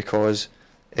 because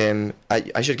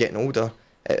as you're getting older,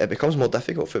 it becomes more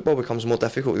difficult. Football becomes more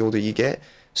difficult the older you get,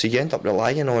 so you end up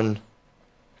relying on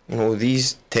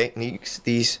these techniques,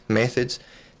 these methods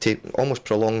to almost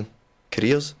prolong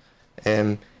careers.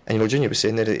 And Junior was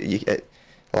saying that the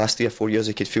last 3 or 4 years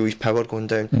he could feel his power going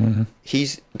down.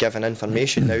 He's given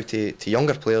information now to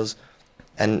younger players,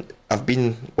 and I've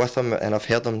been with him and I've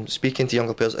heard him speaking to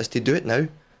younger players, is to do it now.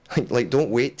 Like don't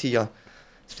wait till you're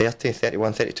 30,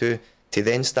 31, 32 to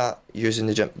then start using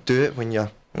the gym. Do it when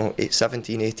you're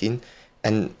 17, 18,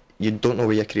 and you don't know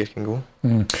where your career can go.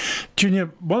 Junior,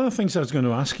 one of the things I was going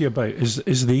to ask you about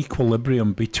is the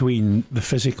equilibrium between the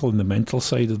physical and the mental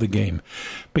side of the game,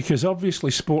 because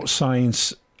obviously sports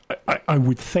science, I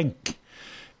would think,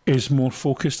 is more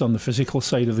focused on the physical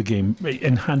side of the game,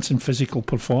 enhancing physical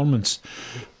performance.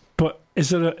 But is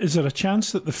there a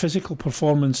chance that the physical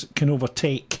performance can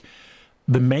overtake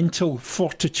the mental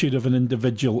fortitude of an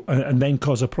individual and then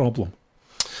cause a problem?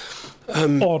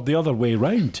 Or the other way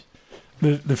round,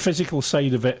 the physical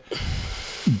side of it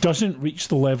doesn't reach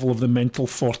the level of the mental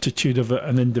fortitude of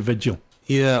an individual?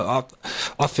 Yeah,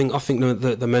 I think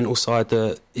the mental side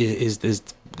is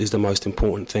the most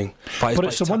important thing. But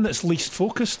it's the one that's least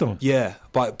focused on. Yeah,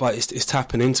 but it's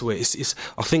tapping into it.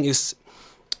 I think it's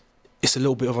a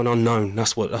little bit of an unknown.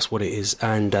 That's what it is,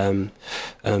 and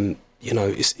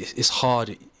it's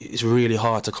hard. It's really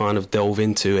hard to kind of delve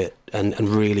into it and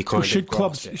really kind of. Should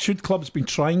clubs be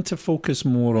trying to focus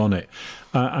more on it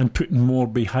and putting more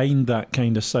behind that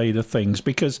kind of side of things?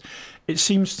 Because it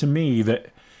seems to me that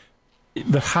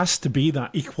there has to be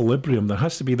that equilibrium. There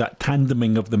has to be that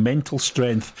tandeming of the mental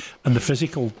strength and the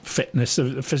physical fitness,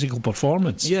 the physical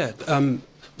performance. Yeah.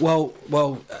 Well.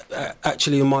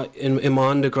 Actually, in my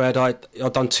undergrad, I'd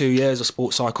done 2 years of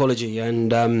sports psychology,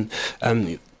 and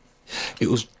it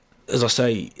was, as I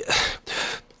say,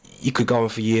 you could go on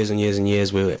for years and years and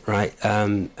years with it, right?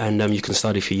 And you can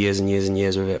study for years and years and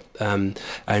years with it, and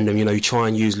you try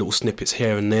and use little snippets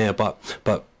here and there, but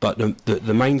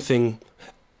the main thing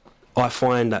I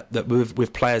find that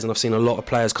with players, and I've seen a lot of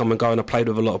players come and go, and I've played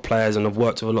with a lot of players, and I've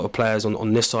worked with a lot of players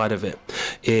on this side of it,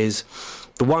 is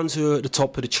the ones who are at the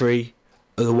top of the tree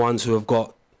are the ones who have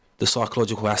got the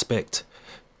psychological aspect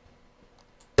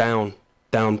down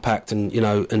packed, and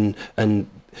and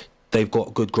they've got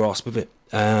a good grasp of it.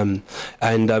 I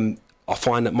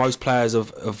find that most players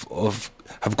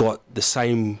have got the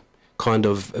same kind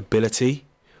of ability,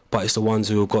 but it's the ones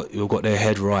who've got their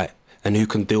head right and who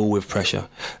can deal with pressure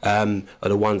are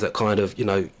the ones that kind of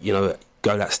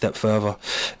go that step further.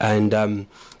 And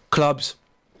clubs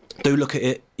do look at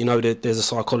it. There's a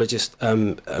psychologist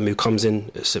who comes in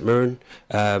at St Mirren,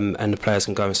 and the players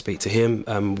can go and speak to him.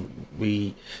 When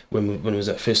we was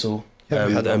at Thistle,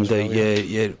 got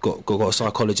a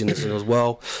psychologist in as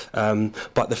well.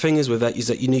 But the thing is with that is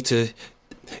that you need to.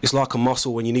 It's like a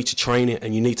muscle when you need to train it,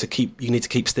 and you need to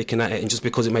keep sticking at it. And just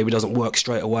because it maybe doesn't work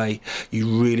straight away, you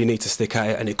really need to stick at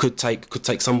it. And it could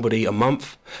take somebody a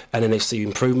month, and then they see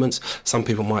improvements. Some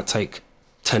people might take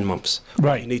 10 months.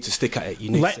 Right. You need to stick at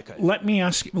it. Let me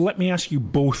ask you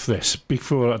both this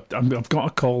before I've got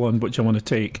a call on which I want to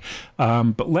take.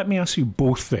 But let me ask you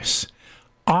both this: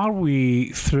 are we,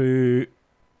 through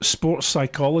sports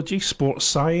psychology, sports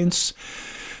science,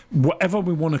 whatever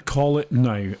we want to call it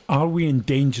now, are we in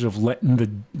danger of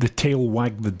letting the tail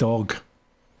wag the dog?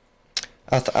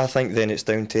 I think then it's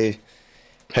down to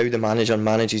how the manager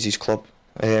manages his club.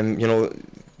 All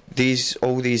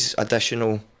these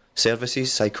additional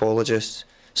services, psychologists,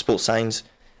 sports science,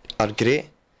 are great.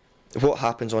 What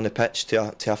happens on the pitch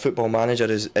to a football manager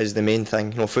is the main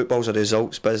thing. Football's a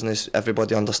results business.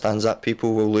 Everybody understands that.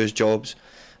 People will lose jobs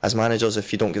as managers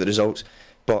if you don't get the results.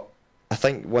 But I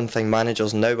think one thing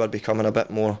managers now are becoming a bit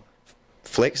more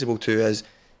flexible to is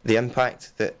the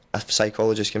impact that a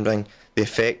psychologist can bring, the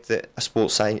effect that a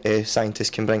sports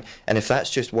scientist can bring. And if that's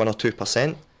just 1 or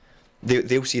 2%,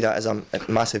 they'll see that as a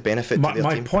massive benefit to their team.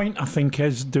 My point, I think,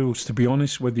 is, Dools, to be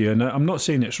honest with you, and I'm not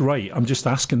saying it's right, I'm just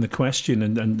asking the question,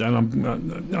 and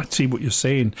I see what you're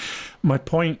saying. My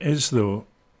point is, though,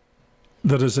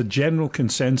 there is a general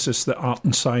consensus that art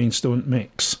and science don't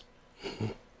mix.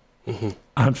 Mm-hmm.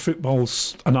 And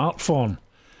football's an art form.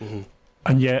 Mm-hmm.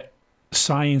 And yet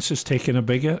science is taking a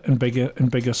bigger and bigger and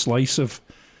bigger slice of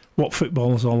what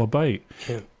football is all about.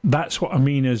 Yeah. That's what I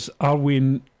mean is, are we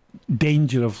in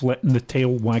danger of letting the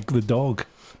tail wag the dog?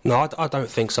 No, I don't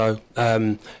think so.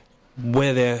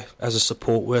 We're there as a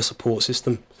support. We're a support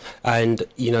system, and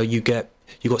you got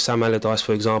Sam Allardyce,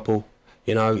 for example.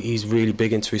 He's really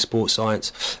big into his sports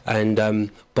science,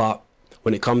 and but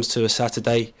when it comes to a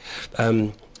Saturday,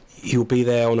 he'll be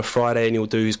there on a Friday and he'll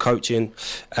do his coaching,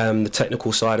 the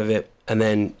technical side of it. And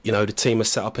then, the team is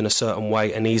set up in a certain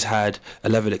way, and he's had a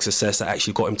level of success that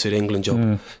actually got him to the England job.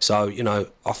 Mm. So,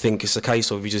 I think it's a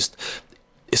case of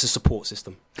it's a support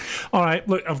system. All right,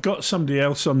 look, I've got somebody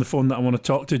else on the phone that I want to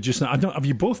talk to just now. Have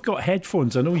you both got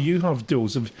headphones? I know you have,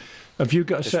 Dools. Have you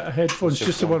got a set of headphones?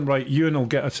 Just the one, right? Ewan will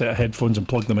get a set of headphones and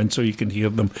plug them in so you can hear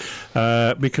them.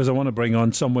 Because I want to bring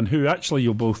on someone who actually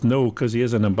you'll both know, because he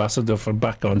is an ambassador for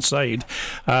Back On Side.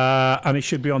 And he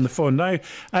should be on the phone now.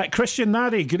 Christian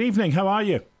Nari, good evening. How are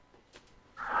you?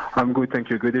 I'm good,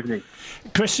 thank you. Good evening.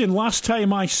 Christian, last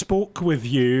time I spoke with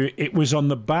you, it was on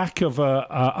the back of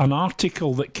an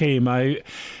article that came out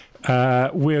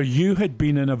where you had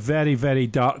been in a very, very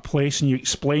dark place, and you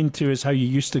explained to us how you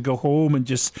used to go home and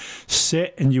just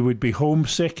sit, and you would be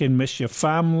homesick and miss your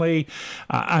family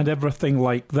and everything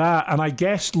like that. And I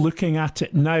guess looking at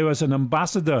it now as an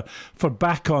ambassador for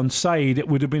Back Onside, it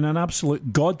would have been an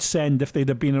absolute godsend if they'd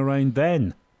have been around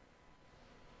then.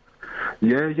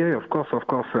 Yeah, of course.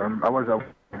 I was a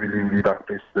really, really dark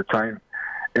place at the time.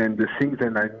 And the things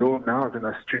that I know now, that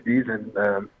I studied and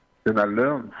then I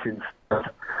learned since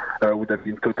that, would have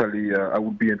been totally, I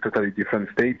would be in totally different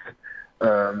states.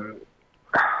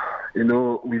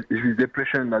 With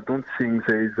depression, I don't think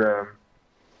there is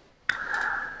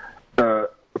a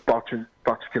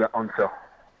particular answer.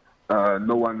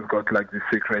 No one's got like the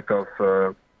secret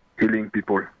of healing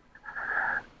people.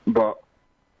 But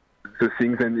the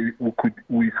thing that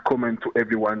who is common to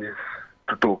everyone is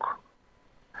to talk.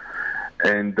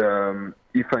 And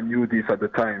if I knew this at the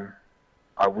time,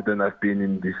 I wouldn't have been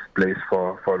in this place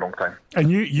for a long time. And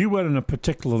you were in a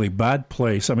particularly bad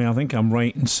place. I mean, I think I'm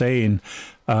right in saying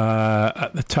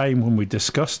at the time when we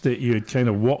discussed it, you had kind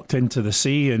of walked into the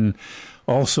sea and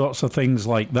all sorts of things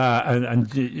like that.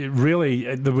 And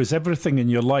really, there was everything in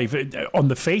your life. On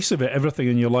the face of it, everything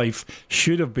in your life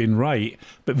should have been right,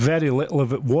 but very little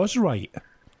of it was right.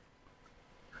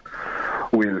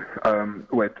 Well,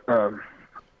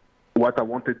 what I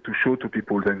wanted to show to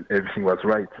people, then everything was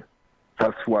right.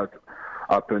 That's what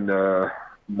happened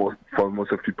for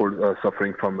most of people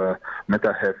suffering from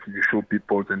mental health. You show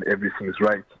people then everything's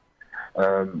right.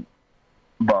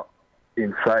 But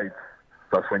inside,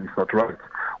 that's when it's not right.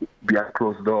 Behind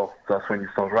closed door, that's when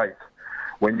it's not right.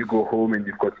 When you go home and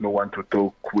you've got no one to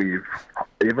talk with,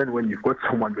 even when you've got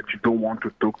someone that you don't want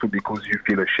to talk to because you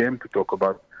feel ashamed to talk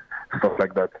about stuff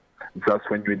like that, that's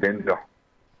when you're in danger.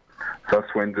 That's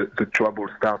when the trouble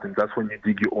starts, and that's when you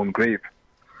dig your own grave.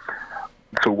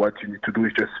 So what you need to do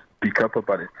is just speak up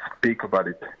about it, speak about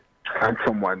it, find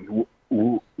someone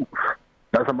who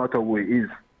doesn't matter who he is.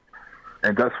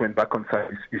 And that's when Back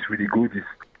Onside is really good, is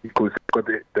because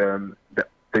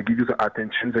they give you the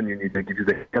attention that you need, they give you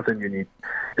the help that you need,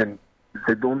 and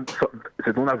they don't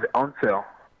have the answer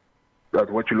at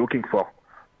what you're looking for,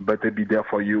 but they'll be there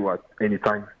for you at any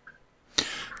time.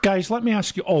 Guys, let me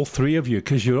ask you, all three of you,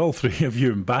 because you're all three of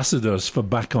you ambassadors for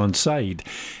Back Onside.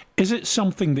 Is it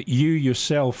something that you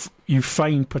yourself, you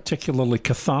find particularly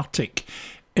cathartic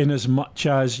in as much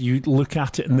as you look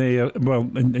at it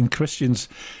in Christian's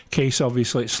case,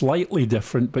 obviously it's slightly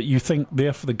different, but you think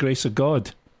there for the grace of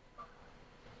God?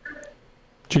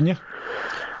 Junior?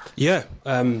 Yeah.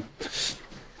 I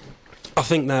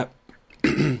think that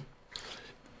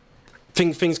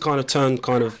things kind of turn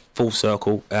kind of full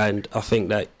circle, and I think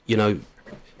that,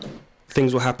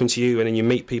 things will happen to you, and then you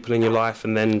meet people in your life,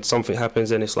 and then something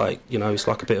happens, and it's like, it's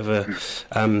like a bit of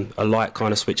a light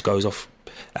kind of switch goes off,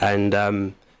 and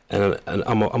I'm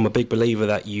a big believer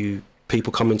that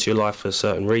people come into your life for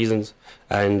certain reasons,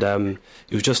 and I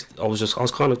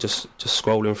was kind of just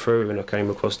scrolling through, and I came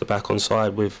across the Back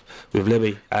Onside with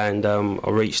Libby, and I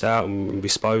reached out and we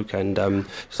spoke, and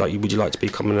it's like, would you like to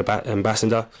become an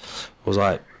ambassador? I was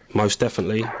like, most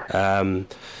definitely.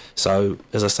 So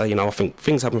as I say, I think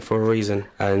things happen for a reason,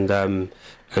 and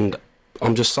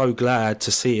I'm just so glad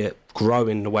to see it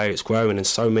growing the way it's growing, and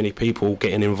so many people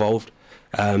getting involved.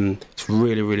 It's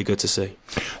really, really good to see.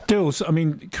 Dills, I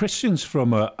mean, Christian's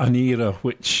from an era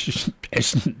which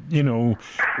is,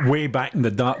 way back in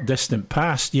the dark, distant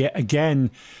past. Yet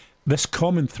again, this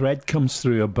common thread comes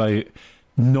through about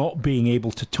not being able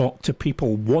to talk to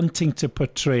people, wanting to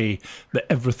portray that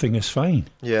everything is fine.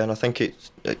 Yeah, and I think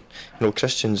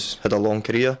Christian's had a long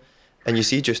career, and you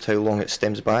see just how long it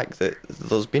stems back, that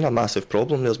there's been a massive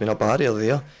problem, there's been a barrier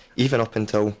there, even up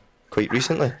until quite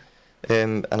recently.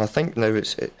 And I think now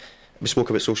we spoke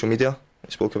about social media,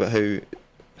 we spoke about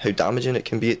how damaging it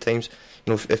can be at times.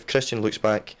 If Christian looks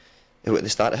back at the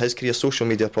start of his career, social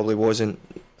media probably wasn't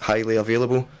highly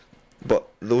available, but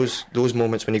those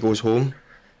moments when he goes home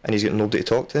and he's got nobody to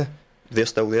talk to, they're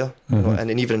still there. Mm-hmm. And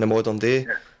then even in the modern day,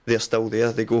 they're still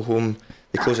there. They go home,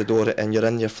 they close the door, and you're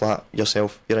in your flat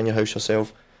yourself, you're in your house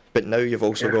yourself. But now you've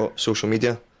also got social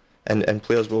media, and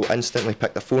players will instantly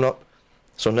pick their phone up.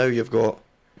 So now you've got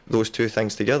those two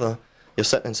things together. You're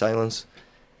sitting in silence,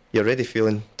 you're already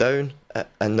feeling down,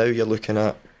 and now you're looking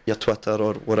at your Twitter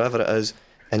or whatever it is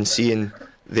and seeing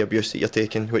the abuse that you're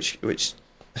taking, which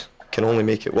can only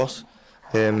make it worse.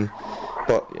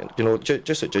 But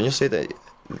just like Junior said,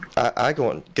 I got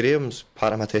on. Graham's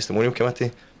part of my testimonial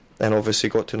committee, and obviously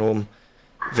got to know him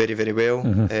very, very well.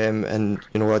 Mm-hmm. And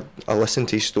I listened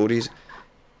to his stories,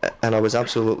 and I was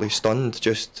absolutely stunned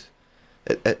just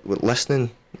at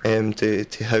listening to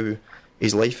how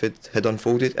his life had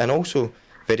unfolded, and also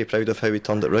very proud of how he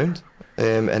turned it round.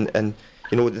 And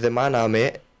you know, the man I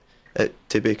met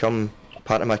to become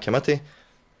part of my committee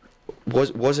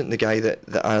wasn't the guy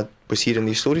that I was hearing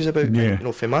these stories about. Yeah. And, you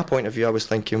know, from my point of view, I was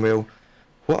thinking, well,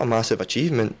 what a massive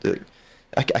achievement.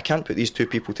 I can't put these two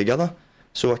people together.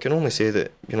 So I can only say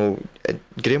that, you know,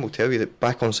 Graham will tell you that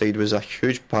Back Onside was a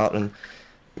huge part in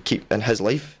his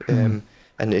life. And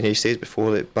he says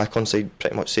before that Back Onside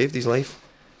pretty much saved his life.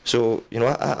 So, you know,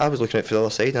 I was looking at it from the other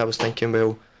side, and I was thinking,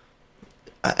 well,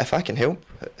 if I can help,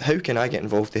 how can I get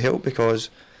involved to help? Because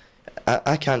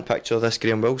I can't picture this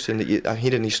Graham Wilson that I'm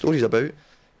hearing these stories about.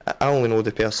 I only know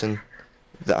the person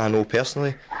that I know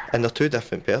personally, and they're two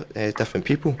different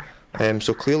people.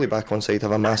 So clearly Back Onside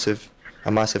have a massive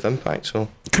impact. So,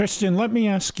 Christian, let me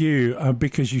ask you,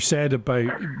 because you said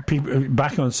about people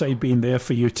Back Onside being there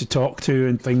for you to talk to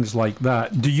and things like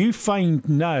that. Do you find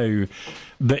now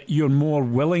that you're more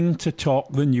willing to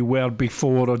talk than you were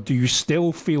before, or do you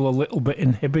still feel a little bit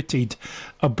inhibited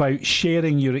about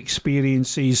sharing your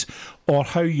experiences or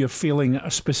how you're feeling at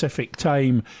a specific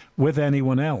time with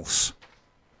anyone else?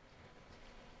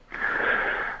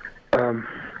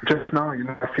 Just now, you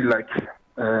know, I feel like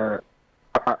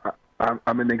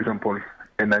I'm an example,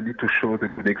 and I need to show the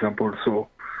good example. So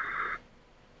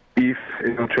if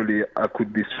eventually I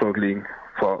could be struggling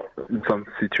in some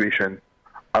situation,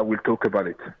 I will talk about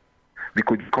it.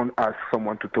 Because you can't ask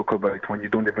someone to talk about it when you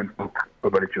don't even talk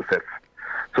about it yourself.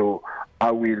 So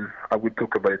I will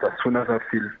talk about it as soon as I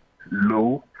feel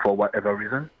low for whatever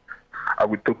reason. I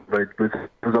will talk about it. But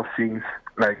other things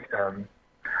like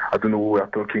I don't know who we are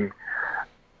talking.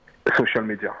 Social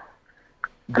media.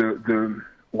 The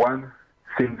one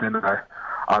thing that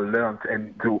I learned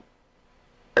and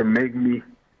made me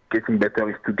getting better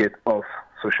is to get off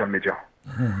social media.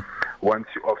 Once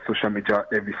you're off social media,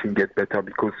 everything gets better,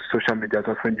 because social media,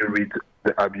 that's when you read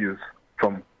the abuse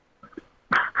from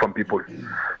people.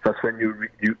 That's when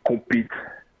you compete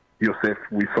yourself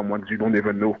with someone you don't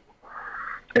even know.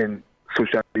 And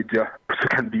social media also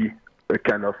can be a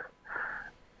kind of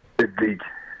a dig,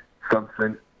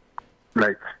 something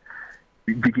like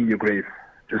digging your grave,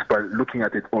 just by looking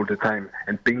at it all the time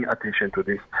and paying attention to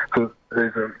this. So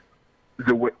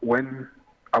when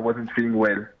I wasn't feeling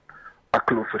well, I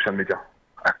closed social media.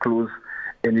 I closed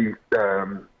any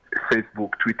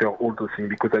Facebook, Twitter, all those things,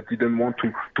 because I didn't want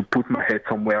to put my head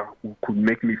somewhere who could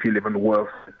make me feel even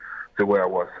worse the way I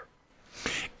was.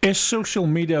 Is social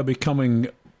media becoming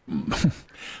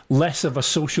less of a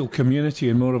social community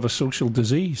and more of a social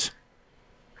disease?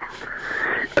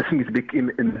 I think it became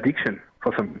an addiction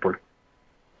for some people.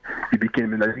 It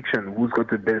became an addiction. Who's got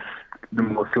the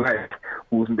most likes?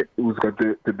 Who's got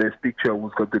the best picture?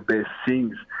 Who's got the best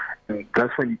things? And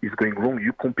that's when it's going wrong.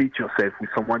 You compete yourself with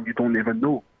someone you don't even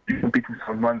know. You compete with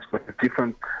someone who's got a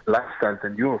different lifestyle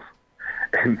than yours.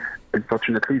 And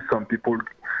unfortunately, some people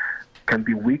can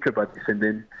be weak about this, and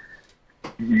then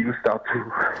you start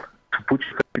to put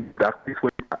yourself in the dark place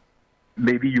when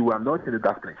maybe you are not in the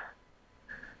dark place.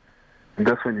 And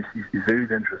that's when it's very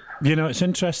dangerous. You know, it's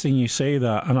interesting you say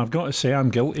that, and I've got to say I'm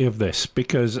guilty of this,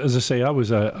 because, as I say, I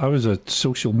was a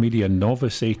social media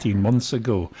novice 18 months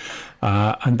ago,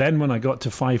 and then when I got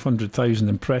to 500,000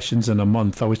 impressions in a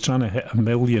month, I was trying to hit 1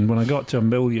 million. When I got to 1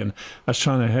 million, I was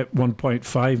trying to hit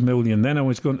 1.5 million. Then I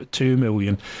was going to 2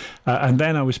 million, and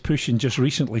then I was pushing just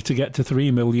recently to get to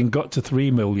 3 million. Got to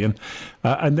 3 million,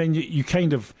 and then you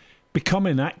kind of become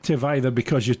inactive either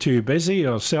because you're too busy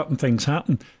or certain things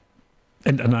happen.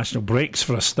 International breaks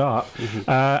for a start,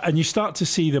 and you start to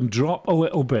see them drop a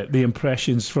little bit, the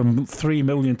impressions from 3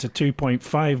 million to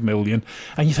 2.5 million,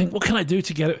 and you think, what can I do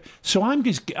to get it? So I'm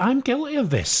guilty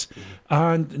of this.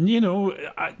 And, you know,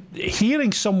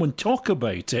 hearing someone talk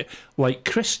about it, like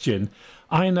Christian,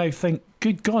 I now think,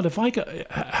 good God,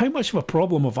 how much of a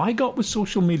problem have I got with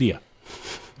social media?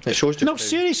 It shows no,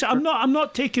 seriously, I'm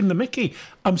not taking the mickey.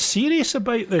 I'm serious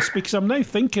about this, because I'm now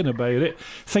thinking about it,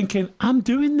 thinking I'm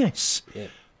doing this. Yeah.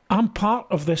 I'm part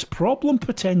of this problem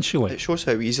potentially. It shows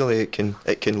how easily it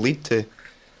can lead to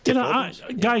you know,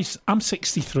 guys, I'm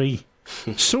 63.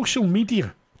 Social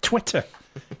media, Twitter,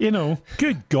 you know,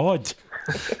 good God.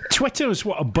 Twitter is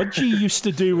what a budgie used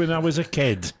to do when I was a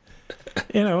kid.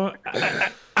 You know,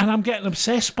 and I'm getting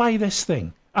obsessed by this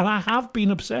thing, and I have been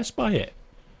obsessed by it.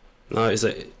 No,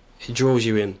 it draws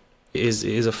you in. It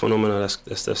is a phenomenon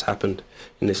that's happened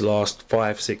in this last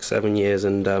 5, 6, 7 years,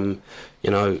 and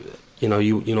you're not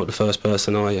the first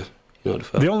person, are you? You're not the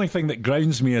first. The only thing that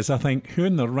grounds me is I think, who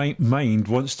in their right mind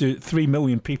wants to? 3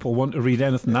 million people want to read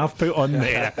anything I've put on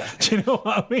there. Do you know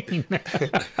what I mean?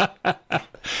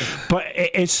 But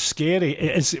it is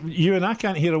scary. You and I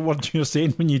can't hear a word you're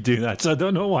saying when you do that, so I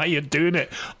don't know why you're doing it.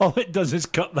 All it does is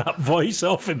cut that voice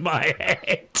off in my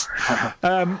head.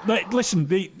 Listen,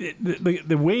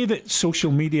 the way that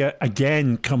social media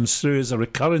again comes through as a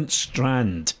recurrent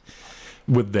strand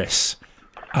with this,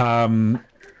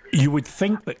 you would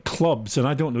think that clubs, and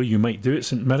I don't know, you might do it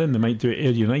St Mirren, they might do it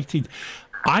Ayr United.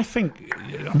 I think,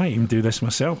 I might even do this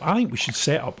myself, I think we should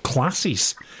set up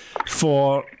classes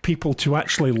for people to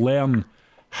actually learn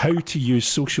how to use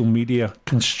social media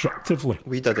constructively.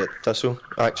 We did it at Thistle,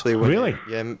 actually. Really?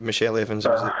 Yeah, Michelle Evans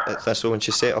was at Thistle, and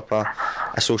she set up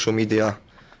a social media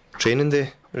training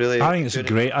day, really. I think it's a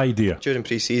great idea. During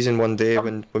pre-season one day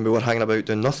when we were hanging about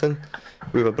doing nothing,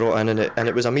 we were brought in, and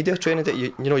it was a media training that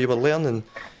you were learning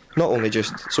not only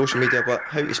just social media, but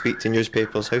how to speak to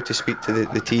newspapers, how to speak to the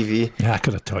TV. Yeah, I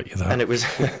could have taught you that. And it was,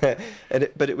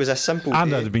 but it was a simple.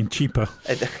 And day. it'd have been cheaper.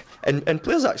 And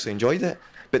players actually enjoyed it.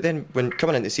 But then when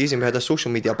coming into the season, we had a social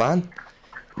media ban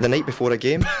the night before a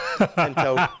game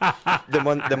until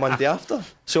the Monday after.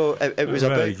 So it was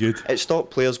very good. It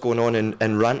stopped players going on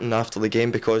and ranting after the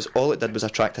game, because all it did was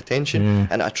attract attention,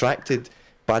 and it attracted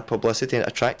bad publicity, and it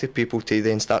attracted people to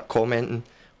then start commenting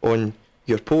on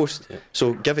your post.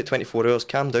 So give it 24 hours,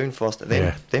 calm down first,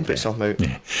 then put something out.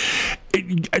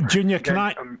 Yeah. Junior, can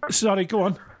I? Sorry, go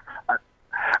on.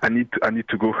 I need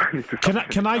to go.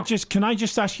 Can I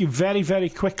just ask you very, very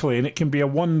quickly, and it can be a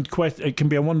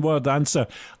one-word answer.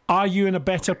 Are you in a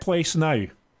better place now?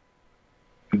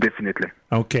 Definitely.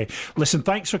 Okay. Listen,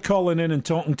 thanks for calling in and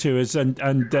talking to us, and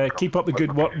keep up the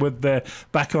good work with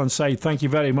Back Onside. Thank you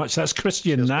very much. That's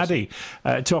Christian Naddy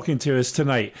talking to us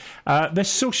tonight. This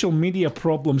social media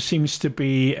problem seems to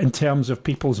be, in terms of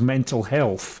people's mental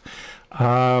health,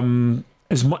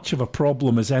 as much of a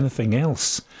problem as anything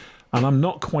else. And I'm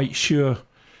not quite sure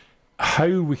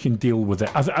how we can deal with it.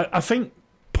 I think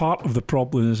part of the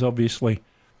problem is obviously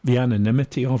the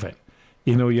anonymity of it.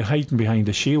 You know, you're hiding behind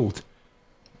a shield.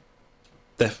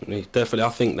 Definitely. I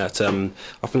think that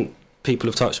I think people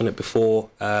have touched on it before.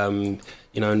 In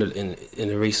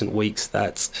the recent weeks,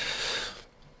 that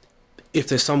if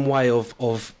there's some way of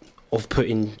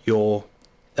putting your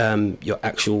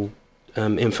actual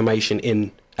information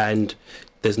in, and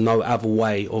there's no other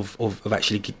way of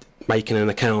actually making an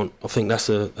account, I think that's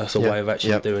a way of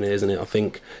actually doing it, isn't it? I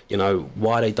think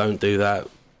why they don't do that.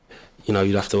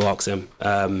 You'd have to ask them.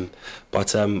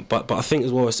 But I think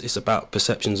as well, it's about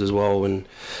perceptions as well. And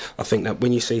I think that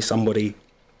when you see somebody,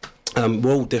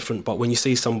 we're all different, but when you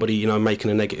see somebody, making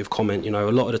a negative comment,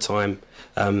 a lot of the time,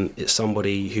 it's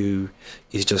somebody who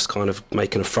is just kind of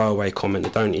making a throwaway comment.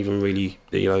 They don't even really,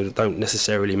 don't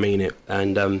necessarily mean it.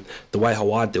 And the way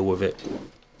how I deal with it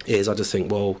is, I just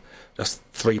think, well, that's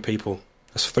 3 people.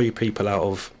 That's 3 people out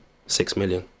of 6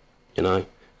 million,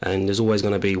 And there's always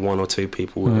going to be 1 or 2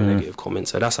 people with a negative comment.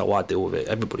 So that's how I deal with it.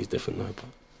 Everybody's different though. But.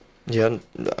 Yeah.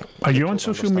 Are you on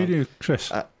social media,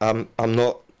 Chris? I'm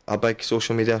not a big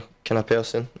social media kind of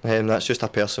person. That's just a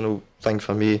personal thing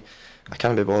for me. I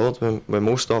can't be bothered with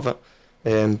most of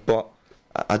it. But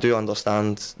I do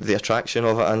understand the attraction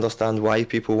of it. I understand why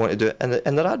people want to do it.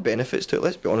 And there are benefits to it,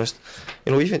 let's be honest.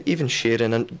 Even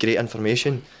sharing great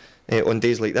information on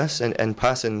days like this and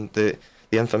passing the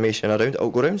information around, it'll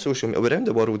go around social media, around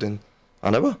the world in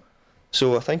an hour.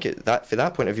 So I think that for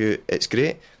that point of view, it's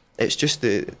great. It's just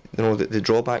the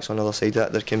drawbacks on the other side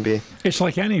that there can be. It's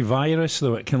like any virus,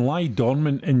 though. It can lie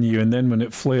dormant in you, and then when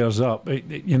it flares up,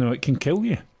 it can kill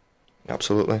you.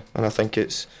 Absolutely, and I think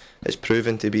it's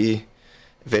proven to be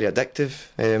very addictive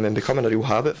and becoming a real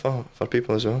habit for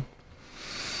people as well.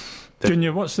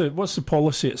 Junior, what's the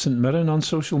policy at St Mirren on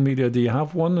social media? Do you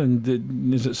have one,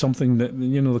 and is it something that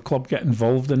the club get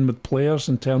involved in with players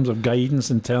in terms of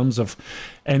guidance, in terms of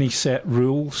any set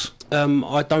rules?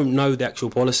 I don't know the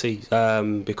actual policy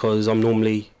because I'm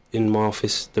normally in my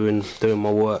office doing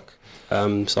my work,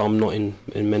 so I'm not in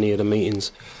many of the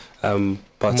meetings.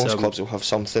 But most clubs will have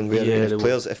something where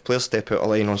if players step out of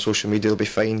line on social media, they'll be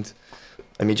fined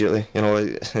immediately.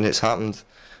 And it's happened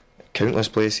countless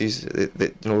places.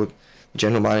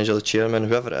 General manager, the chairman,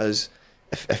 whoever it is,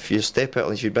 if you step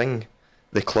out, if you bring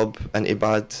the club into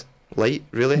bad light,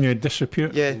 really,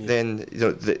 disrepute, then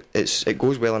it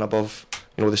goes well and above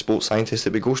the sports scientists,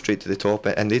 that we go straight to the top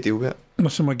and they deal with it.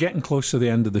 Listen, we're getting close to the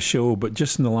end of the show, but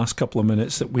just in the last couple of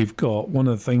minutes that we've got, one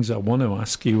of the things I want to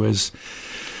ask you is,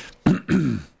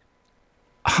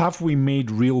 have we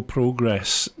made real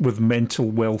progress with mental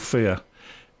welfare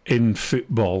in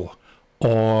football,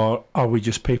 or are we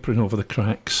just papering over the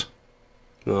cracks?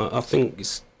 No, I think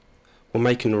we're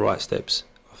making the right steps.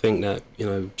 I think that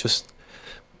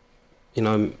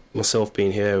myself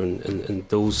being here and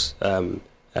those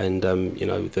and you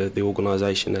know, the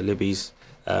organisation that Libby's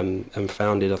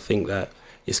founded, I think that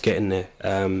it's getting there,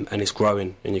 and it's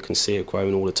growing, and you can see it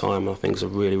growing all the time. I think it's a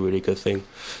really, really good thing.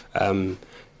 You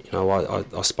know,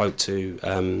 I spoke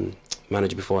to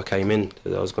manager before I came in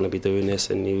that I was going to be doing this,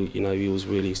 and he was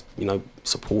really, you know,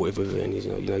 supportive of it, and he's,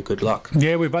 you know, good luck.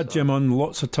 Yeah, we've had Jim on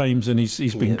lots of times, and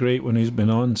he's been great when he's been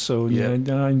on. So yeah,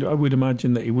 I would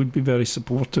imagine that he would be very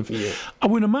supportive. Yeah. I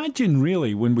would imagine,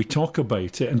 really, when we talk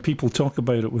about it and people talk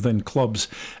about it within clubs,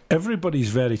 everybody's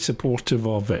very supportive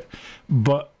of it,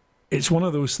 but it's one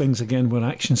of those things, again, where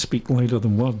actions speak louder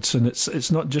than words, and it's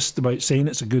not just about saying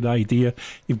it's a good idea.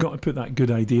 You've got to put that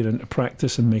good idea into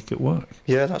practice and make it work.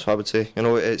 Yeah, that's what I would say. You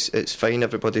know, it's fine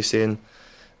everybody saying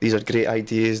these are great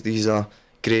ideas, these are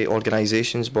great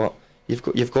organisations, but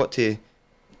you've got to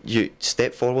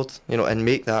step forward, you know, and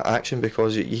make that action,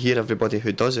 because you hear everybody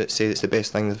who does it say it's the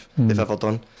best thing they've ever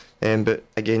done. But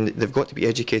again, they've got to be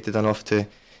educated enough to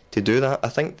do that. I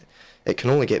think it can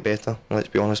only get better, let's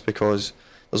be honest, because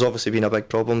there's obviously been a big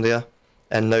problem there,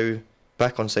 and now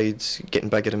back on side's getting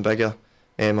bigger and bigger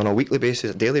on a weekly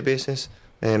basis, a daily basis.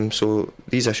 So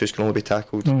these issues can only be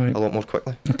tackled a lot more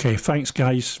quickly. Okay, thanks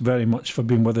guys very much for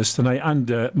being with us tonight,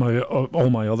 and all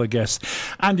my other guests.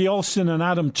 Andy Alston and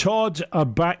Adam Todd are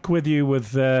back with you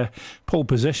with Pole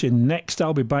Position. Next,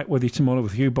 I'll be back with you tomorrow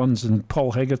with Hugh Burns and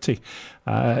Paul Hegarty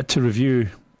to review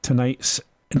tonight's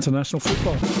international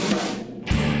football.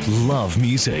 Love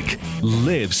music,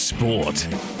 live sport.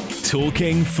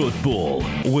 Talking football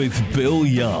with Bill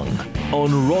Young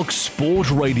on Rock Sport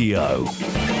Radio.